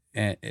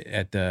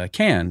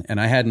 and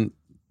I hadn't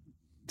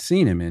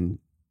seen him and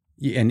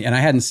I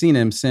hadn't seen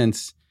him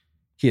since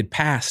he had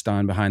passed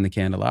on Behind the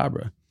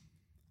Candelabra.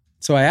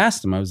 So I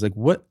asked him, I was like,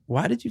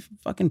 why did you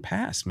fucking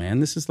pass, man?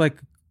 This is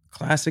like a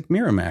classic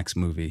Miramax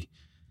movie.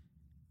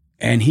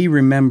 And he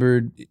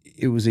remembered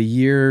it was a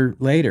year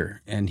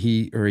later,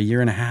 or a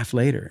year and a half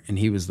later. And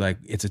he was like,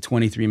 it's a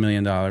 $23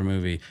 million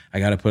movie. I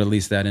got to put at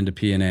least that into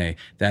P&A.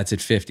 That's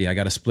at 50. I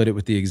got to split it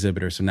with the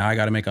exhibitor. So now I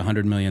got to make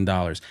 $100 million.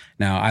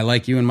 Now, I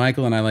like you and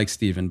Michael, and I like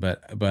Steven,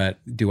 but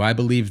do I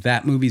believe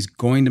that movie's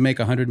going to make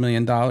 $100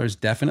 million?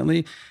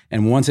 Definitely.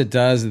 And once it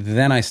does,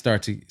 then I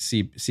start to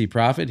see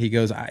profit. He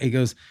goes,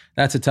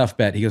 that's a tough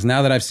bet. He goes,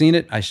 now that I've seen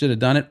it, I should have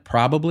done it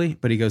probably.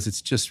 But he goes,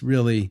 it's just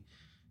really,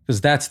 because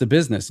that's the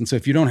business. And so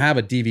if you don't have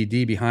a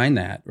DVD behind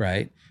that,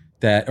 right,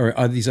 that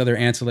or these other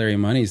ancillary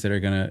monies that are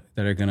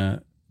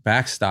gonna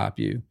backstop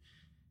you,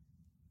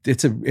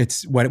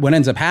 it's what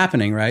ends up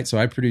happening, right? So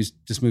I produced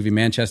this movie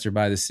Manchester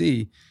by the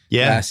Sea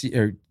last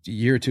year, a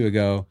year or two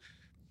ago.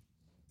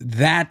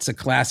 That's a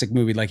classic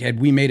movie. Like, had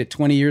we made it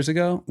 20 years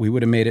ago, we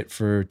would have made it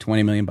for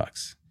 $20 million,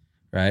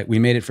 right? We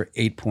made it for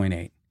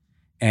 8.8,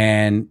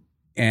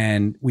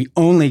 and we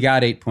only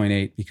got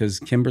 8.8 because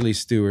Kimberly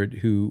Stewart,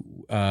 who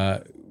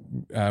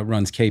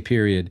runs K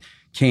Period,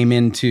 came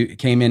in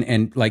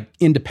and like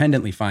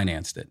independently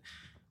financed it.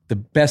 The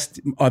best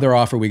other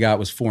offer we got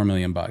was $4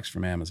 million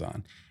from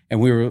Amazon. And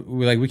we were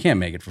like, we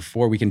can't make it for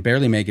 4. We can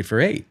barely make it for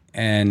 8.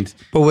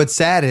 But what's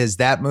sad is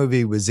that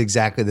movie was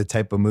exactly the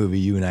type of movie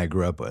you and I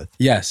grew up with.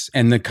 Yes.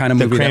 And the kind of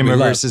movie Kramer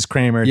that we versus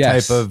Kramer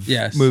type of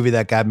yes. movie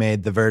that got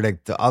made, The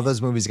Verdict, all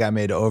those movies got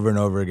made over and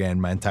over again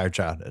my entire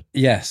childhood.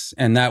 Yes.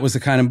 And that was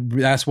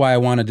that's why I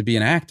wanted to be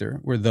an actor,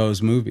 were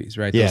those movies,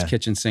 right? Those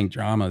kitchen sink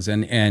dramas.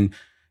 And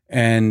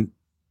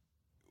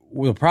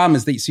well, the problem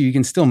is that, so you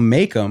can still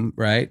make them,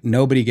 right?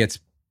 Nobody gets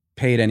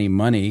paid any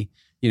money.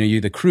 You know,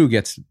 the crew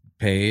gets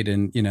paid,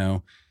 and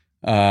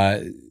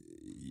well,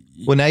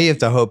 now you have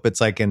to hope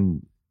it's like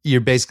you're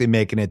basically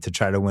making it to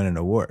try to win an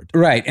award,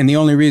 right? And the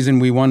only reason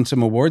we won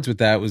some awards with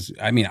that was,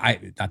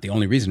 not the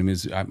only reason.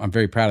 I'm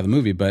very proud of the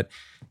movie, but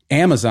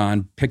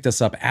Amazon picked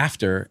us up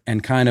after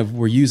and kind of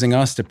were using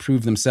us to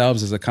prove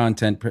themselves as a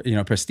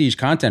prestige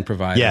content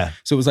provider. Yeah.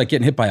 So it was like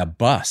getting hit by a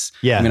bus.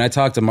 Yeah. I mean, I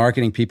talked to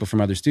marketing people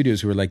from other studios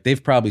who were like,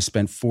 they've probably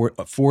spent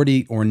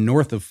 40 or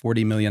north of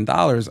 $40 million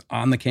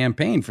on the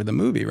campaign for the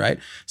movie, right?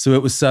 So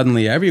it was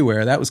suddenly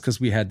everywhere. That was because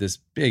we had this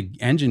big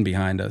engine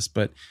behind us,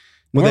 but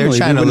they were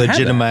trying to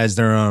legitimize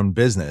their own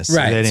business.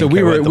 Right. So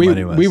we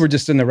were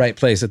just in the right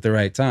place at the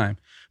right time.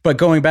 But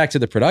going back to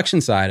the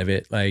production side of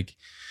it, like,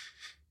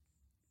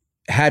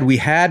 had we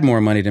had more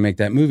money to make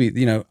that movie,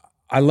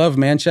 I love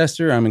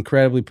Manchester. I'm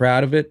incredibly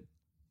proud of it.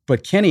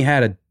 But Kenny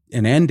had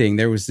an ending.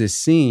 There was this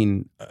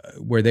scene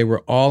where they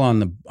were all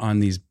on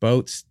these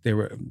boats. They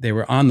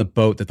were on the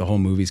boat that the whole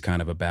movie's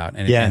kind of about.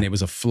 And it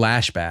was a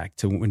flashback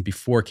to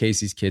before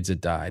Casey's kids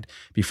had died,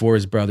 before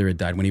his brother had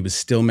died, when he was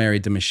still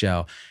married to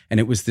Michelle. And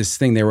it was this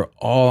thing. They were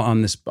all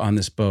on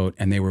this boat,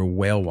 and they were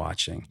whale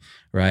watching.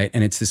 Right.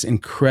 And it's this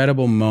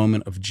incredible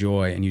moment of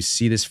joy. And you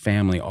see this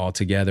family all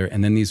together.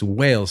 And then these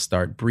whales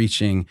start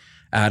breaching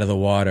out of the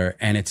water.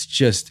 And it's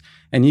just,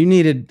 and you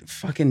needed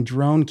fucking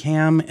drone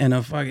cam and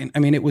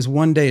it was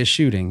one day of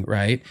shooting.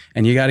 Right.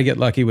 And you got to get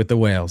lucky with the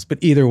whales. But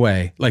either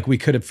way, like, we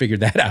could have figured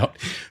that out.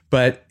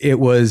 But it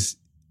was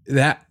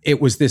that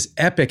it was this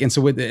epic. And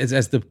so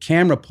as the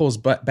camera pulls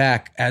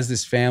back, as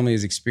this family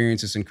has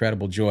experienced this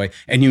incredible joy,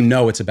 and you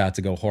know it's about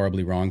to go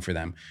horribly wrong for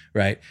them,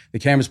 right? The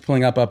camera's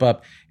pulling up,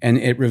 and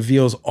it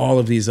reveals all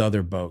of these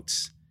other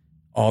boats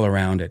all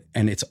around it.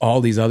 And it's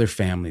all these other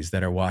families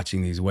that are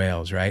watching these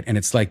whales, right? And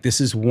it's like,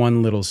 this is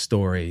one little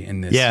story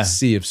in this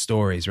sea of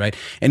stories, right?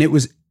 And it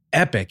was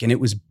epic, and it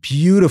was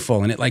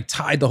beautiful, and it like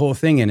tied the whole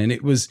thing in, and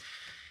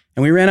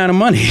we ran out of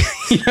money.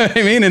 You know what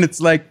I mean? And it's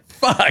like,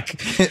 fuck.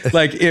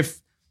 Like,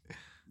 if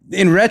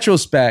in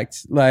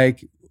retrospect,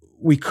 like,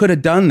 we could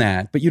have done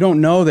that, but you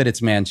don't know that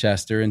it's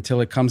Manchester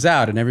until it comes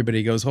out and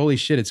everybody goes, holy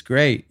shit, it's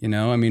great. You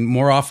know, I mean,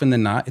 more often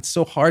than not, it's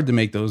so hard to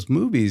make those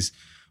movies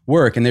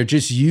work. And there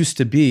just used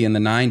to be in the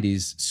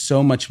 90s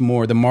so much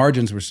more, the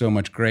margins were so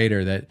much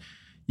greater that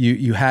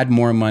you had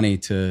more money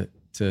to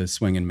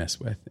swing and miss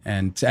with.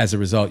 And as a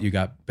result, you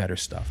got better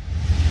stuff.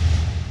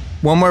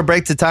 One more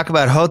break to talk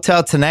about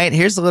Hotel Tonight.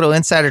 Here's a little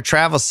insider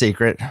travel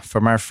secret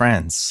from our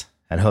friends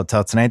at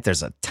Hotel Tonight.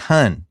 There's a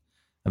ton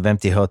of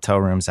empty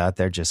hotel rooms out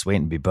there just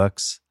waiting to be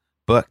booked.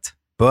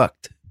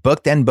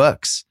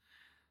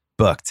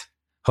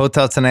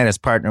 Hotel Tonight has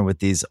partnered with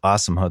these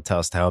awesome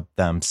hotels to help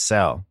them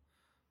sell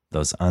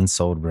those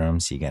unsold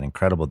rooms. You get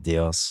incredible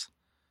deals.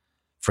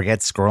 Forget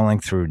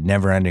scrolling through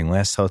never-ending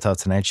lists. Hotel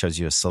Tonight shows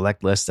you a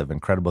select list of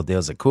incredible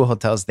deals at cool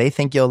hotels they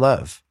think you'll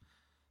love.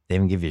 They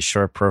even give you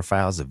short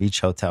profiles of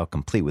each hotel,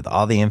 complete with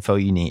all the info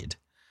you need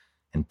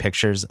and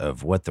pictures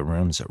of what the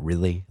rooms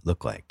really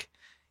look like.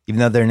 Even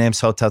though their name's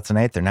Hotel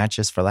Tonight, they're not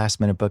just for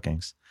last-minute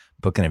bookings.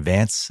 Book in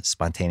advance,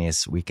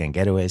 spontaneous weekend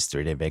getaways,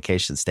 3-day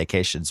vacations,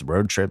 staycations,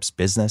 road trips,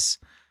 business.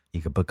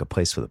 You could book a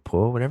place with a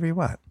pool, whatever you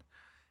want.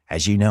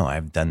 As you know,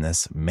 I've done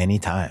this many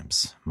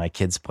times. My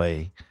kids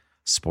play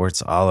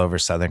sports all over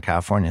Southern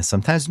California.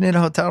 Sometimes we need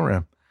a hotel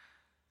room.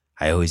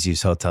 I always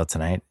use Hotel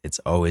Tonight. It's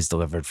always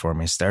delivered for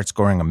me. Start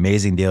scoring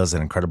amazing deals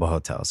at incredible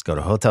hotels. Go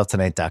to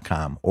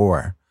hoteltonight.com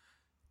or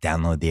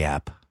download the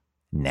app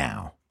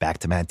now. Back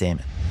to Matt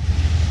Damon.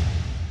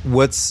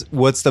 What's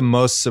the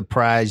most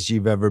surprised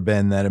you've ever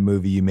been that a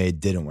movie you made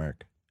didn't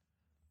work?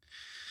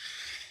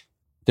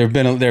 There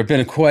have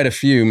been quite a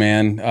few,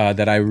 man,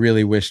 that I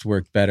really wished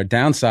worked better.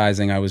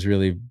 Downsizing, I was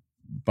really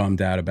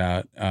bummed out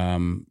about.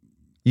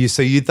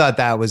 So you thought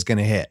that was going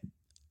to hit?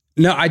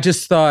 No, I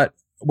just thought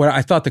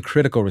I thought the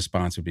critical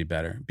response would be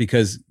better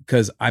because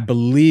I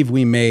believe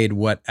we made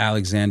what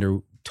Alexander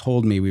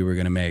told me we were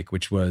going to make,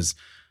 which was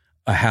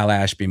a Hal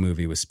Ashby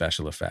movie with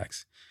special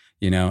effects.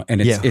 You know, and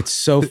it's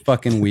so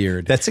fucking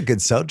weird. That's a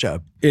good sell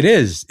job. It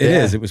is. It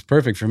is. It was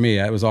perfect for me.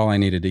 It was all I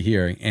needed to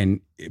hear.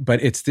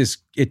 But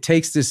it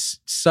takes this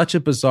such a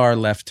bizarre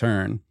left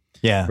turn.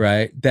 Yeah.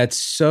 Right. That's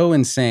so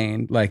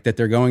insane. Like that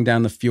they're going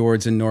down the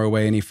fjords in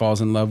Norway and he falls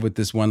in love with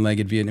this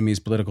one-legged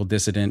Vietnamese political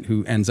dissident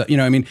who ends up, you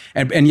know what I mean?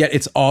 And yet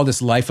it's all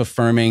this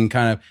life-affirming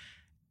kind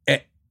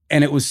of,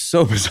 and it was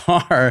so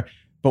bizarre,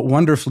 but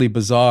wonderfully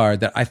bizarre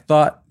that I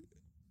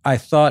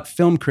thought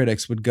film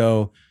critics would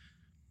go,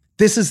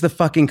 this is the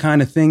fucking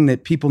kind of thing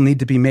that people need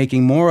to be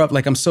making more of.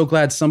 Like, I'm so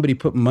glad somebody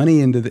put money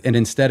into and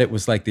instead it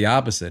was like the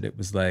opposite. It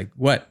was like,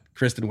 what?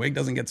 Kristen Wiig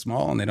doesn't get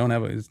small and they don't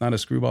have it's not a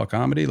screwball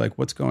comedy. Like,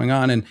 what's going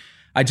on? And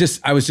I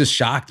was just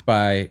shocked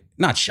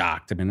not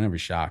shocked. I mean, never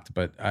shocked,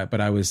 but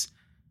I would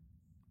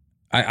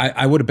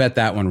have bet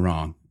that one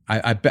wrong.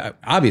 I bet,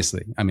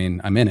 obviously, I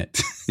mean, I'm in it.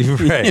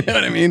 Right. You know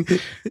what I mean?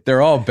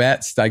 They're all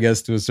bets, I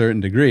guess, to a certain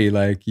degree.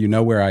 Like, you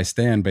know where I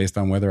stand based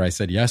on whether I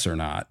said yes or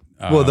not.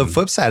 Well, the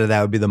flip side of that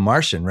would be The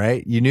Martian,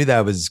 right? You knew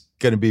that was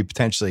going to be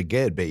potentially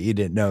good, but you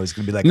didn't know it was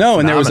going to be like no.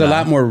 And there was a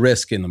lot more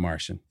risk in The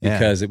Martian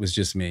because it was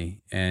just me,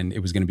 and it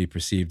was going to be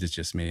perceived as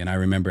just me. And I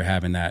remember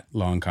having that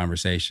long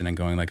conversation and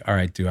going like, "All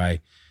right, do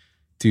I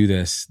do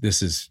this?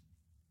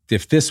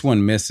 If this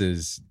one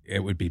misses,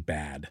 it would be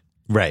bad."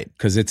 Right.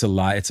 Because it's a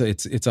lot. It's a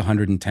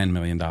 $110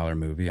 million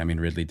movie. I mean,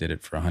 Ridley did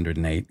it for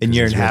 108. And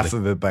you're in half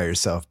of it by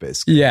yourself,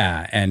 basically.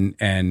 Yeah. And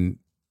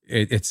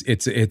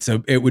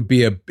it would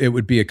be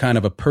a kind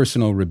of a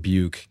personal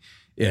rebuke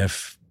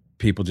if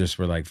people just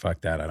were like,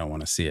 fuck that, I don't want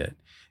to see it.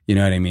 You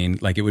know what I mean?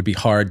 Like, it would be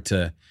hard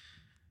to,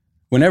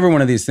 whenever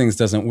one of these things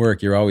doesn't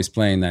work, you're always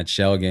playing that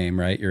shell game,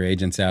 right? Your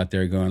agent's out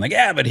there going like,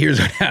 yeah, but here's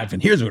what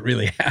happened. Here's what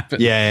really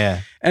happened.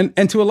 Yeah.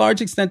 And to a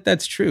large extent,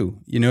 that's true.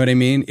 You know what I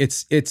mean?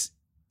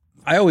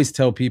 I always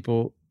tell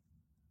people,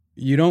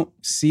 you don't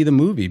see the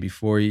movie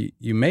before you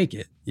make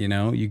it. You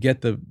know, you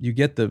get the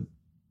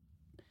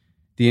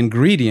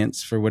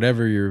ingredients for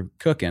whatever you're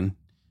cooking,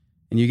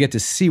 and you get to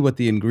see what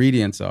the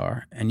ingredients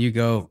are, and you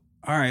go,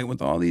 all right,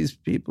 with all these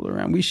people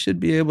around, we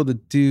should be able to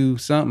do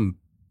something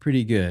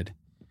pretty good,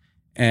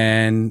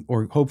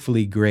 or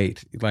hopefully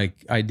great.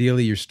 Like,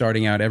 ideally, you're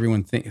starting out,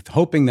 everyone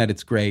hoping that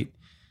it's great,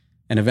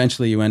 and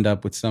eventually you end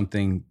up with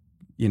something,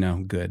 you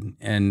know, good.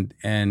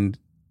 And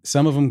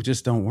some of them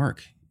just don't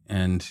work.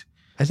 And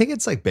I think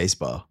it's like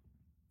baseball.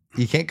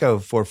 You can't go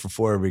 4 for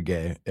 4 every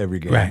game.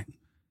 Right.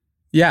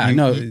 Yeah,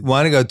 you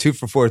want to go 2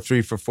 for 4,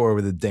 3 for 4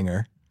 with a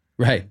dinger.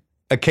 Right.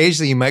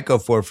 Occasionally you might go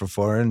 4 for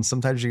 4, and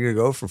sometimes you're going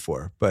to go for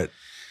 4. But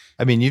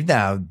I mean,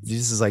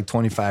 this is like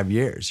 25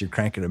 years. You're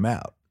cranking them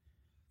out.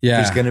 Yeah.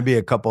 There's going to be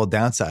a couple of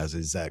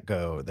downsizes that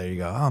go, there you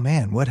go. Oh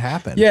man, what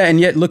happened? Yeah. And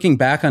yet looking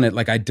back on it,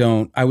 like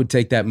I would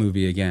take that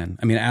movie again.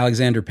 I mean,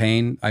 Alexander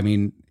Payne, I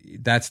mean,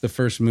 that's the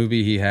first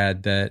movie he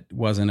had that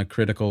wasn't a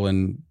critical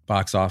and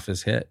box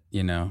office hit,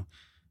 you know.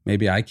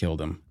 Maybe I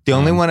killed him. The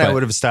only one I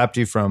would have stopped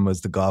you from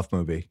was the golf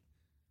movie.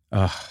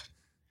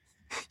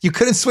 You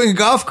couldn't swing a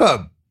golf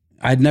club.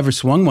 I'd never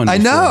swung one before.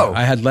 I know.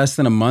 I had less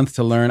than a month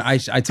to learn. I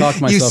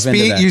talked myself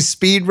into that. You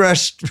speed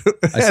rushed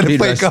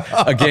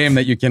a game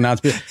that you cannot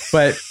speed.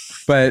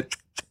 But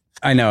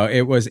I know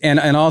it was,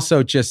 and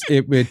also just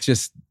it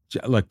just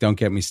look. Don't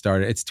get me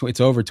started.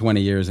 It's over 20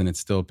 years and it's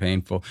still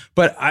painful.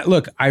 But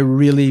I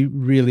really,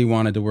 really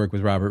wanted to work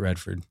with Robert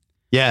Redford.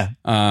 Yeah.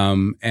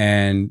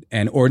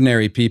 And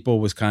Ordinary People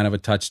was kind of a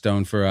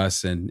touchstone for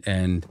us,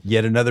 and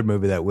yet another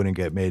movie that wouldn't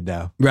get made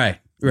now. Right.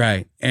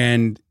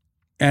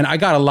 And I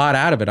got a lot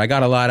out of it. I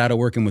got a lot out of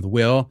working with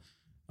Will.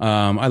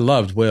 I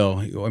loved Will.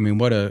 I mean,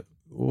 what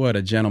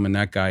a gentleman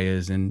that guy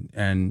is,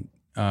 and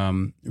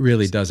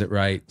really does it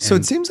right. So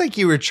it seems like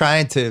you were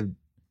trying to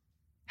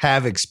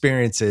have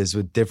experiences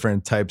with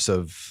different types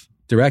of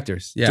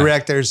directors,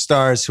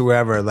 stars,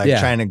 whoever,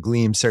 trying to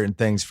glean certain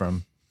things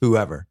from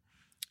whoever.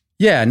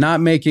 Yeah, not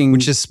making,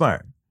 which is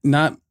smart.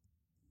 Not,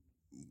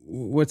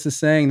 what's the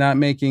saying? Not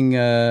making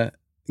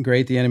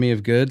great the enemy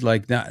of good.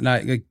 Like not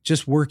like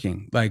just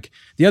working. Like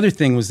the other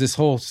thing was this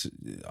whole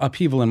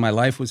upheaval in my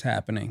life was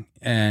happening,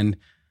 and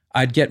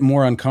I'd get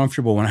more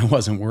uncomfortable when I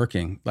wasn't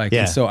working.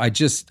 And so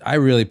I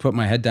really put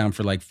my head down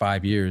for like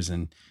 5 years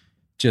and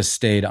just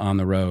stayed on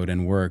the road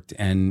and worked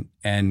and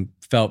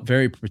felt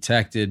very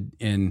protected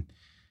in,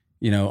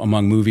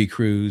 among movie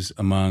crews,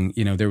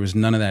 there was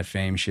none of that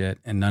fame shit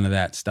and none of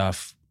that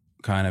stuff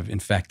kind of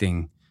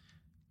infecting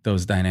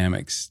those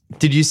dynamics.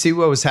 Did you see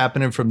what was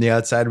happening from the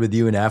outside with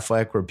you and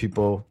Affleck, where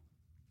people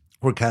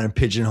were kind of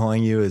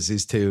pigeonholing you as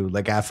these two?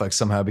 Like Affleck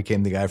somehow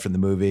became the guy from the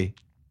movie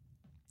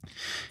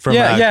from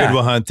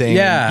Goodwill Hunting.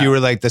 Yeah. You were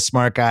like the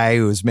smart guy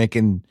who was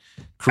making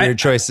career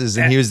choices,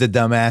 and he was the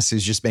dumbass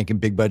who's just making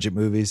big budget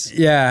movies.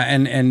 Yeah,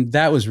 and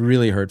that was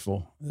really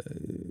hurtful,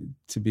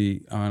 to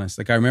be honest.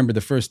 Like I remember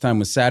the first time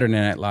was Saturday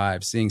Night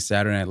Live, seeing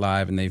Saturday Night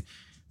Live, and they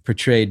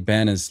portrayed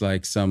Ben as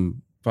like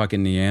some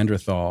fucking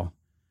Neanderthal.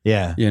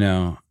 Yeah.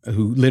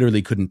 Who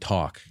literally couldn't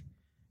talk.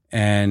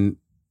 And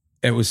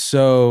it was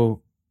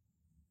so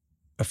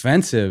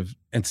offensive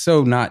and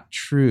so not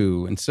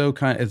true. And so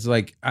it's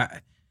like, and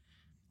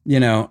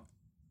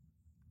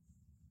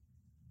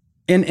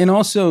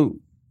also,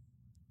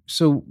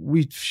 so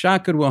we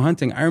shot Goodwill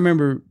Hunting. I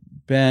remember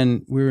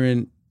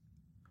Ben,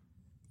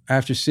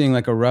 after seeing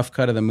like a rough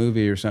cut of the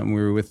movie or something,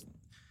 we were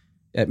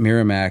at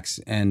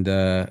Miramax,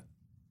 and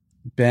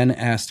Ben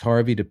asked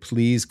Harvey to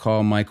please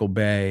call Michael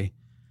Bay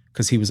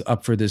because he was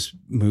up for this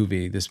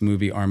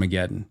movie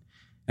Armageddon.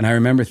 And I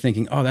remember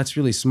thinking, oh, that's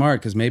really smart,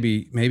 because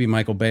maybe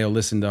Michael Bay will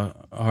listen to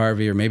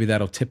Harvey, or maybe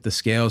that'll tip the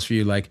scales for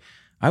you. Like,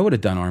 I would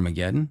have done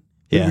Armageddon.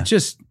 Yeah.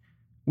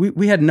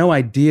 We had no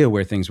idea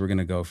where things were going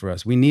to go for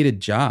us. We needed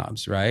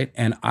jobs, right?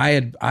 And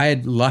I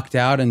had lucked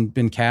out and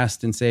been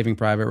cast in Saving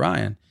Private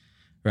Ryan,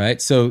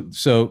 right? So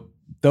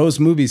those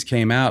movies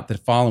came out the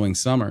following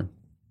summer.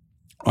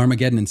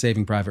 Armageddon and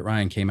Saving Private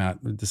Ryan came out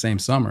the same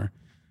summer.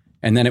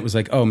 And then it was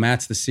like, oh,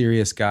 Matt's the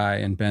serious guy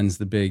and Ben's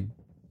the big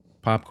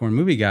popcorn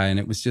movie guy. And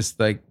it was just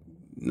like,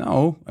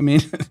 no, I mean,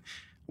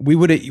 we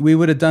would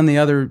have done the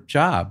other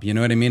job. You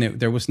know what I mean?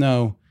 There was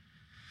no,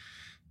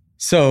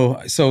 so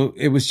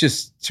it was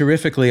just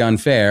terrifically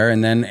unfair.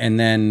 And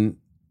then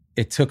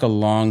it took a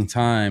long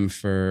time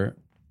for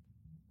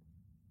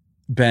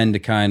Ben to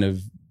kind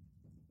of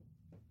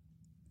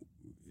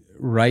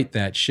right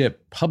that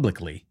ship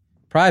publicly.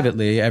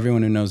 Privately,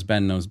 everyone who knows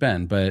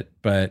Ben,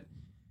 but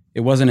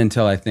it wasn't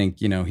until I think,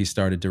 he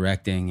started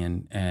directing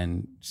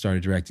and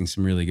started directing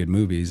some really good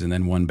movies and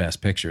then won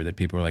Best Picture that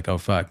people were like, oh,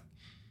 fuck,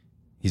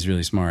 he's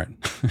really smart,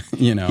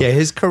 Yeah,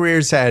 his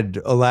career's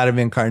had a lot of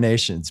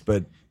incarnations,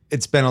 but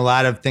it's been a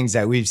lot of things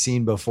that we've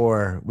seen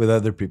before with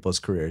other people's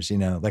careers,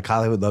 like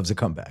Hollywood loves a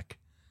comeback.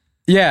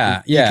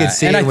 Yeah, you could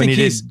see it when he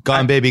did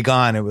Gone Baby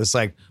Gone. It was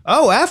like,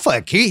 oh,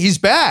 Affleck, he's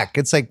back.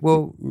 It's like,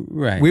 well,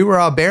 right. We were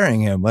all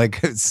burying him. Like,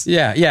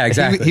 yeah,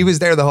 exactly. He was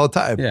there the whole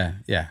time.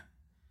 Yeah.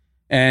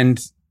 And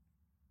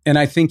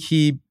I think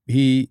he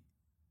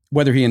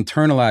whether he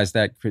internalized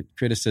that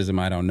criticism,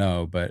 I don't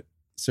know, but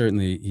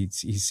certainly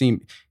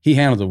he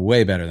handled it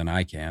way better than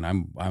I can.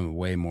 I'm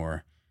way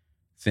more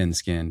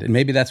thin-skinned, and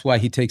maybe that's why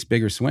he takes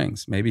bigger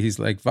swings. Maybe he's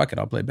like, fuck it,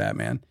 I'll play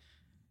Batman.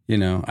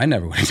 I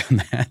never would have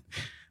done that.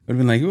 Would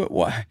have been like,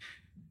 why?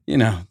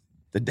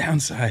 The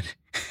downside.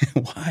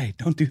 Why?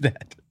 Don't do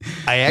that.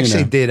 I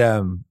actually did.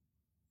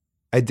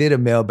 I did a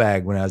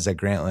mailbag when I was at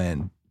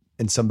Grantland,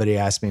 and somebody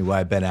asked me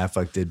why Ben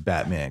Affleck did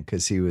Batman,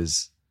 because he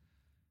was,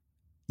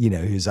 he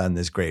was on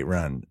this great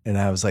run, and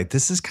I was like,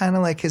 this is kind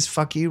of like his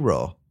fuck you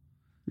role.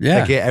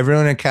 Yeah, like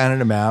everyone had counted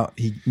him out.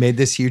 He made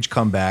this huge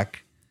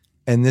comeback,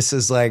 and this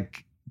is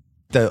like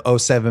the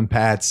 07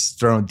 Pats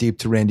throwing deep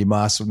to Randy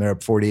Moss when they're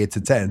up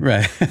 48-10.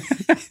 Right.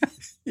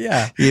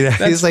 Yeah.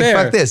 He's like, fair.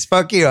 fuck this,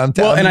 fuck you. I'm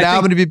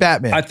going to be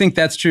Batman. I think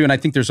that's true. And I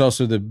think there's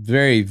also the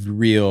very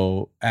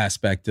real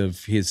aspect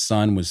of his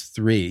son was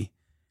 3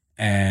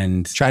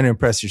 and trying to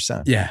impress your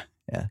son. Yeah.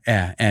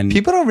 And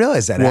people don't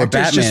realize that. Actors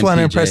Batman just want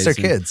to PJs impress their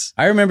kids.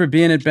 I remember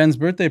being at Ben's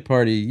birthday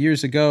party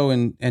years ago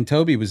and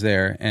Toby was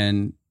there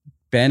and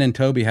Ben and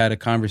Toby had a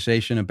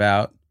conversation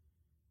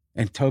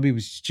and Toby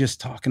was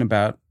just talking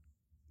about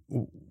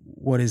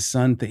what his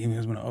son thinks. He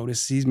goes, when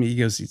Otis sees me, he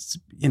goes, it's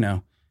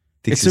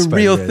a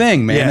real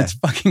thing, man. Yeah. It's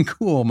fucking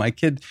cool. My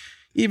kid,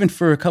 even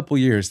for a couple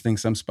years,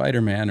 thinks I'm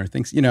Spider-Man or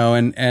thinks,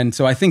 and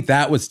so I think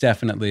that was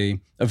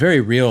definitely a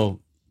very real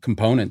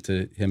component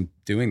to him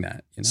doing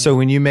that. So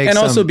when you make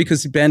also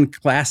because Ben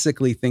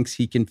classically thinks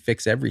he can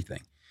fix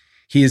everything.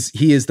 He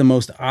is the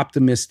most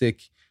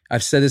optimistic.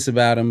 I've said this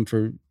about him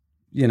for,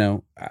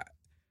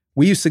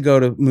 we used to go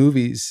to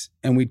movies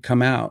and we'd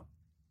come out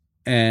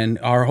and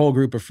our whole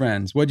group of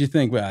friends, what'd you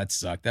think? Well, that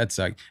sucked. And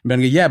Ben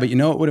would go, yeah, but you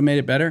know what would have made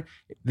it better?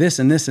 This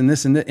and this and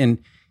this and this.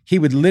 And he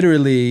would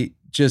literally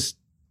just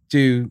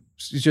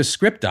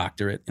script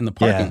doctor it in the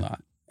parking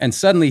lot. And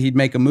suddenly he'd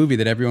make a movie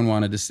that everyone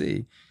wanted to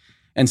see.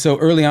 And so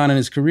early on in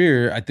his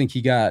career, I think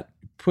he got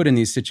put in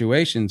these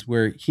situations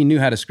where he knew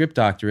how to script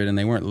doctor it and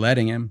they weren't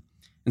letting him.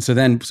 And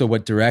so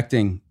what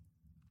directing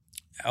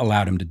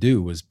allowed him to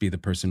do was be the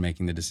person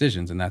making the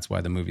decisions. And that's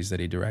why the movies that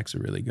he directs are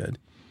really good.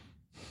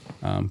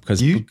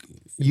 Because you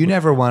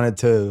never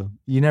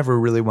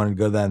really wanted to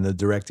go down the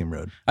directing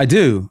road. I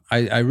do.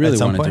 I really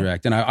want to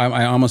direct. And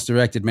I almost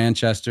directed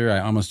Manchester. I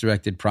almost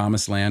directed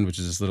Promised Land, which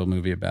is this little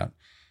movie about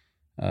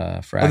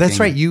fracking. Oh, that's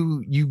right.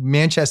 You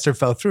Manchester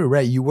fell through,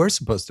 right? You were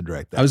supposed to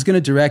direct that. I was going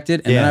to direct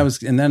it,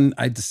 and then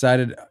I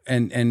decided,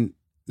 and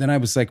then I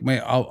was like, wait,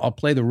 I'll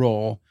play the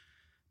role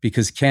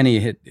because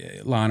Kenny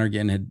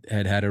Lonergan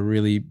had a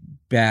really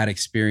bad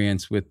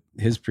experience with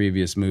his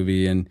previous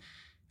movie, and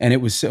it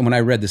was when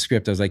I read the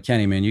script, I was like,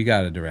 Kenny, man, you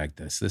got to direct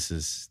this. This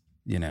is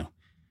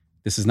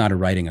not a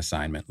writing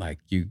assignment. Like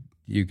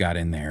you got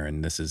in there,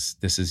 and this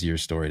is your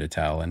story to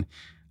tell, and.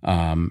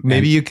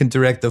 Maybe you can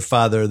direct the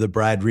Father of the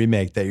Bride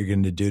remake that you're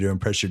going to do to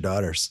impress your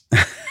daughters.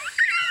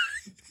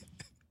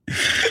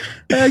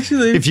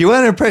 Actually, if you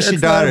want to impress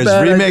your daughters,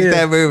 remake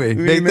that movie.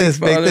 Make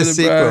this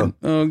sequel.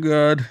 Oh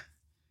God,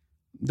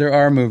 there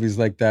are movies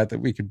like that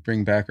we could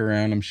bring back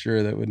around. I'm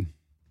sure that would.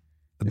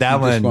 That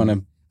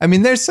one. I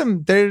mean, there's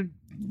some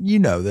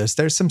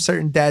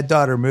certain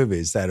dad-daughter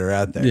movies that are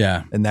out there.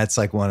 Yeah, and that's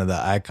like one of the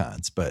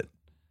icons. But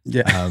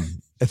yeah.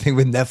 I think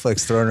with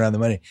Netflix throwing around the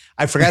money.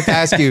 I forgot to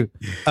ask you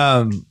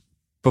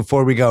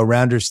before we go,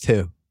 Rounders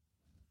 2.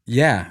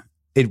 Yeah.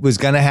 It was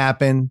going to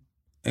happen.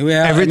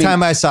 Yeah, Every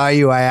time I saw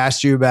you, I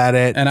asked you about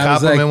it. And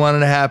Compliment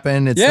wanted to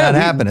happen. It's not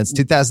happening. It's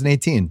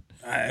 2018.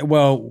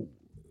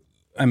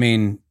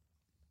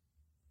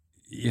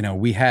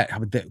 We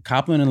had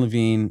Copland and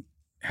Levine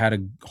had a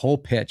whole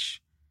pitch.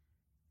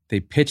 They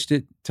pitched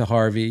it to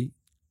Harvey.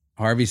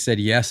 Harvey said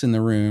yes in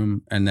the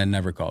room and then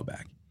never called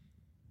back.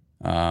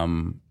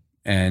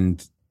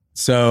 And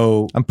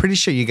so I'm pretty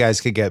sure you guys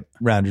could get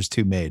Rounders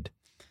 2 made.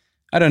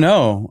 I don't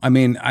know. I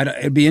mean,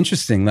 it'd be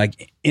interesting.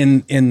 Like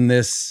in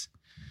this,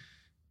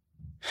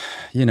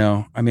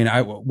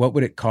 what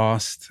would it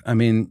cost? I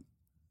mean,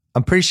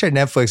 I'm pretty sure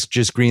Netflix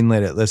just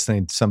greenlit it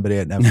listening to somebody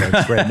at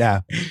Netflix right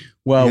now.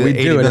 Well, we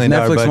do it. If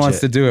Netflix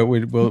wants to do it,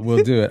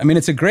 we'll do it. I mean,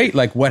 it's a great,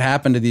 like what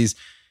happened to these,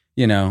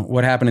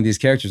 what happened to these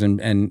characters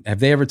and have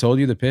they ever told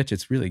you the pitch?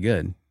 It's really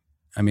good.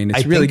 I mean,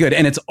 it's really good.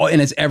 And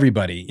it's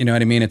everybody, you know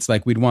what I mean? It's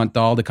like, we'd want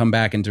Dahl to come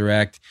back and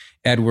direct,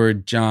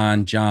 Edward,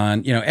 John,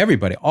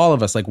 everybody, all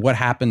of us, like what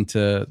happened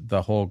to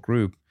the whole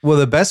group? Well,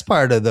 the best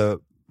part of the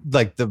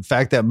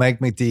fact that Mike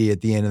McD at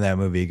the end of that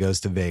movie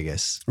goes to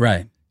Vegas.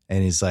 Right.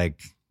 And he's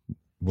like,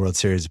 World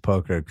Series of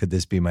Poker, could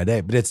this be my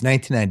day? But it's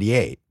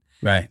 1998.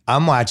 Right.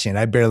 I'm watching.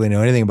 I barely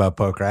know anything about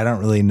poker. I don't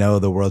really know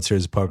the World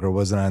Series of Poker. It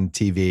wasn't on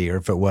TV, or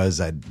if it was,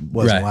 I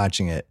wasn't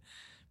watching it.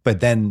 But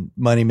then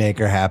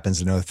Moneymaker happens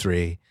in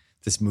 2003.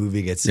 This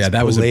movie gets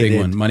that was a big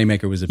one.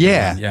 Moneymaker was a big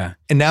one. Yeah.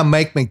 And now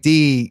Mike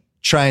McD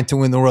trying to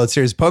win the World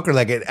Series of Poker,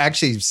 like it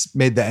actually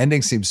made the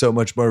ending seem so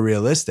much more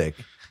realistic.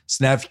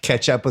 So now if you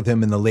catch up with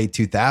him in the late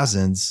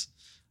 2000s,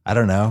 I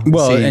don't know.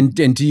 Well, and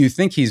do you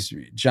think he's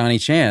Johnny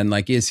Chan?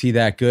 Like, is he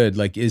that good?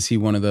 Like, is he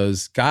one of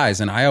those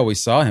guys? And I always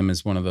saw him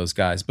as one of those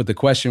guys. But the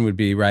question would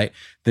be, right,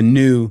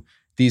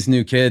 these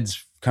new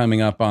kids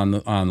coming up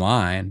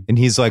online. And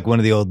he's like one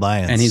of the old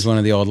lions.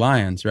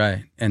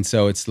 Right. And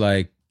so it's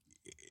like,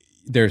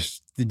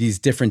 there's these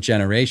different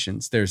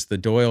generations. There's the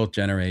Doyle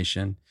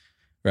generation,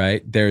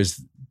 right? There's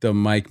the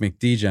Mike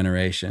McD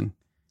generation,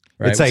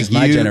 right? It's like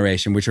my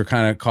generation, which are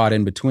kind of caught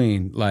in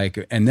between.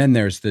 Like, and then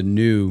there's the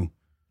new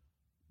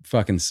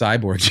fucking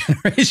cyborg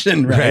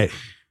generation, right?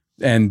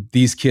 And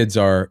these kids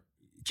or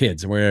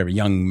whatever,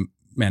 young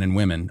men and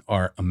women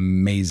are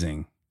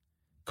amazing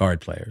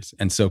card players.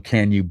 And so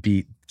can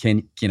the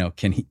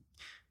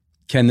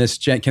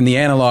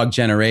analog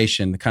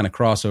generation, the kind of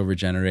crossover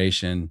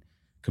generation,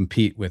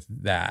 compete with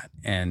that,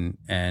 and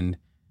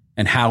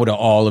how do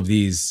all of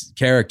these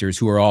characters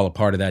who are all a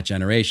part of that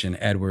generation,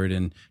 Edward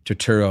and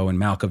Turturro and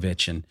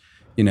Malkovich and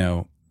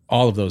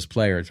all of those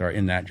players are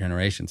in that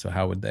generation. So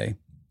how would they?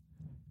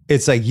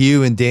 It's like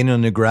you and Daniel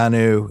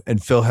Negreanu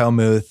and Phil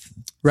Hellmuth,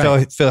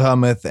 Right. Phil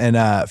Hellmuth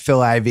and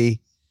Phil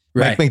Ivey.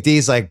 Right. Mike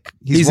McDee's like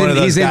he's one of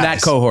those He's guys. in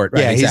that cohort.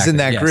 Right, yeah, exactly. he's in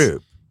that Yes.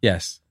 group.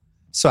 Yes.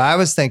 So I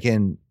was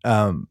thinking,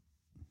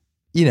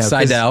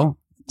 Seidel.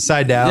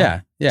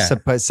 Seidel. Yeah.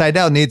 But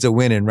Seidel needs a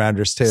win in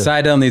Rounders too.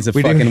 Seidel needs a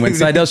We fucking do- win.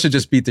 Seidel should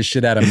just beat the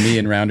shit out of me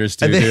in Rounders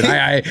too, dude.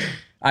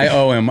 I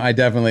owe him. I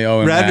definitely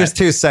owe him. Rounders that.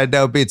 2,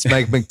 Seidel beats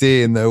Mike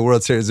McD in the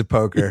World Series of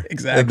Poker.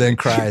 Exactly. And then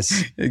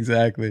cries.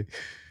 Exactly.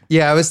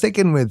 Yeah, I was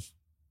thinking with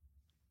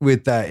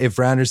if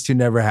Rounders 2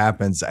 never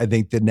happens, I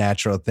think the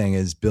natural thing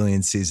is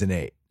Billions season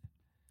 8.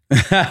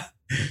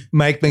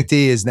 Mike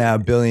McD is now a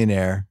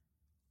billionaire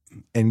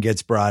and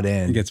gets brought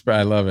in.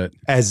 I love it.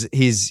 As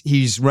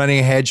he's running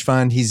a hedge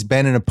fund. He's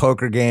been in a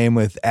poker game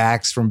with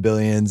Axe from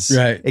Billions.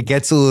 Right. It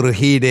gets a little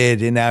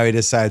heated, and now he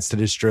decides to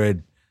destroy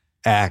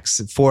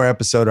Axe.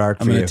 4-episode arc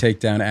I'm for going you. to take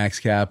down Axe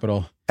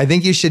Capital. I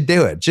think you should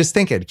do it. Just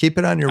think it. Keep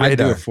it on your I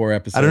radar. do a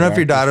 4-episode. I don't know if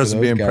your arc daughters for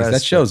will be those guys. impressed.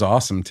 That show's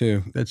awesome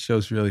too. That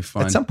show's really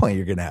fun. At some point,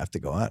 you're going to have to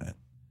go on it.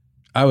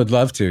 I would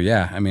love to.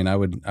 Yeah. I mean,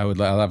 I'll have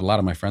a lot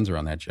of my friends are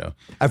on that show.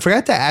 I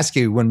forgot to ask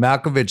you, when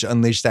Malkovich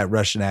unleashed that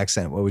Russian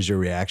accent, what was your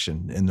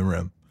reaction in the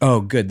room?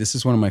 Oh, good. This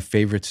is one of my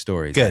favorite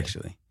stories, Good.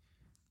 actually.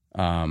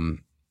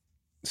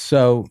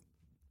 So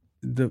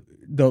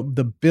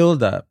the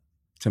build up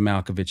to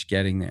Malkovich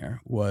getting there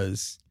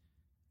was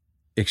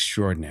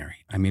extraordinary.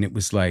 I mean, it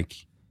was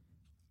like,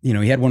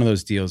 he had one of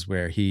those deals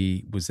where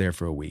he was there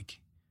for a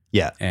week.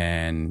 Yeah.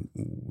 And,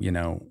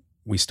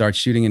 we start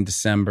shooting in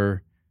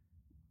December.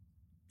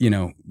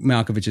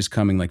 Malkovich is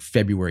coming like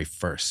February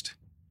 1st.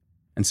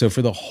 And so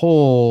for the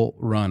whole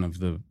run of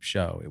the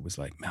show, it was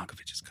like,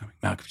 Malkovich is coming.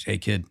 Malkovich, hey,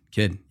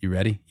 kid, you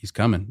ready? He's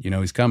coming.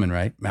 He's coming,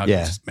 right?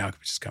 Malkovich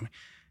is coming.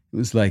 It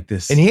was like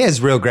this. And he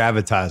has real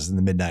gravitas in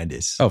the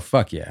mid-90s. Oh,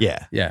 fuck yeah.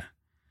 Yeah. Yeah.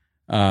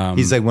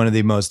 He's like one of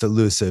the most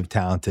elusive,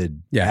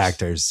 talented Yes.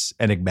 actors,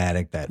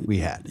 enigmatic that we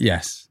had.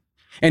 Yes.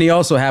 And he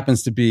also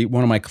happens to be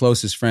one of my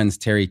closest friends,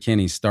 Terry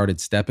Kinney, started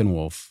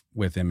Steppenwolf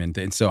with him.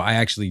 And so I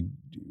actually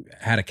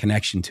had a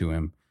connection to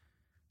him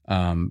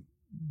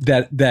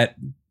that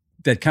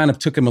kind of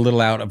took him a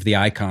little out of the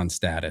icon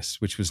status,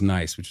 which was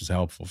nice, which was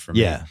helpful for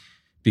me. Yeah.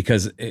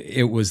 Because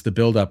it was, the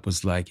buildup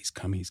was like, he's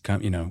coming.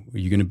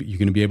 You're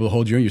gonna be able to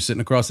hold your own. You're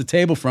sitting across the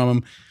table from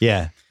him.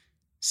 Yeah.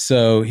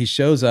 So he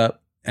shows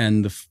up,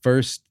 and the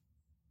first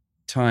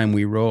time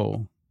we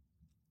roll,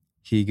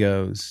 he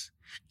goes,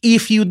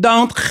 "If you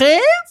don't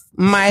have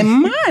my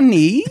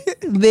money,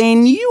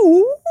 then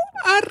you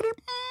are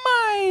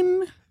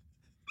mine."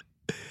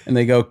 And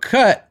they go,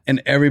 cut,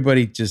 and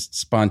everybody just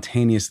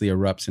spontaneously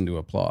erupts into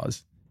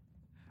applause.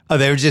 Oh,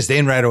 they were just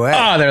in right away.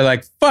 Oh, they're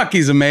like, fuck,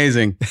 he's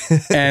amazing.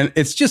 And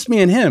it's just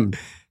me and him.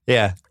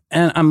 Yeah.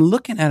 And I'm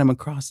looking at him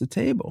across the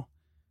table.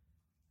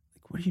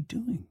 Like, what are you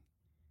doing?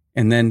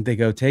 And then they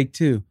go, take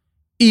 2.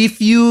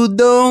 If you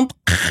don't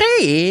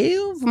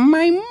have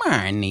my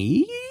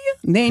money,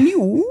 then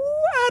you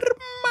are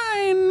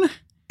mine.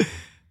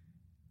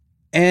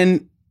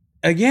 And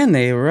again,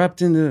 they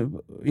erupt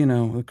into,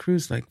 the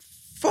crew's like,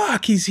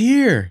 fuck, he's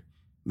here.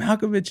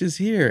 Malkovich is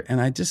here.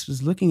 And I just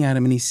was looking at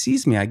him, and he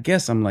sees me. I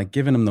guess I'm like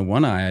giving him the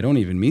one eye. I don't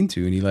even mean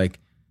to. And he like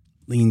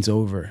leans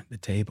over the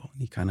table,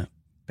 and he kind of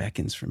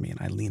beckons for me, and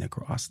I lean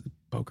across the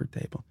poker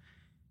table,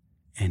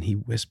 and he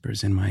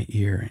whispers in my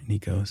ear, and he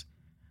goes,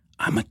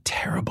 "I'm a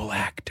terrible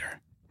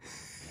actor."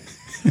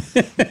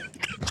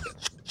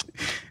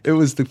 It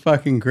was the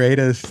fucking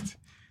greatest.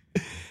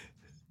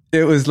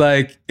 It was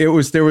like,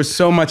 there was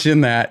so much in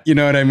that, you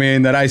know what I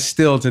mean, that I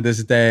still to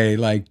this day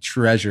like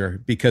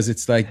treasure, because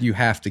it's like, you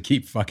have to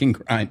keep fucking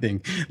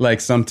grinding.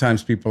 Like,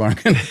 sometimes people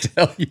aren't going to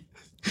tell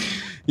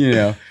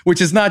you, which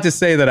is not to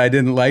say that I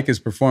didn't like his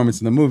performance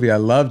in the movie. I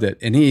loved it.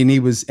 And he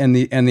was, and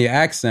the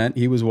accent,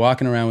 he was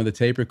walking around with a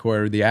tape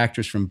recorder. The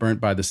actress from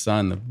Burnt by the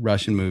Sun, the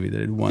Russian movie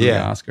that had won the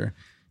Oscar,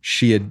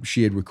 she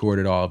had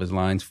recorded all of his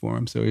lines for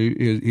him. So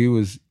he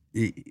was,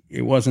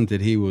 it wasn't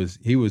that he was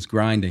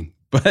grinding,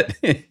 but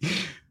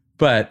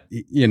I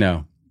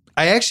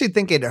actually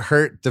think it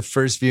hurt the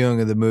first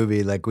viewing of the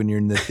movie, like when you're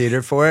in the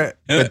theater for it,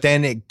 but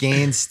then it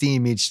gains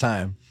steam each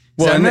time.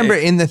 So I remember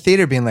in the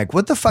theater being like,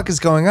 what the fuck is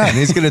going on?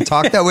 He's going to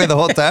talk that way the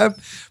whole time?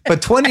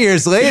 But 20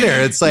 years later,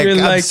 it's like,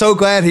 I'm so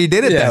glad he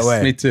did it that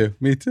way. Me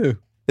too.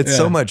 It's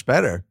so much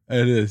better.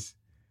 It is.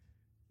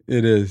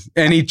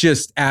 And he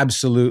just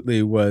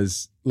absolutely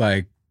was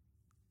like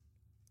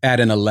at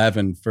an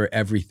 11 for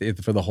everything,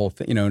 for the whole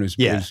thing, and it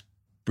was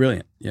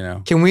brilliant,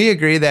 Can we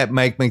agree that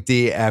Mike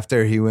McD,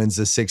 after he wins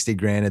the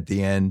 $60,000 at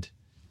the end,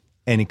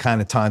 and he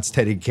kind of taunts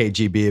Teddy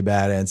KGB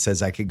about it and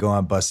says, "I could go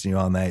on busting you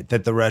all night,"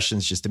 that the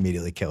Russians just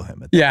immediately kill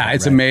him?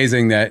 It's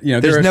amazing that,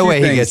 there's no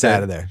way he gets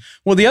out of there.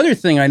 Well, the other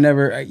thing I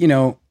never,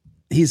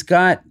 he's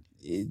got,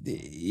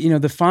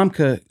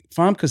 the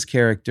Famke's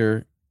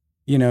character,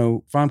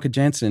 Famke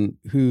Janssen,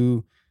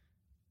 who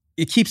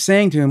it keeps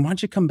saying to him, "Why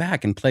don't you come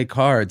back and play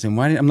cards?" And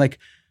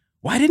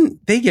why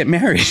didn't they get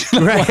married?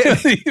 Right.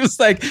 He was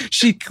like,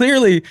 she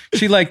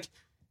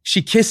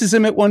She kisses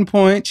him at one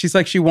point. She's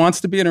like, she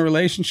wants to be in a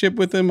relationship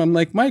with him. I'm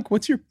like, Mike,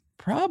 what's your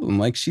problem?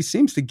 Like, she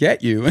seems to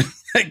get you.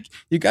 Like,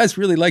 you guys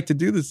really like to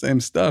do the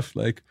same stuff.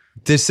 Like,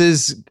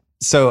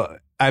 so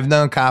I've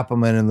known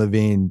Koppelman and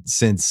Levine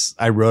since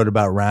I wrote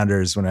about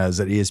Rounders when I was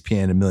at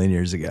ESPN a million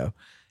years ago.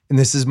 And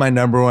this is my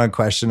number one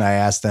question I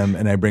ask them,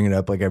 and I bring it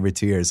up like every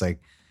 2 years. Like,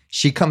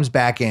 she comes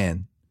back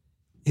in.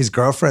 His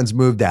girlfriend's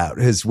moved out,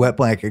 his wet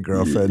blanket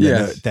girlfriend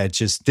that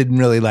just didn't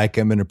really like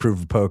him and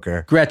approve of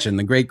poker. Gretchen,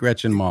 the great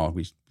Gretchen Mall.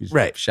 We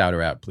right. Shout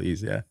her out,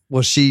 please. Yeah.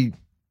 Well, she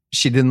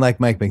didn't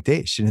like Mike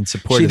McDade. She didn't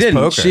support his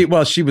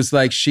poker. She was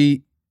like, they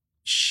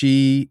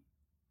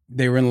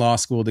were in law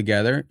school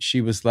together.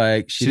 She was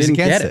like, she didn't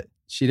get it.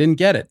 She didn't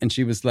get it. And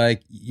she was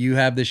like, you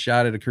have this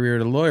shot at a career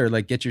as a lawyer,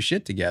 like, get your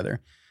shit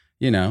together.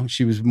 You know,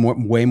 she was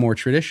way more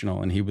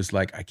traditional. And he was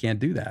like, I can't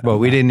do that. Well,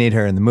 we didn't need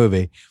her in the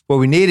movie. What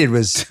we needed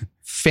was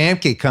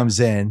Famke comes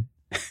in.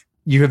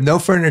 You have no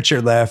furniture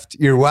left.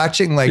 You're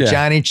watching like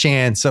Johnny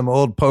Chan, some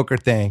old poker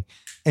thing.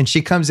 And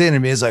she comes in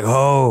and is like,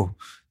 oh,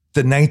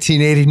 the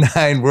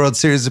 1989 World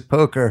Series of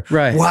Poker.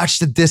 Right. Watch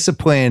the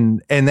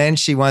discipline. And then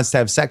she wants to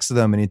have sex with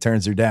him and he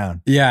turns her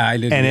down. Yeah, I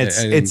didn't. And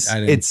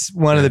it's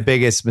one of the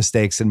biggest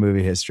mistakes in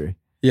movie history.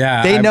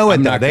 Yeah. They know it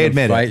though. They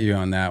admit it. Fight you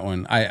on that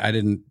one. I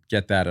didn't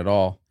get that at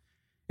all.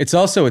 It's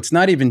also, it's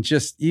not even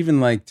just, she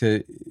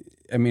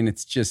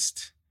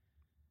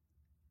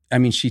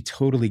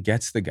totally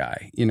gets the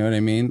guy. You know what I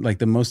mean? Like,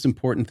 the most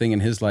important thing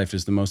in his life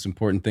is the most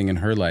important thing in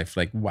her life.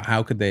 Like,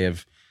 how could they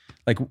have,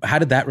 like, how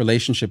did that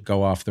relationship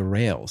go off the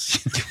rails?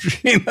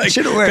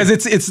 Because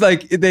it's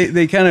like,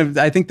 they kind of,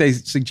 I think they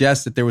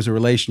suggest that there was a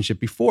relationship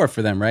before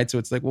for them, right? So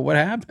it's like, well, what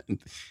happened?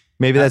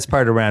 Maybe that's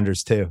part of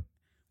Rounders too.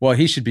 Well,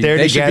 they should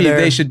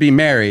be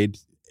married.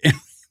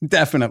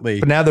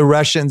 Definitely. But now the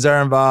Russians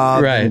are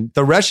involved. Right. And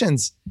the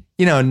Russians,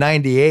 in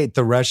 98,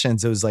 the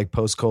Russians, it was like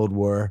post-Cold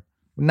War.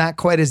 Not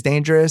quite as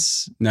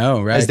dangerous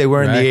as they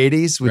were in the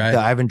 80s with the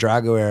Ivan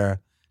Drago era.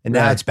 And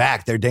now it's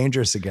back. They're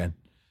dangerous again.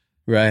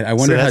 Right. I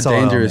wonder how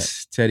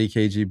dangerous Teddy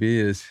KGB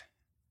is.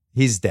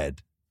 He's dead.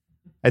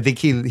 I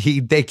think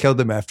they killed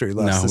him after he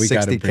lost the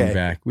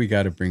 60K. We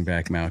got to bring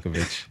back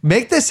Malkovich.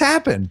 Make this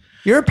happen.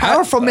 You're a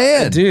powerful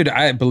man. Dude,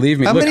 believe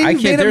me. Look, I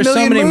can't. There's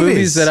so many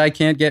movies that I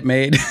can't get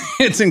made.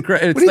 It's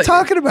incredible. What are you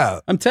talking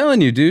about? I'm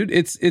telling you, dude.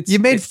 You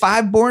made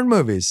 5 Bourne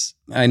movies.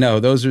 I know.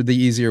 Those are the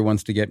easier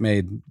ones to get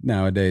made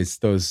nowadays.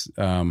 Those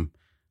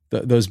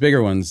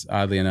bigger ones,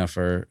 oddly enough,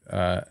 are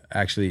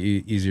actually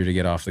easier to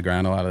get off the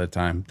ground a lot of the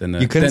time than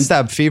the. You couldn't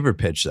stop Fever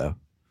Pitch though.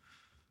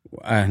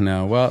 I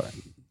know. Well,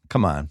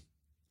 come on.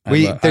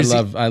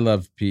 I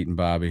love Pete and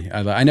Bobby.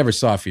 I never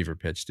saw Fever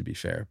Pitch, to be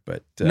fair,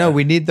 but no,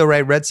 we need the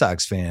right Red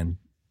Sox fan.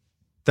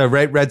 The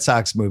right Red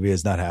Sox movie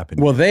has not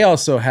happened. Well, they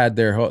also had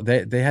their whole.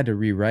 They had to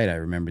rewrite. I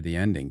remember the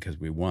ending because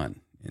we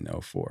won in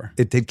 2004.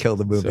 It did kill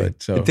the movie.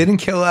 So it didn't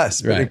kill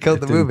us, but it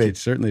killed the movie. It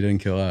certainly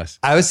didn't kill us.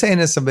 I was saying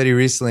to somebody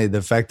recently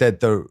the fact that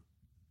the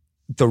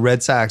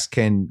Red Sox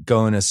can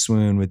go in a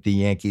swoon with the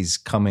Yankees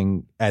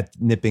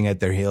nipping at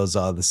their heels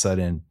all of a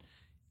sudden.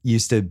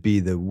 Used to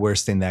be the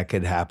worst thing that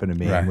could happen to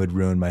me and would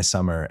ruin my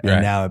summer.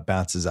 And now it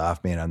bounces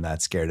off me and I'm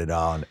not scared at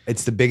all. And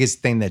it's the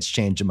biggest thing that's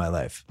changed in my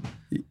life.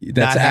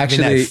 That's not having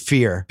that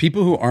fear.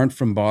 People who aren't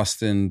from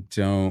Boston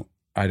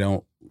I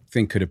don't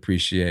think could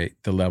appreciate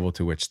the level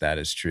to which that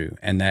is true.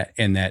 And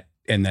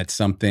that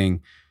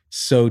something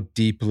so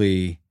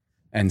deeply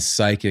and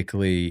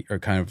psychically or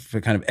kind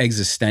of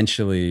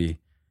existentially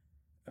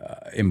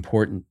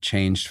important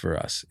changed for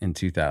us in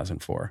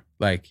 2004.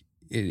 Like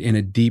in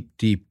a deep,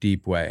 deep,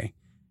 deep way.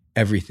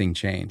 Everything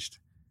changed.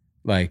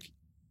 Like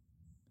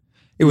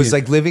it was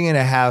like living in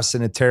a house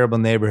in a terrible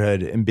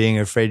neighborhood and being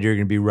afraid you're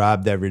going to be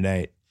robbed every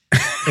night.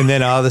 And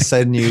then all of a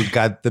sudden you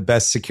got the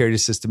best security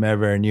system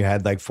ever and you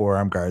had like 4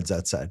 armed guards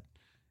outside.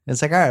 And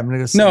it's like, all right, I'm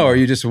going to go. Or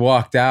you just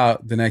walked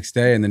out the next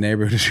day and the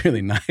neighborhood was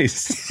really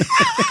nice.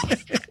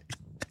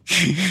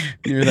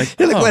 You're like,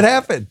 what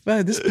happened?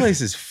 Man, this place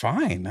is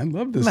fine. I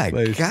love this place.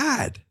 My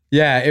God.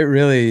 Yeah, it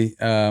really,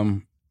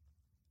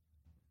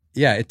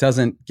 it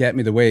doesn't get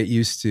me the way it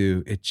used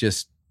to. It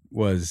just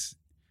was,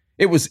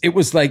 it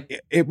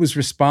was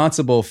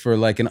responsible for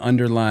like an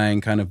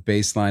underlying kind of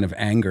baseline of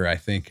anger, I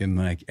think, in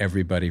like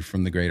everybody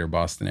from the greater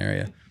Boston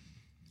area.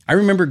 I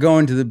remember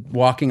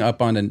walking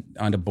up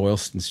onto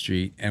Boylston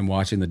Street and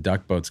watching the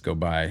duck boats go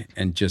by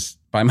and just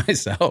by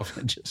myself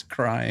and just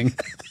crying.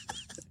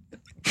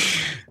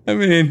 I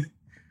mean,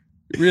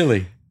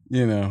 really,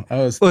 I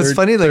was it's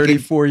funny, like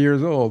 34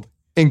 years old.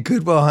 In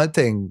Goodwill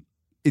Hunting,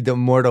 it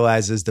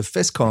immortalizes the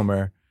fist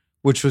comber,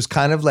 which was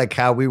kind of like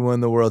how we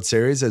won the World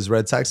Series as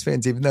Red Sox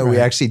fans, even though we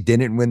actually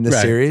didn't win the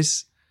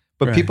series.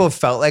 But people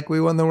felt like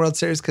we won the World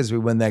Series because we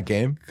won that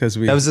game.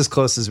 That was as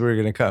close as we were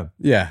going to come.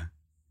 Yeah.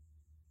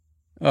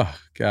 Oh,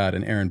 God.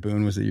 And Aaron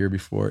Boone was the year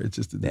before. It's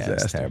just a disaster.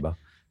 It's terrible.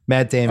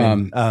 Matt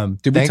Damon.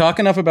 Did we talk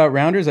enough about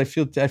Rounders? I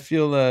feel. I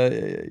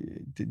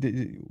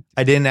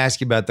didn't ask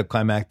you about the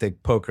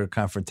climactic poker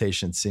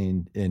confrontation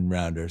scene in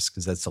Rounders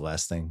because that's the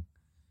last thing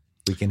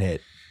we can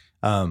hit.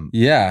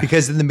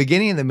 Because in the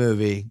beginning of the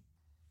movie,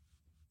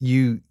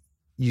 you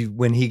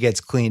when he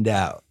gets cleaned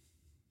out,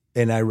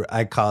 and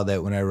I called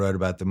it when I wrote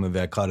about the movie,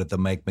 I called it the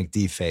Mike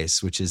McD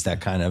face, which is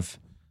that kind of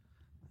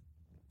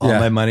all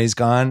my money's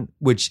gone,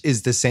 which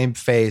is the same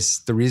face.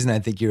 The reason I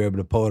think you're able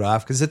to pull it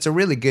off, because it's a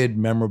really good,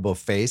 memorable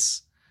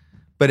face,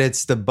 but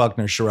it's the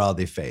Buckner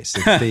Schiraldi face.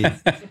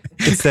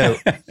 It's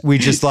the we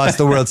just lost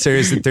the World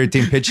Series in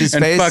 13 pitches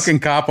and face. And fucking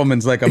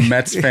Koppelman's like a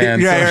Mets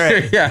fan.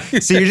 Right. Yeah.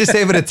 So you're just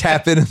able to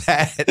tap into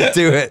that,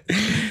 do it.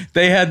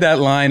 They had that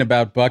line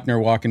about Buckner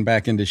walking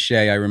back into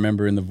Shea, I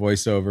remember in the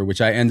voiceover,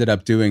 which I ended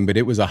up doing, but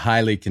it was a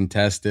highly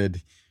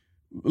contested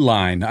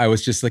line. I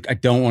was just like, I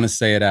don't want to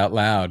say it out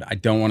loud. I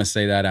don't want to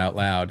say that out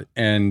loud.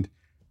 And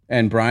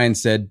Brian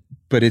said,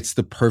 but it's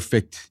the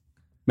perfect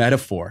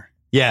metaphor.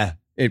 Yeah.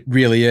 It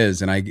really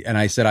is. And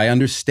I said, I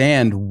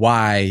understand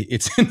why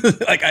it's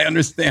like, I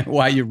understand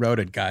why you wrote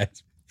it,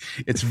 guys.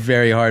 It's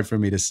very hard for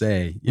me to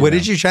say. What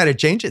did you try to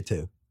change it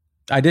to?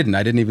 I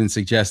didn't even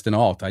suggest an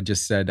alt. I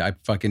just said,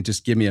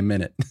 just give me a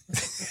minute.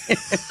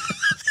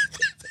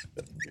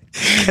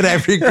 Can I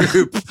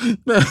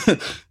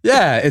regroup?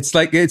 Yeah, it's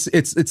like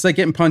like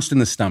getting punched in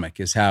the stomach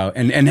is how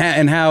and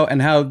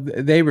how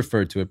they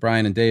referred to it,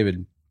 Brian and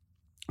David,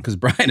 because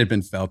Brian had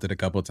been felted a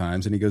couple of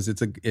times, and he goes,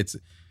 it's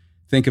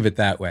think of it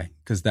that way,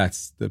 because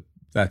that's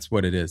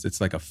what it is.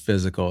 It's like a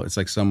physical. It's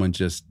like someone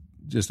just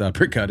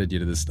uppercutted you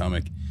to the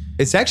stomach.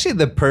 It's actually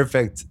the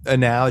perfect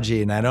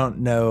analogy, and I don't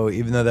know,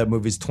 even though that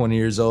movie's 20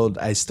 years old,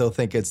 I still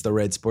think it's the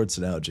right sports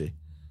analogy.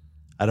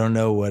 I don't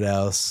know what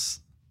else.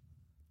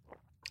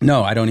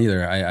 No, I don't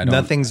either. I don't.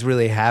 Nothing's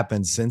really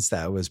happened since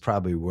that. It was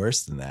probably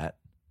worse than that.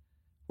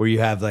 Where you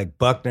have like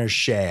Buckner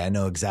Shea. I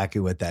know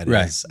exactly what that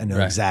is. I know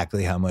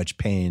exactly how much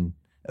pain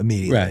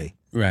immediately.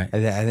 Right.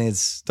 I think it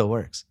still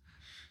works.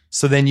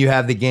 So then you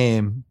have the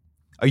game.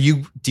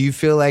 Do you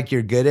feel like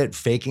you're good at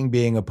faking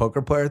being a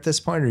poker player at this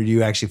point, or do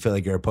you actually feel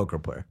like you're a poker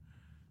player?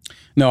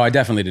 No, I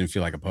definitely didn't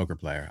feel like a poker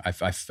player. I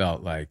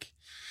felt like,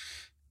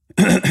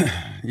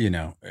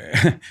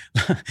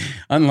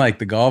 unlike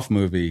the golf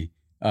movie,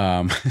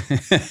 I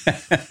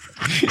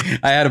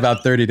had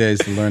about 30 days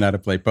to learn how to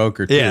play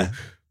poker too. Yeah.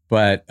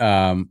 But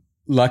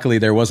luckily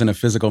there wasn't a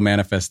physical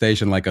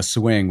manifestation like a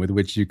swing with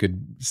which you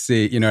could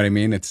see, you know what I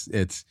mean?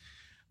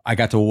 I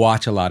got to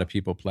watch a lot of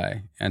people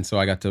play. And so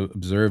I got to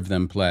observe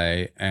them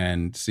play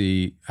and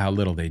see how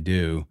little they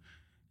do,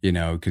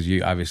 because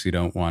you obviously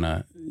don't want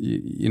to,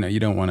 you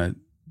don't want to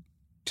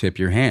tip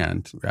your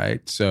hand,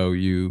 right?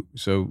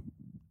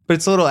 But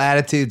it's a little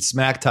attitude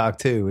smack talk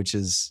too, which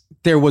is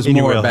there was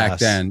more back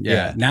then.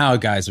 Yeah. Now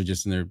guys are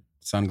just in their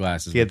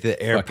sunglasses, get the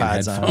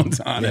AirPods headphones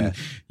on and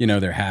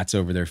their hats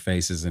over their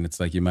faces, and it's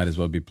like you might as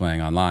well be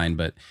playing online.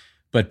 But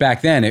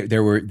back then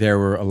there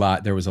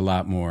was a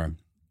lot more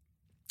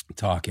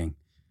talking.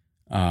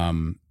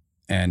 And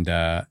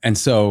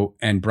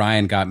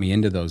Brian got me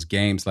into those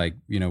games. Like,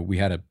 we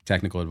had a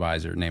technical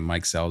advisor named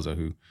Mike Selza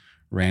who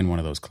ran one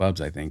of those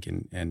clubs, I think,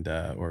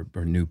 or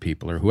knew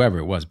people or whoever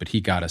it was, but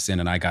he got us in,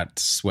 and I got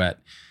to sweat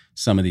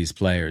some of these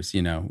players,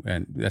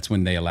 and that's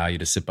when they allow you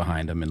to sit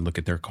behind them and look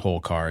at their hole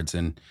cards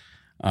and,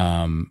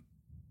 and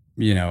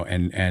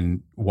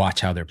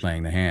watch how they're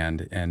playing the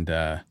hand.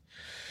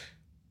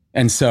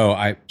 And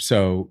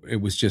so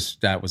it was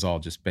that was all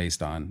just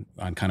based on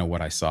kind of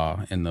what I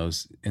saw in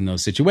those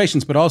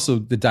situations, but also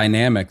the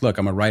dynamic. Look,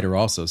 I'm a writer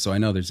also, so I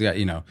know there's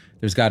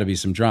got to be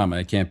some drama.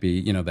 It can't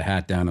be, the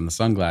hat down and the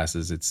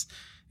sunglasses.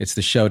 It's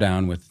the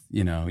showdown with,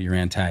 your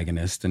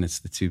antagonist, and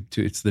it's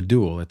it's the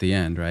duel at the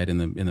end, right? In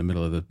the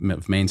middle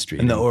of Main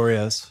Street. And the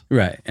Oreos.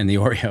 Right. And the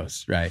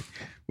Oreos, right.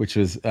 Which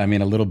was, a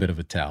little bit of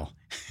a tell.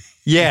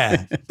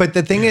 Yeah. But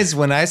the thing is,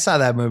 when I saw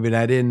that movie and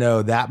I didn't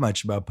know that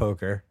much about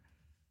poker,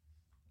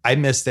 I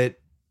missed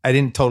it. I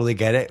didn't totally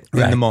get it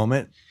in the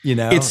moment,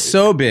 It's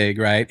so big,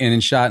 right?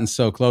 And shot in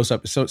so close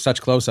up,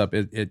 such close up.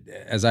 It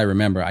as I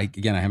remember, I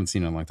haven't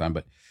seen it in a long time,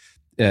 but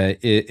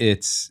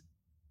it's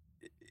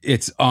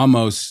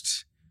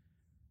almost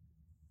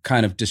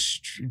kind of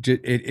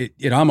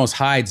it almost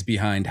hides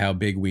behind how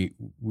big we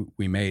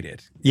made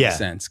it. In a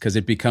sense, because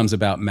it becomes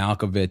about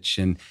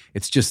Malkovich, and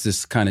it's just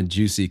this kind of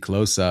juicy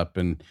close up,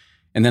 and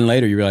then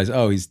later you realize,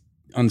 oh, he's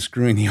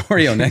unscrewing the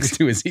Oreo next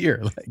to his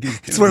ear. Like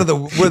it's one of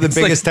the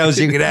biggest tells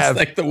you could have. It's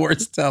like the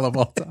worst tell of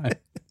all time.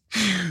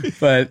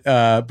 But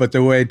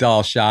the way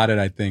Dahl shot it,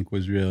 I think,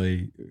 was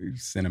really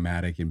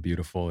cinematic and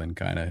beautiful, and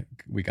kind of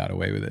we got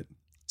away with it.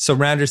 So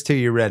Rounders 2,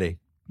 you're ready.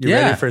 You're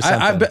ready for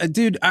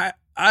something.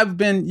 I've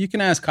been. You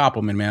can ask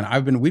Koppelman,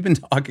 man. We've been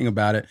talking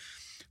about it.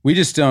 We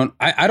just don't.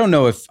 I don't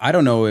know if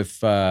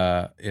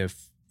the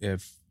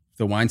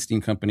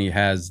Weinstein Company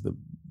has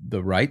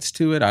the rights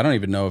to it. I don't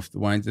even know if the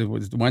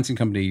Weinstein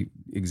Company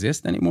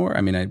exist anymore.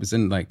 It was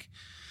in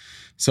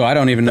so I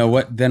don't even know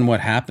what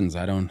happens.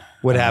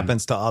 What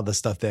happens to all the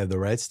stuff they have the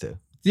rights to?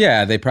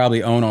 Yeah, they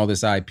probably own all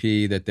this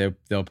IP that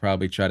they'll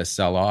probably try to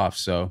sell off.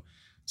 So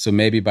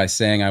maybe by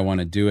saying I want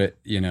to do it,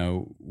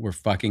 we're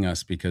fucking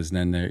us, because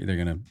then they're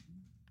going to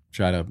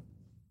try to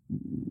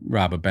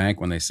rob a bank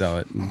when they sell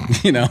it,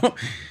 and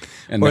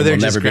or they're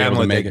just grabbing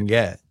what they can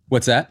get.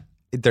 What's that?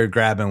 They're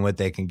grabbing what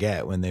they can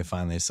get when they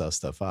finally sell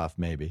stuff off,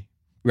 maybe.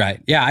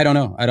 Right. Yeah, I don't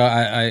know. I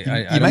you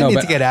don't might know,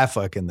 need to get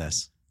Affleck in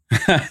this.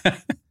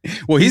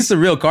 Well, he's the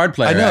real card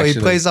player. I know, actually. he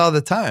plays all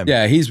the time.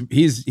 Yeah,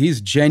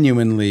 he's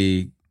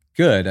genuinely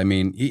good. I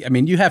mean,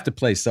 you have to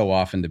play so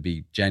often to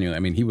be genuine. I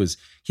mean, he was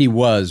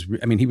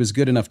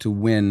good enough to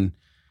win.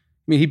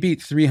 I mean, he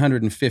beat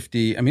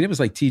 350. I mean, it was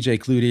like TJ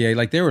Cloutier.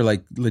 Like, they were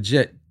like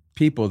legit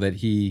people that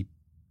he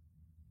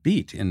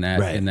beat in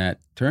that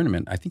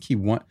tournament. I think he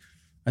won.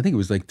 I think it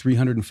was like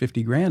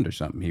 $350,000 or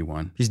something he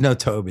won. He's no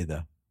Toby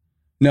though.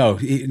 No.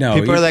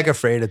 People are like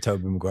afraid of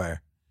Tobey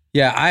Maguire.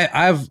 Yeah,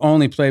 I've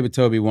only played with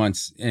Toby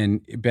once,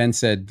 and Ben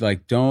said,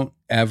 like, don't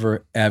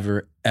ever,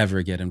 ever,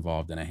 ever get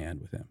involved in a hand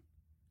with him.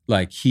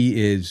 Like,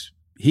 he is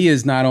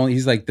not only,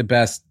 he's like the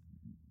best,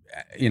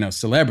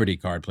 celebrity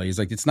card player. He's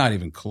like, it's not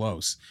even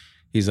close.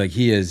 He's like,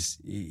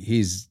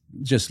 he's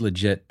just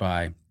legit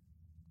by,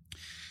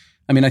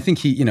 I mean, I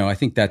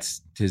think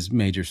that's his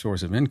major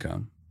source of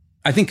income.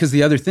 I think because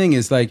the other thing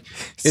is like,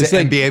 it's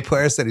like NBA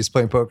players that he's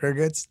playing poker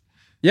against.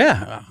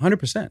 Yeah,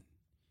 100%.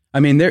 I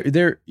mean,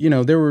 there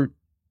were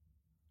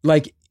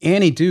like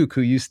Annie Duke,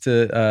 who used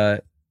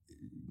to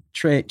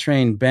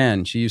train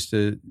Ben.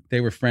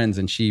 They were friends,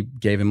 and she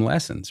gave him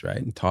lessons, right,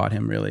 and taught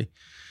him really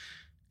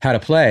how to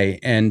play.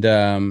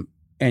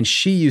 And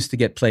she used to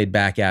get played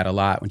back at a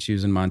lot when she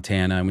was in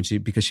Montana,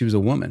 because she was a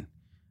woman,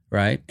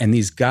 right? And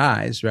these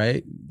guys,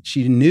 right?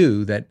 She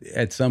knew that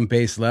at some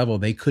base level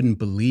they couldn't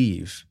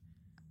believe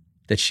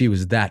that she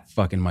was that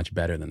fucking much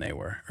better than they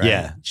were. Right?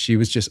 Yeah. She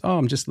was just,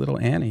 I'm just little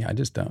Annie. I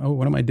just,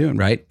 what am I doing?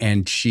 Right.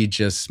 And she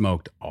just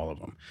smoked all of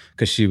them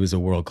because she was a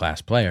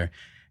world-class player.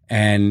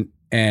 And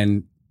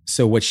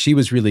so what she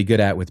was really good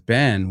at with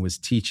Ben was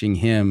teaching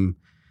him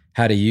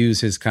how to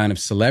use his kind of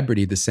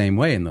celebrity the same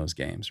way in those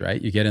games,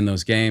 right? You get in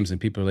those games and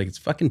people are like, it's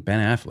fucking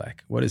Ben Affleck.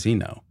 What does he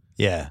know?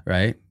 Yeah.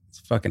 Right? It's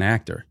a fucking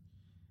actor.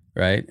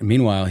 Right. And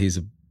meanwhile, he's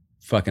a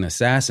fucking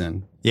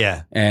assassin.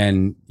 Yeah.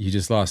 And you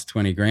just lost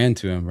 $20,000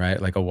 to him,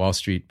 right? Like a Wall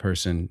Street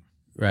person,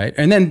 right?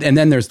 And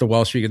then there's the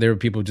Wall Street. There were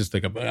people just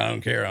like, I don't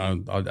care. I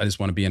just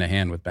want to be in a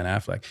hand with Ben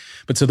Affleck.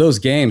 But so those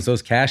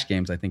cash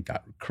games, I think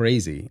got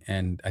crazy.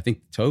 And I think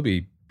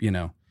Toby's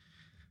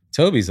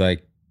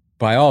like,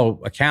 by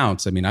all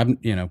accounts, I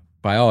mean,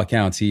 by all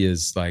accounts, he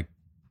is like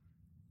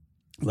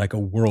a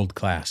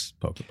world-class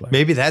poker player.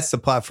 Maybe that's the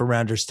plot for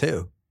Rounders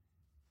 2.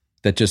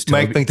 That just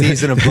Mike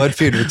McDee's in a blood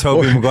feud with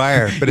Tobey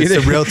Maguire, but it's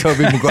the real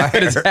Tobey Maguire.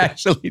 It's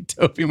actually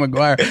Tobey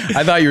Maguire.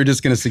 I thought you were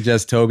just going to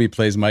suggest Toby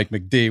plays Mike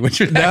McDee, which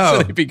would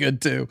actually be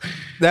good too.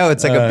 No,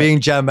 it's like a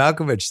Being John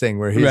Malkovich thing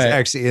where he's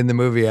actually in the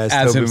movie as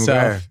Tobey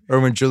Maguire. Or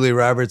when Julia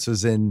Roberts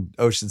was in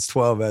Ocean's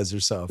 12 as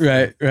herself.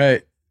 Right.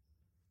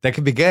 That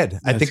could be good.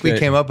 I think we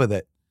came up with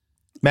it.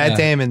 Matt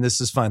Damon,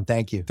 this is fun.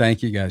 Thank you.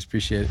 Thank you, guys.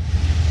 Appreciate it.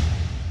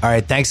 All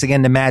right. Thanks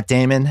again to Matt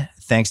Damon.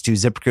 Thanks to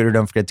ZipRecruiter.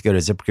 Don't forget to go to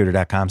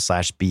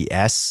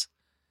ZipRecruiter.com/BS.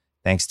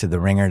 Thanks to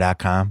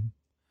TheRinger.com.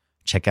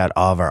 Check out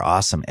all of our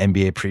awesome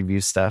NBA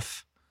preview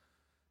stuff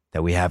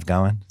that we have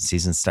going.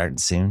 Season's starting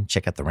soon.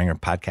 Check out the Ringer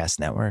Podcast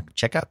Network.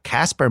 Check out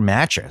Casper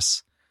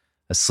Mattress,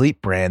 a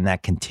sleep brand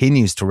that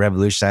continues to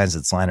revolutionize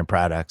its line of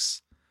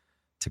products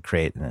to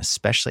create an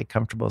especially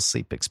comfortable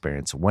sleep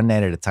experience. One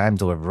night at a time,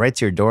 delivered right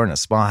to your door in a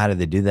small, how do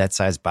they do that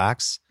size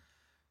box.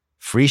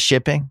 Free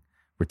shipping,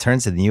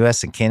 returns in the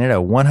U.S. and Canada,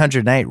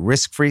 100-night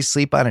risk-free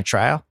sleep on a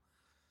trial.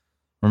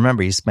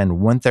 Remember, you spend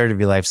 1/3 of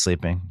your life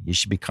sleeping. You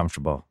should be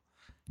comfortable.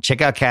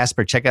 Check out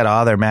Casper. Check out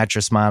all their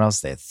mattress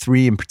models. They have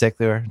 3 in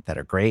particular that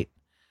are great.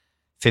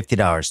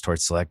 $50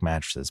 towards select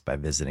mattresses by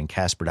visiting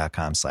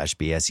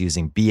Casper.com/BS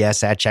using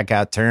BS at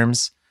checkout.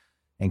 Terms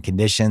and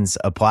conditions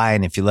apply.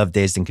 And if you love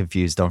Dazed and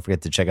Confused, don't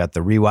forget to check out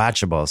the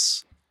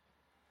rewatchables.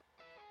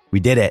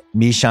 We did it.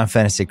 Me, Sean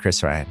Fennessy,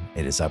 Chris Ryan.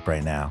 It is up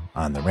right now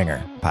on the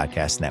Ringer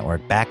Podcast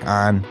Network. Back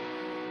on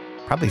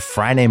probably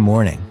Friday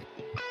morning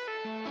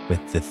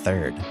with the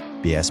 3rd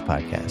BS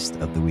podcast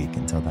of the week.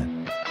 Until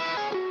then.